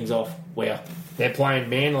kicking things off. Wow. They're playing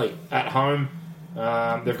Manly at home.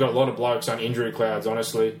 They've got a lot of blokes on injury clouds,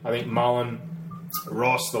 honestly. I think Mullen,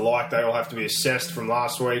 Ross, the like, they all have to be assessed from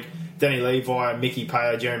last week. Danny Levi, Mickey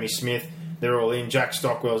Payer, Jeremy Smith, they're all in. Jack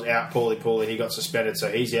Stockwell's out. Paulie, he got suspended,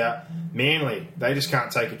 so he's out. Manly, they just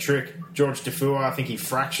can't take a trick. George Tafua, I think he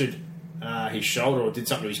fractured his shoulder or did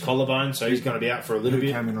something to his collarbone, so he's going to be out for a little bit.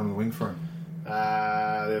 Who came in on the wing for him?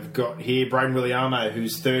 They've got here Braden Williamo,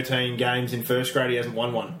 who's 13 games in first grade. He hasn't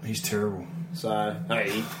won one. He's terrible. So,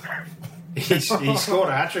 hey, he scored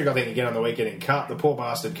a hat-trick, I think, again on the weekend in Cup. The poor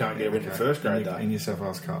bastard can't get a win for first grade, though. In New South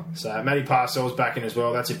Wales Cup. So, Matty Parcells back in as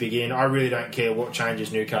well. That's a big in. I really don't care what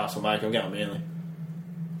changes Newcastle make. I'm going Manly.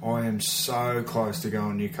 I am so close to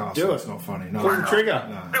going Newcastle. Do it. It's not funny. No. Pull the trigger.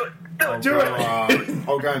 No. Do it.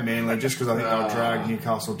 I'll go Manly just because I think they'll drag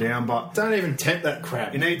Newcastle down. But don't even tempt that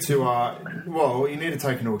crap. You need to. You need to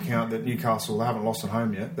take into account that Newcastle, they haven't lost at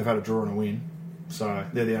home yet. They've had a draw and a win, so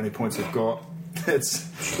they're the only points they've got.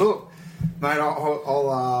 Look, mate.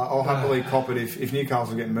 I'll happily cop it if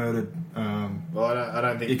Newcastle get murdered. Well, I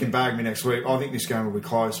don't think you can bag me next week. I think this game will be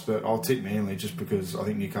close, but I'll tip Manly just because I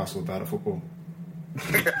think Newcastle are bad at football. I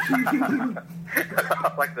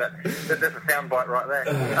like that. That's a soundbite right there.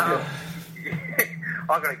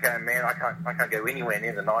 I've got to go, man. I can't go anywhere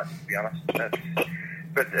near the Knights, to be honest.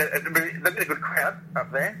 But they've got a good crowd up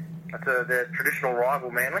there. That's their traditional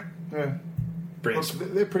rival, Manly. Yeah.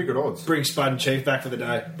 They're pretty good odds. Bring Spud and Chief back for the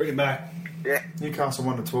day. Bring it back. Yeah. Newcastle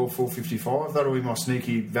 1-12, 4.55. That'll be my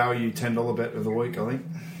sneaky value $10 bet of the week, I think.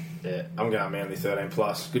 Yeah, I'm going Manly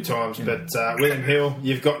 13+. Good times. Yeah. But William Hill,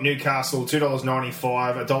 you've got Newcastle,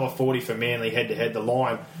 $2.95, $1.40 for Manly head-to-head. The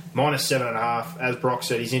line, -7.5. As Brock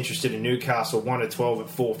said, he's interested in Newcastle, 1-12 at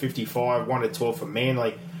 4.55, 1-12 for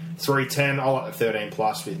Manly, 3.10. I like the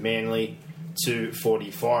 13+ with Manly,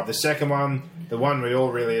 2.45. The second one, the one we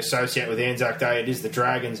all really associate with Anzac Day, it is the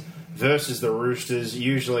Dragons versus the Roosters.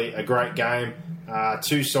 Usually a great game.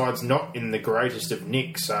 Two sides not in the greatest of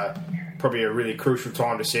nicks, so probably a really crucial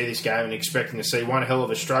time to see this game and expecting to see one hell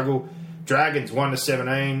of a struggle. Dragons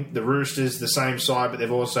 1-17, the Roosters the same side, but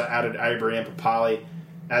they've also added Abraham Papali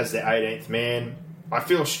as their 18th man. I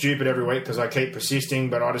feel stupid every week because I keep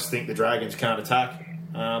persisting, but I just think the Dragons can't attack.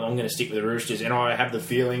 I'm going to stick with the Roosters, and I have the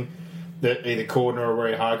feeling that either Cordner or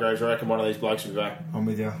Rory Hargraves, I reckon one of these blokes will be back. I'm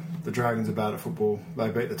with you. The Dragons are bad at football.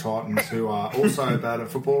 They beat the Titans, who are also bad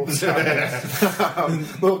at football. So,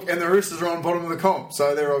 look, and the Roosters are on bottom of the comp,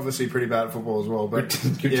 so they're obviously pretty bad at football as well. But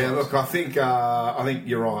good yeah, choice. look, I think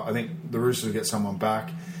you're right. I think the Roosters will get someone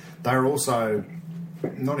back. They're also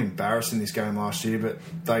not embarrassed in this game last year, but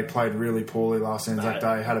they played really poorly last Anzac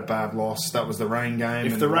Day, had a bad loss. That was the rain game.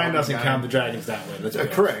 If the rain doesn't come, the Dragons don't win. Let's be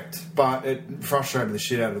correct, but it frustrated the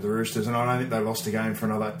shit out of the Roosters, and I don't think they lost a game for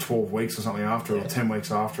another 12 weeks or something after, or 10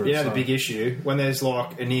 weeks after. You know, the big issue, when there's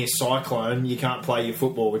like a near cyclone, you can't play your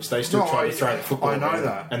football, which they still try to throw the football. I know around.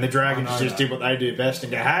 that. And the Dragons just did what they do best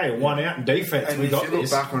and go, hey, one out in defence, and we got if you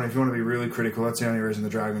this. look back on it, if you want to be really critical, that's the only reason the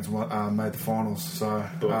Dragons made the finals. So,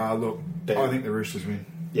 look, I think the Roosters win.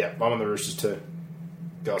 Yeah, I'm on the Roosters too.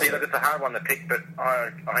 See, look, it's a hard one to pick, but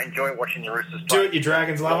I enjoy watching the Roosters Do play. it, you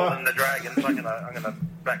Dragons lover. And the Dragons, I'm gonna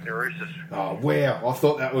back the Roosters. Oh, wow. I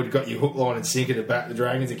thought that would have got you hook, line and sinker to back the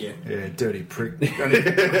Dragons again. Yeah, dirty prick.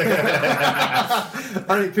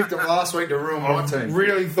 Only picked him last week to ruin my team.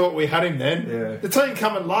 Really thought we had him then. Yeah. The team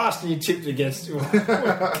coming last and you tipped against.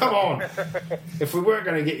 Come on. If we weren't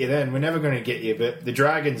going to get you then, we're never going to get you. But the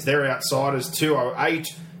Dragons, they're outsiders,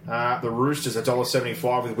 208. The Roosters,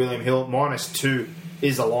 $1.75 with William Hill, -2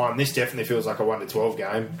 is the line. This definitely feels like a 1-12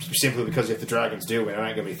 game, simply because if the Dragons do win, it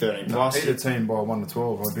ain't going to be 13 plus. Either team by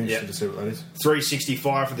 1-12. I'd be interested to see what that is.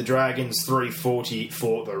 365 for the Dragons, 340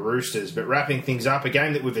 for the Roosters. But wrapping things up, a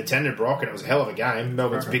game that we've attended, Brock, and it was a hell of a game.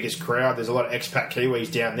 Melbourne's biggest crowd. There's a lot of expat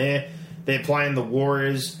Kiwis down there. They're playing the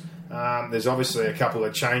Warriors. There's obviously a couple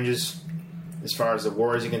of changes as far as the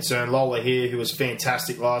Warriors are concerned. Lola here, who was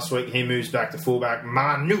fantastic last week, he moves back to fullback.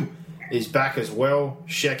 Manu is back as well.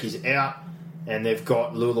 Sheck is out. And they've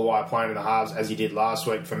got Lulawai playing in the halves as he did last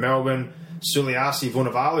week for Melbourne. Suliasi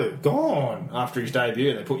Vunivalu gone after his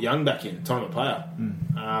debut. They put Young back in, tournament player.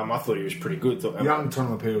 I thought he was pretty good. Young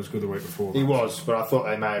tournament player was good the week before. He was, but I thought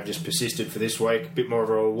they may have just persisted for this week. A bit more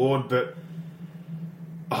of a reward, but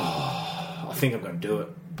I think I'm going to do it.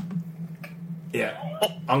 Yeah,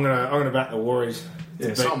 I'm gonna back the Warriors to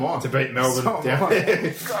beat Melbourne. God, I thought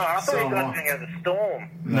you guys were going to the Storm.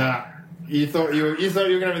 Nah. You thought you were going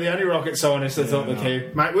to be the only rocket scientist that thought the key.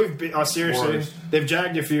 Mate, seriously, Warriors. They've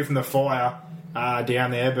jagged a few from the fire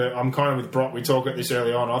down there, but I'm kind of with Brock. We talked about this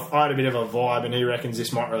early on. I had a bit of a vibe, and he reckons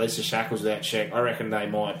this might release the shackles without Sheck. I reckon they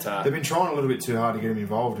might. They've been trying a little bit too hard to get him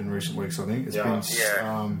involved in recent weeks, I think. It's been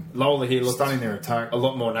Lola here looked stunning their attack. A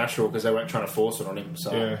lot more natural because they weren't trying to force it on him.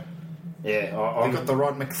 So. Yeah. Yeah, They've got the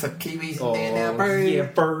right mix of Kiwis in there now, bro. Yeah,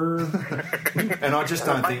 bird. And I just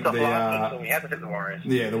don't think we had to hit the Warriors.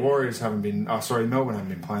 Yeah, the Warriors haven't been. Melbourne haven't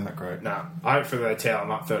been playing that great. Nah, hopefully they tell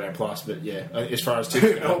them up 13 plus. But yeah, as far as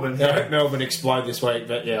tips, Melbourne explode this week.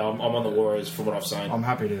 But yeah, I'm on the Warriors from what I've seen. I'm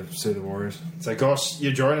happy to see the Warriors. So, Goss,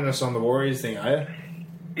 you're joining us on the Warriors thing, are you?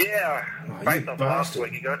 Yeah, based on last bastard.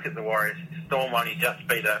 week, you got to tip the Warriors. Storm only just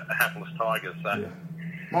beat a hapless Tigers. So. Yeah.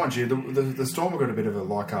 Mind you, the Storm have got a bit of a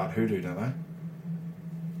Leichhardt hoodoo, don't they?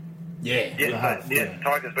 Yeah.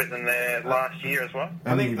 Tigers beat them there last year as well.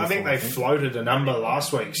 I think they floated a number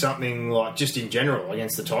last week, something like just in general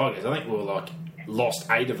against the Tigers. I think we were lost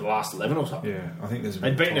 8 of the last 11 or something. Yeah, I think there's.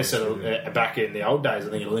 They'd beaten us back in the old days. I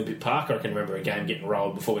think at Olympic Park. I can remember a game getting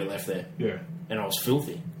rolled before we left there. Yeah, and I was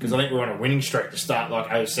filthy because I think we were on a winning streak to start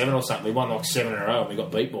 07 or something. We won 7 in a row and we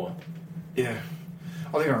got beat by them. Yeah,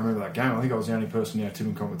 I think I remember that game. I think I was the only person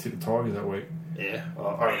tipping comp that tipped the Tigers that week. Yeah,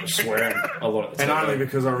 I remember swearing a lot at the time. And only game.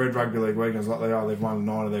 because I read Rugby League Week and I was like, they've won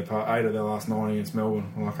 8 of their last 9 against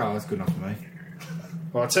Melbourne. I'm like, that's good enough for me.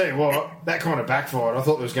 Well, I'll tell you what, that kind of backfired. I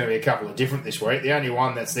thought there was going to be a couple of different this week. The only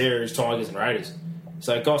one that's there is Tigers and Raiders.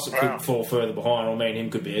 So Gossip could fall further behind, or me and him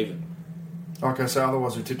could be even. Okay, so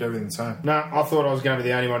otherwise we tipped everything the same. No, I thought I was going to be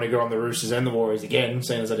the only one to go on the Roosters and the Warriors again,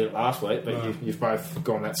 seeing as I did it last week, but you've both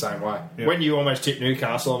gone that same way. Yeah. When you almost tipped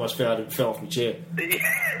Newcastle, I almost fell off my chair.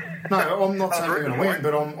 No, I'm not saying they're going to win,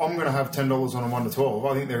 but I'm going to have $10 on a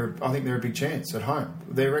 1-12. I think they're a big chance at home.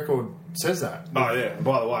 Their record says that. Oh yeah. And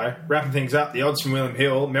by the way, wrapping things up, the odds from William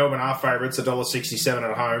Hill, Melbourne are favourites, $1.67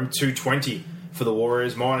 at home, $2.20 for the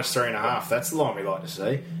Warriors, -3.5. That's the line we like to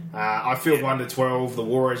see. I feel 1-12. The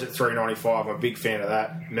Warriors at $3.95. I'm a big fan of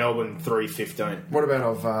that. Melbourne $3.15. What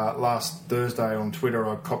about last Thursday on Twitter?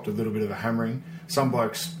 I copped a little bit of a hammering. Some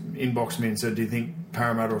blokes inboxed me and said, "Do you think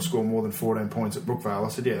Parramatta will score more than 14 points at Brookvale?" I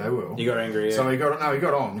said, "Yeah, they will." You got angry, yeah. So he got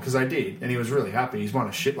on because they did, and he was really happy. He's won a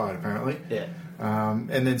shitload apparently. Yeah.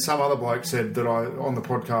 And then some other bloke said that on the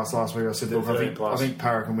podcast last week, I said, "Look, I think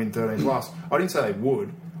Parra can win 13 plus." I didn't say they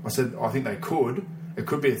would. I said I think they could. It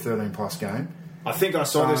could be a 13 plus game. I think I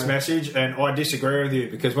saw this message and I disagree with you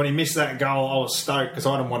because when he missed that goal, I was stoked because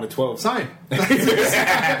I had him 1-12. Same, but I just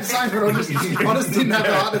didn't have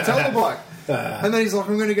the heart to tell the bloke. And then he's like,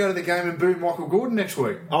 "I'm going to go to the game and boo Michael Gordon next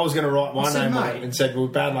week." I was going to write my name on it and said, "Well,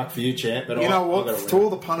 bad luck for you, champ." But you know what? To all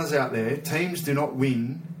the punters out there, teams do not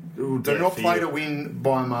win. Do not play to win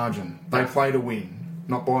by a margin. They play to win,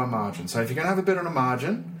 not by a margin. So if you're going to have a bet on a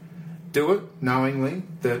margin, do it knowingly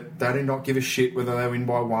that they do not give a shit whether they win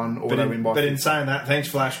by 1 or they win by 50. But in saying that, thanks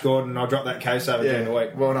Flash Gordon. I'll drop that case over during the week.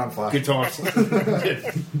 Well done, Flash. Good times.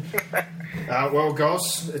 Well,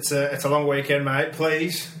 Goss, it's a long weekend, mate.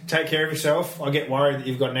 Please take care of yourself. I get worried that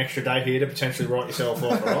you've got an extra day here to potentially write yourself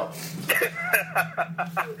off, right?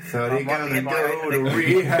 30 gonna go to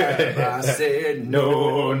rehab. I said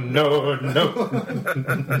no.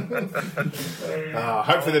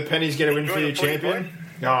 Hopefully the pennies get a win for you, champion.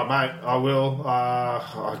 Oh, mate, I will.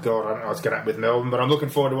 I don't know what's going to happen with Melbourne, but I'm looking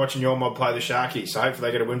forward to watching your mob play the Sharkies, so hopefully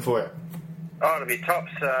they get a win for you. Oh, it'll be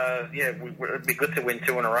tops. It'd be good to win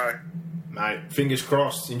 2 in a row. Mate, fingers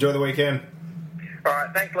crossed. Enjoy the weekend. All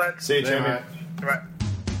right, thanks, lads. See you, champion. All right.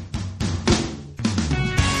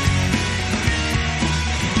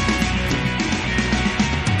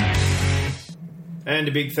 And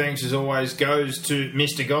a big thanks, as always, goes to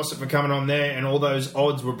Mr. Gossip for coming on there, and all those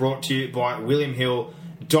odds were brought to you by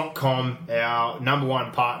WilliamHill.com, our number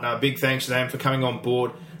one partner. Big thanks to them for coming on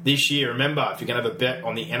board this year. Remember, if you're going to have a bet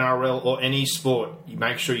on the NRL or any sport, you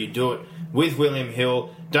make sure you do it with William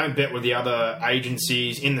Hill. Don't bet with the other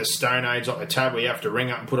agencies in the Stone Age, like the tab where you have to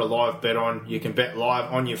ring up and put a live bet on. You can bet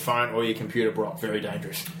live on your phone or your computer, Brock. Very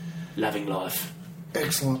dangerous. Loving life.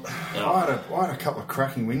 Excellent. Yeah. I had a couple of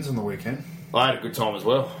cracking wins on the weekend. I had a good time as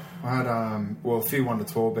well. I had a few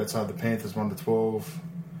 1-12 bets. I had the Panthers 1-12.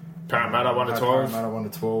 Parramatta 1-12. Parramatta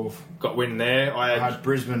 1-12. Got win there. I had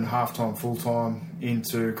Brisbane half-time, full-time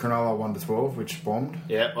into Cronulla 1-12, which bombed.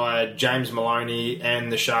 Yeah, I had James Maloney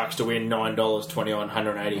and the Sharks to win $9.20 on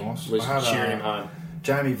 180. Nice. Was cheering him home.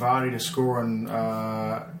 Jamie Vardy to score in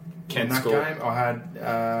that game. I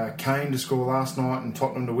had Kane to score last night and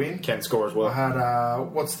Tottenham to win. Can score as well. I had,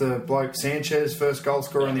 what's the bloke, Sanchez, first goal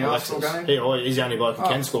scorer in the Arsenal game? He's the only bloke who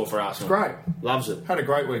can score for Arsenal. Great. Loves it. Had a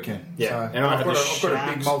great weekend. Yeah. So, and I've got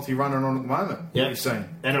a big multi running on at the moment. Yeah. You've seen.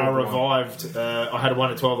 And I revived, I had a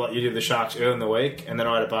 1-12 like you did the Sharks early in the week, and then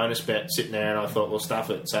I had a bonus bet sitting there, and I thought, well, stuff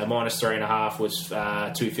it. So -3.5 was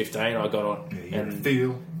 2.15 I got on. Yeah, and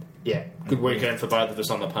feel. Yeah, good weekend for both of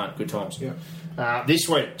us on the punt. Good times. Yeah. This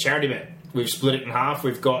week, charity bet. We've split it in half.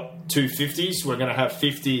 We've got 2 50s. We're going to have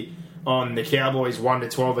 50 on the Cowboys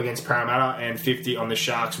 1-12 against Parramatta and 50 on the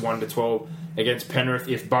Sharks 1-12 against Penrith.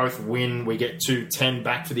 If both win, we get 210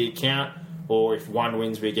 back for the account, or if one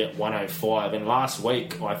wins, we get 105. And last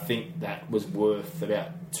week, I think that was worth about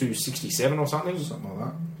 267 or something. Something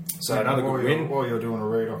like that. So another good win. While you're doing a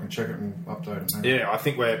read, I can check it and update it. Yeah, I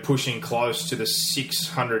think we're pushing close to the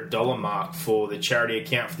 $600 mark for the charity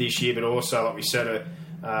account for this year, but also, like we said,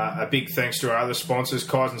 a big thanks to our other sponsors,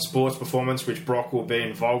 Kaizen Sports Performance, which Brock will be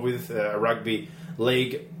involved with, a rugby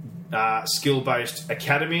league skill-based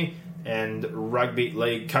academy, and rugby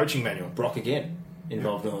league coaching manual. Brock again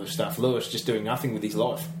involved in all this stuff. Lewis just doing nothing with his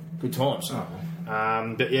life. Good times.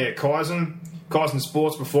 But yeah, Kaizen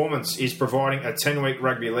Sports Performance is providing a 10-week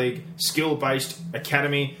rugby league skill-based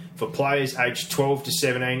academy for players aged 12 to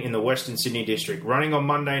 17 in the Western Sydney district. Running on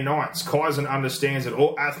Monday nights, Kaizen understands that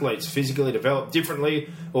all athletes physically develop differently,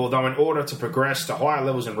 although in order to progress to higher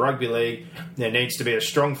levels in rugby league, there needs to be a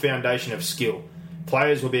strong foundation of skill.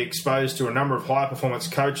 Players will be exposed to a number of high-performance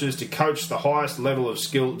coaches to coach the highest level of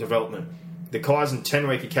skill development. The Kaizen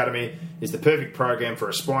 10-week academy is the perfect program for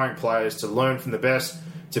aspiring players to learn from the best,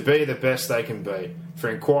 to be the best they can be. For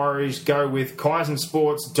inquiries, go with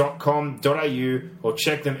kaizensports.com.au or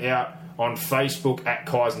check them out on Facebook at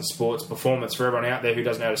Kaizen Sports Performance. For everyone out there who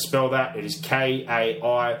doesn't know how to spell that, it is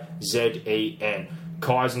Kaizen.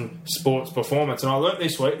 Kaizen Sports Performance. And I learnt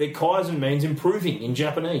this week that Kaizen means improving in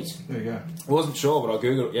Japanese. There you go. I wasn't sure, but I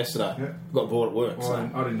googled it yesterday. Yeah. Got bored at work. Well, so.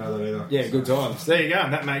 I didn't know that either. Yeah, good times. There you go,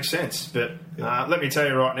 and that makes sense. But let me tell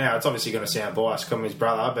you right now, it's obviously going to sound biased coming from his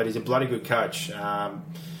brother, but he's a bloody good coach.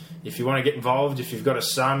 If you want to get involved, if you've got a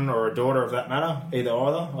son or a daughter of that matter, either.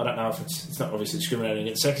 I don't know if it's not obviously discriminating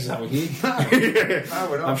against sex, is that we hear? No,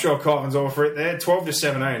 we're not. I'm sure Kyle's all for it there. 12 to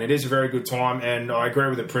 17, it is a very good time, and I agree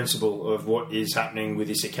with the principle of what is happening with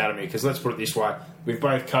this academy, because let's put it this way, we've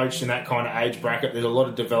both coached in that kind of age bracket. There's a lot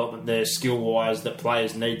of development there, skill-wise, that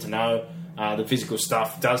players need to know. The physical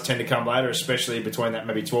stuff does tend to come later, especially between that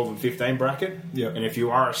maybe 12 and 15 bracket. Yeah. And if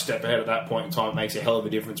you are a step ahead at that point in time, it makes a hell of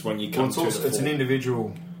a difference when you come to the it's an fore.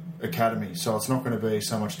 individual academy, so it's not going to be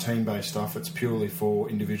so much team-based stuff. It's purely for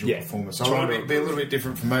individual performance. So it'll be a little bit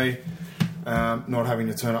different for me, not having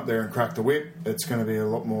to turn up there and crack the whip. It's going to be a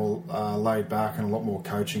lot more laid back and a lot more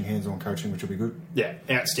coaching, hands-on coaching, which will be good. Yeah,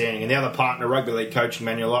 outstanding. And the other partner, Rugby League Coaching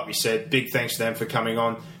Manual, like we said, big thanks to them for coming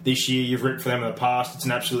on this year. You've written for them in the past. It's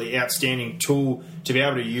an absolutely outstanding tool to be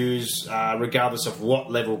able to use regardless of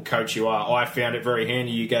what level coach you are. I found it very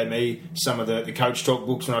handy. You gave me some of the Coach Talk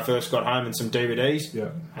books when I first got home and some DVDs.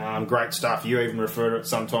 Yeah. Great stuff. You even refer to it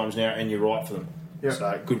sometimes now and you write for them. Yeah.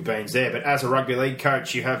 So good beans there. But as a rugby league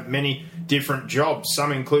coach, you have many different jobs.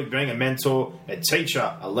 Some include being a mentor, a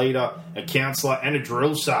teacher, a leader, a counsellor, and a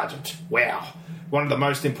drill sergeant. Wow. One of the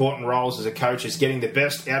most important roles as a coach is getting the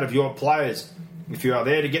best out of your players. If you are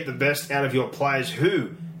there to get the best out of your players,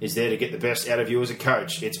 who is there to get the best out of you as a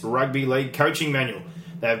coach? It's Rugby League Coaching Manual.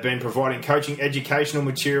 They have been providing coaching educational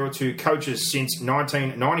material to coaches since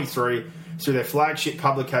 1993 through their flagship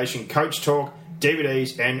publication, Coach Talk,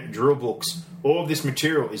 DVDs and drill books. All of this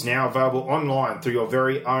material is now available online through your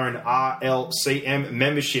very own RLCM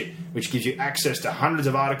membership, which gives you access to hundreds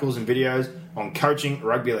of articles and videos on coaching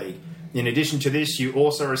rugby league. In addition to this, you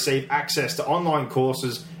also receive access to online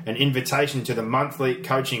courses, an invitation to the monthly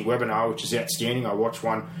coaching webinar, which is outstanding. I watched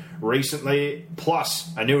one recently,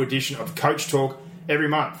 plus a new edition of Coach Talk every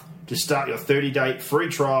month. To start your 30-day free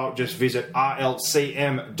trial, just visit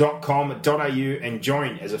rlcm.com.au and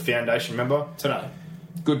join as a foundation member today.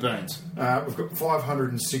 Good beans. We've got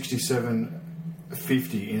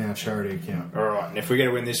 $567.50 in our charity account. All right, and if we're going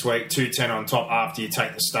to win this week, 210 on top after you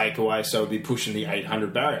take the stake away, so we'll be pushing the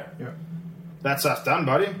 800 barrier. Yeah. That's us done,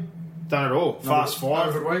 buddy. Done it all. Fast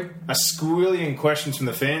five. Week. A squillion questions from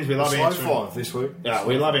the fans. We love answering. Slow five this week. Yeah,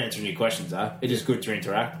 we love answering your questions, though. It is good to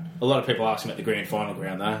interact. A lot of people asking about the grand final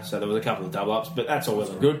ground, though, so there was a couple of double-ups, but that's all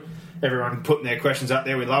well and good. Everyone putting their questions up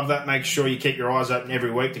there. We love that. Make sure you keep your eyes open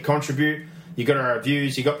every week to contribute. You got our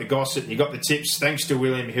reviews, you got the gossip, you got the tips. Thanks to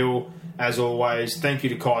William Hill, as always. Thank you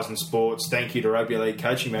to Kaizen Sports. Thank you to Rugby League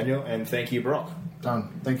Coaching Manual, and thank you, Brock.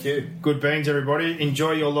 Done. Thank you. Good beans, everybody.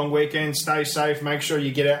 Enjoy your long weekend. Stay safe. Make sure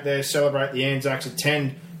you get out there, celebrate the Anzacs,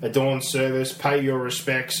 attend a dawn service, pay your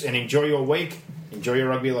respects, and enjoy your week. Enjoy your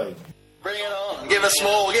rugby league. Bring it on. Give us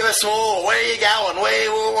more. Give us more. Where are you going?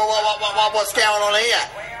 What's going on here?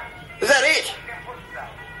 Is that it?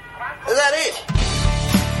 Is that it?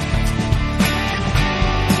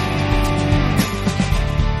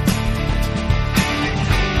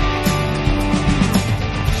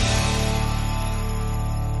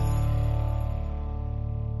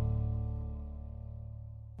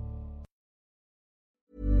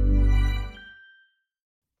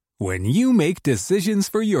 When you make decisions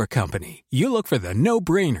for your company, you look for the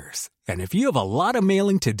no-brainers. And if you have a lot of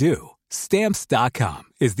mailing to do, Stamps.com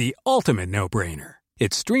is the ultimate no-brainer.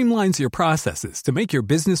 It streamlines your processes to make your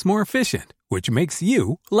business more efficient, which makes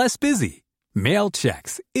you less busy. Mail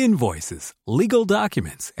checks, invoices, legal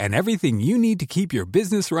documents, and everything you need to keep your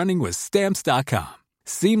business running with Stamps.com.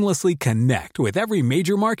 Seamlessly connect with every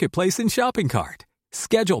major marketplace and shopping cart.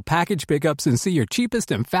 Schedule package pickups and see your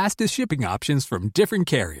cheapest and fastest shipping options from different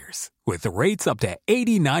carriers, with rates up to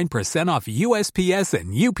 89% off USPS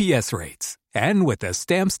and UPS rates. And with the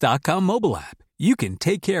Stamps.com mobile app, you can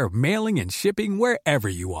take care of mailing and shipping wherever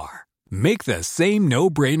you are. Make the same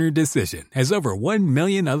no-brainer decision as over 1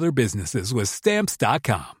 million other businesses with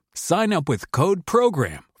Stamps.com. Sign up with code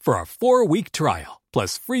PROGRAM for a 4-week trial,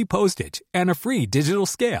 plus free postage and a free digital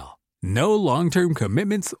scale. No long-term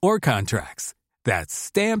commitments or contracts. That's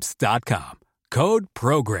Stamps.com. Code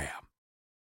PROGRAM.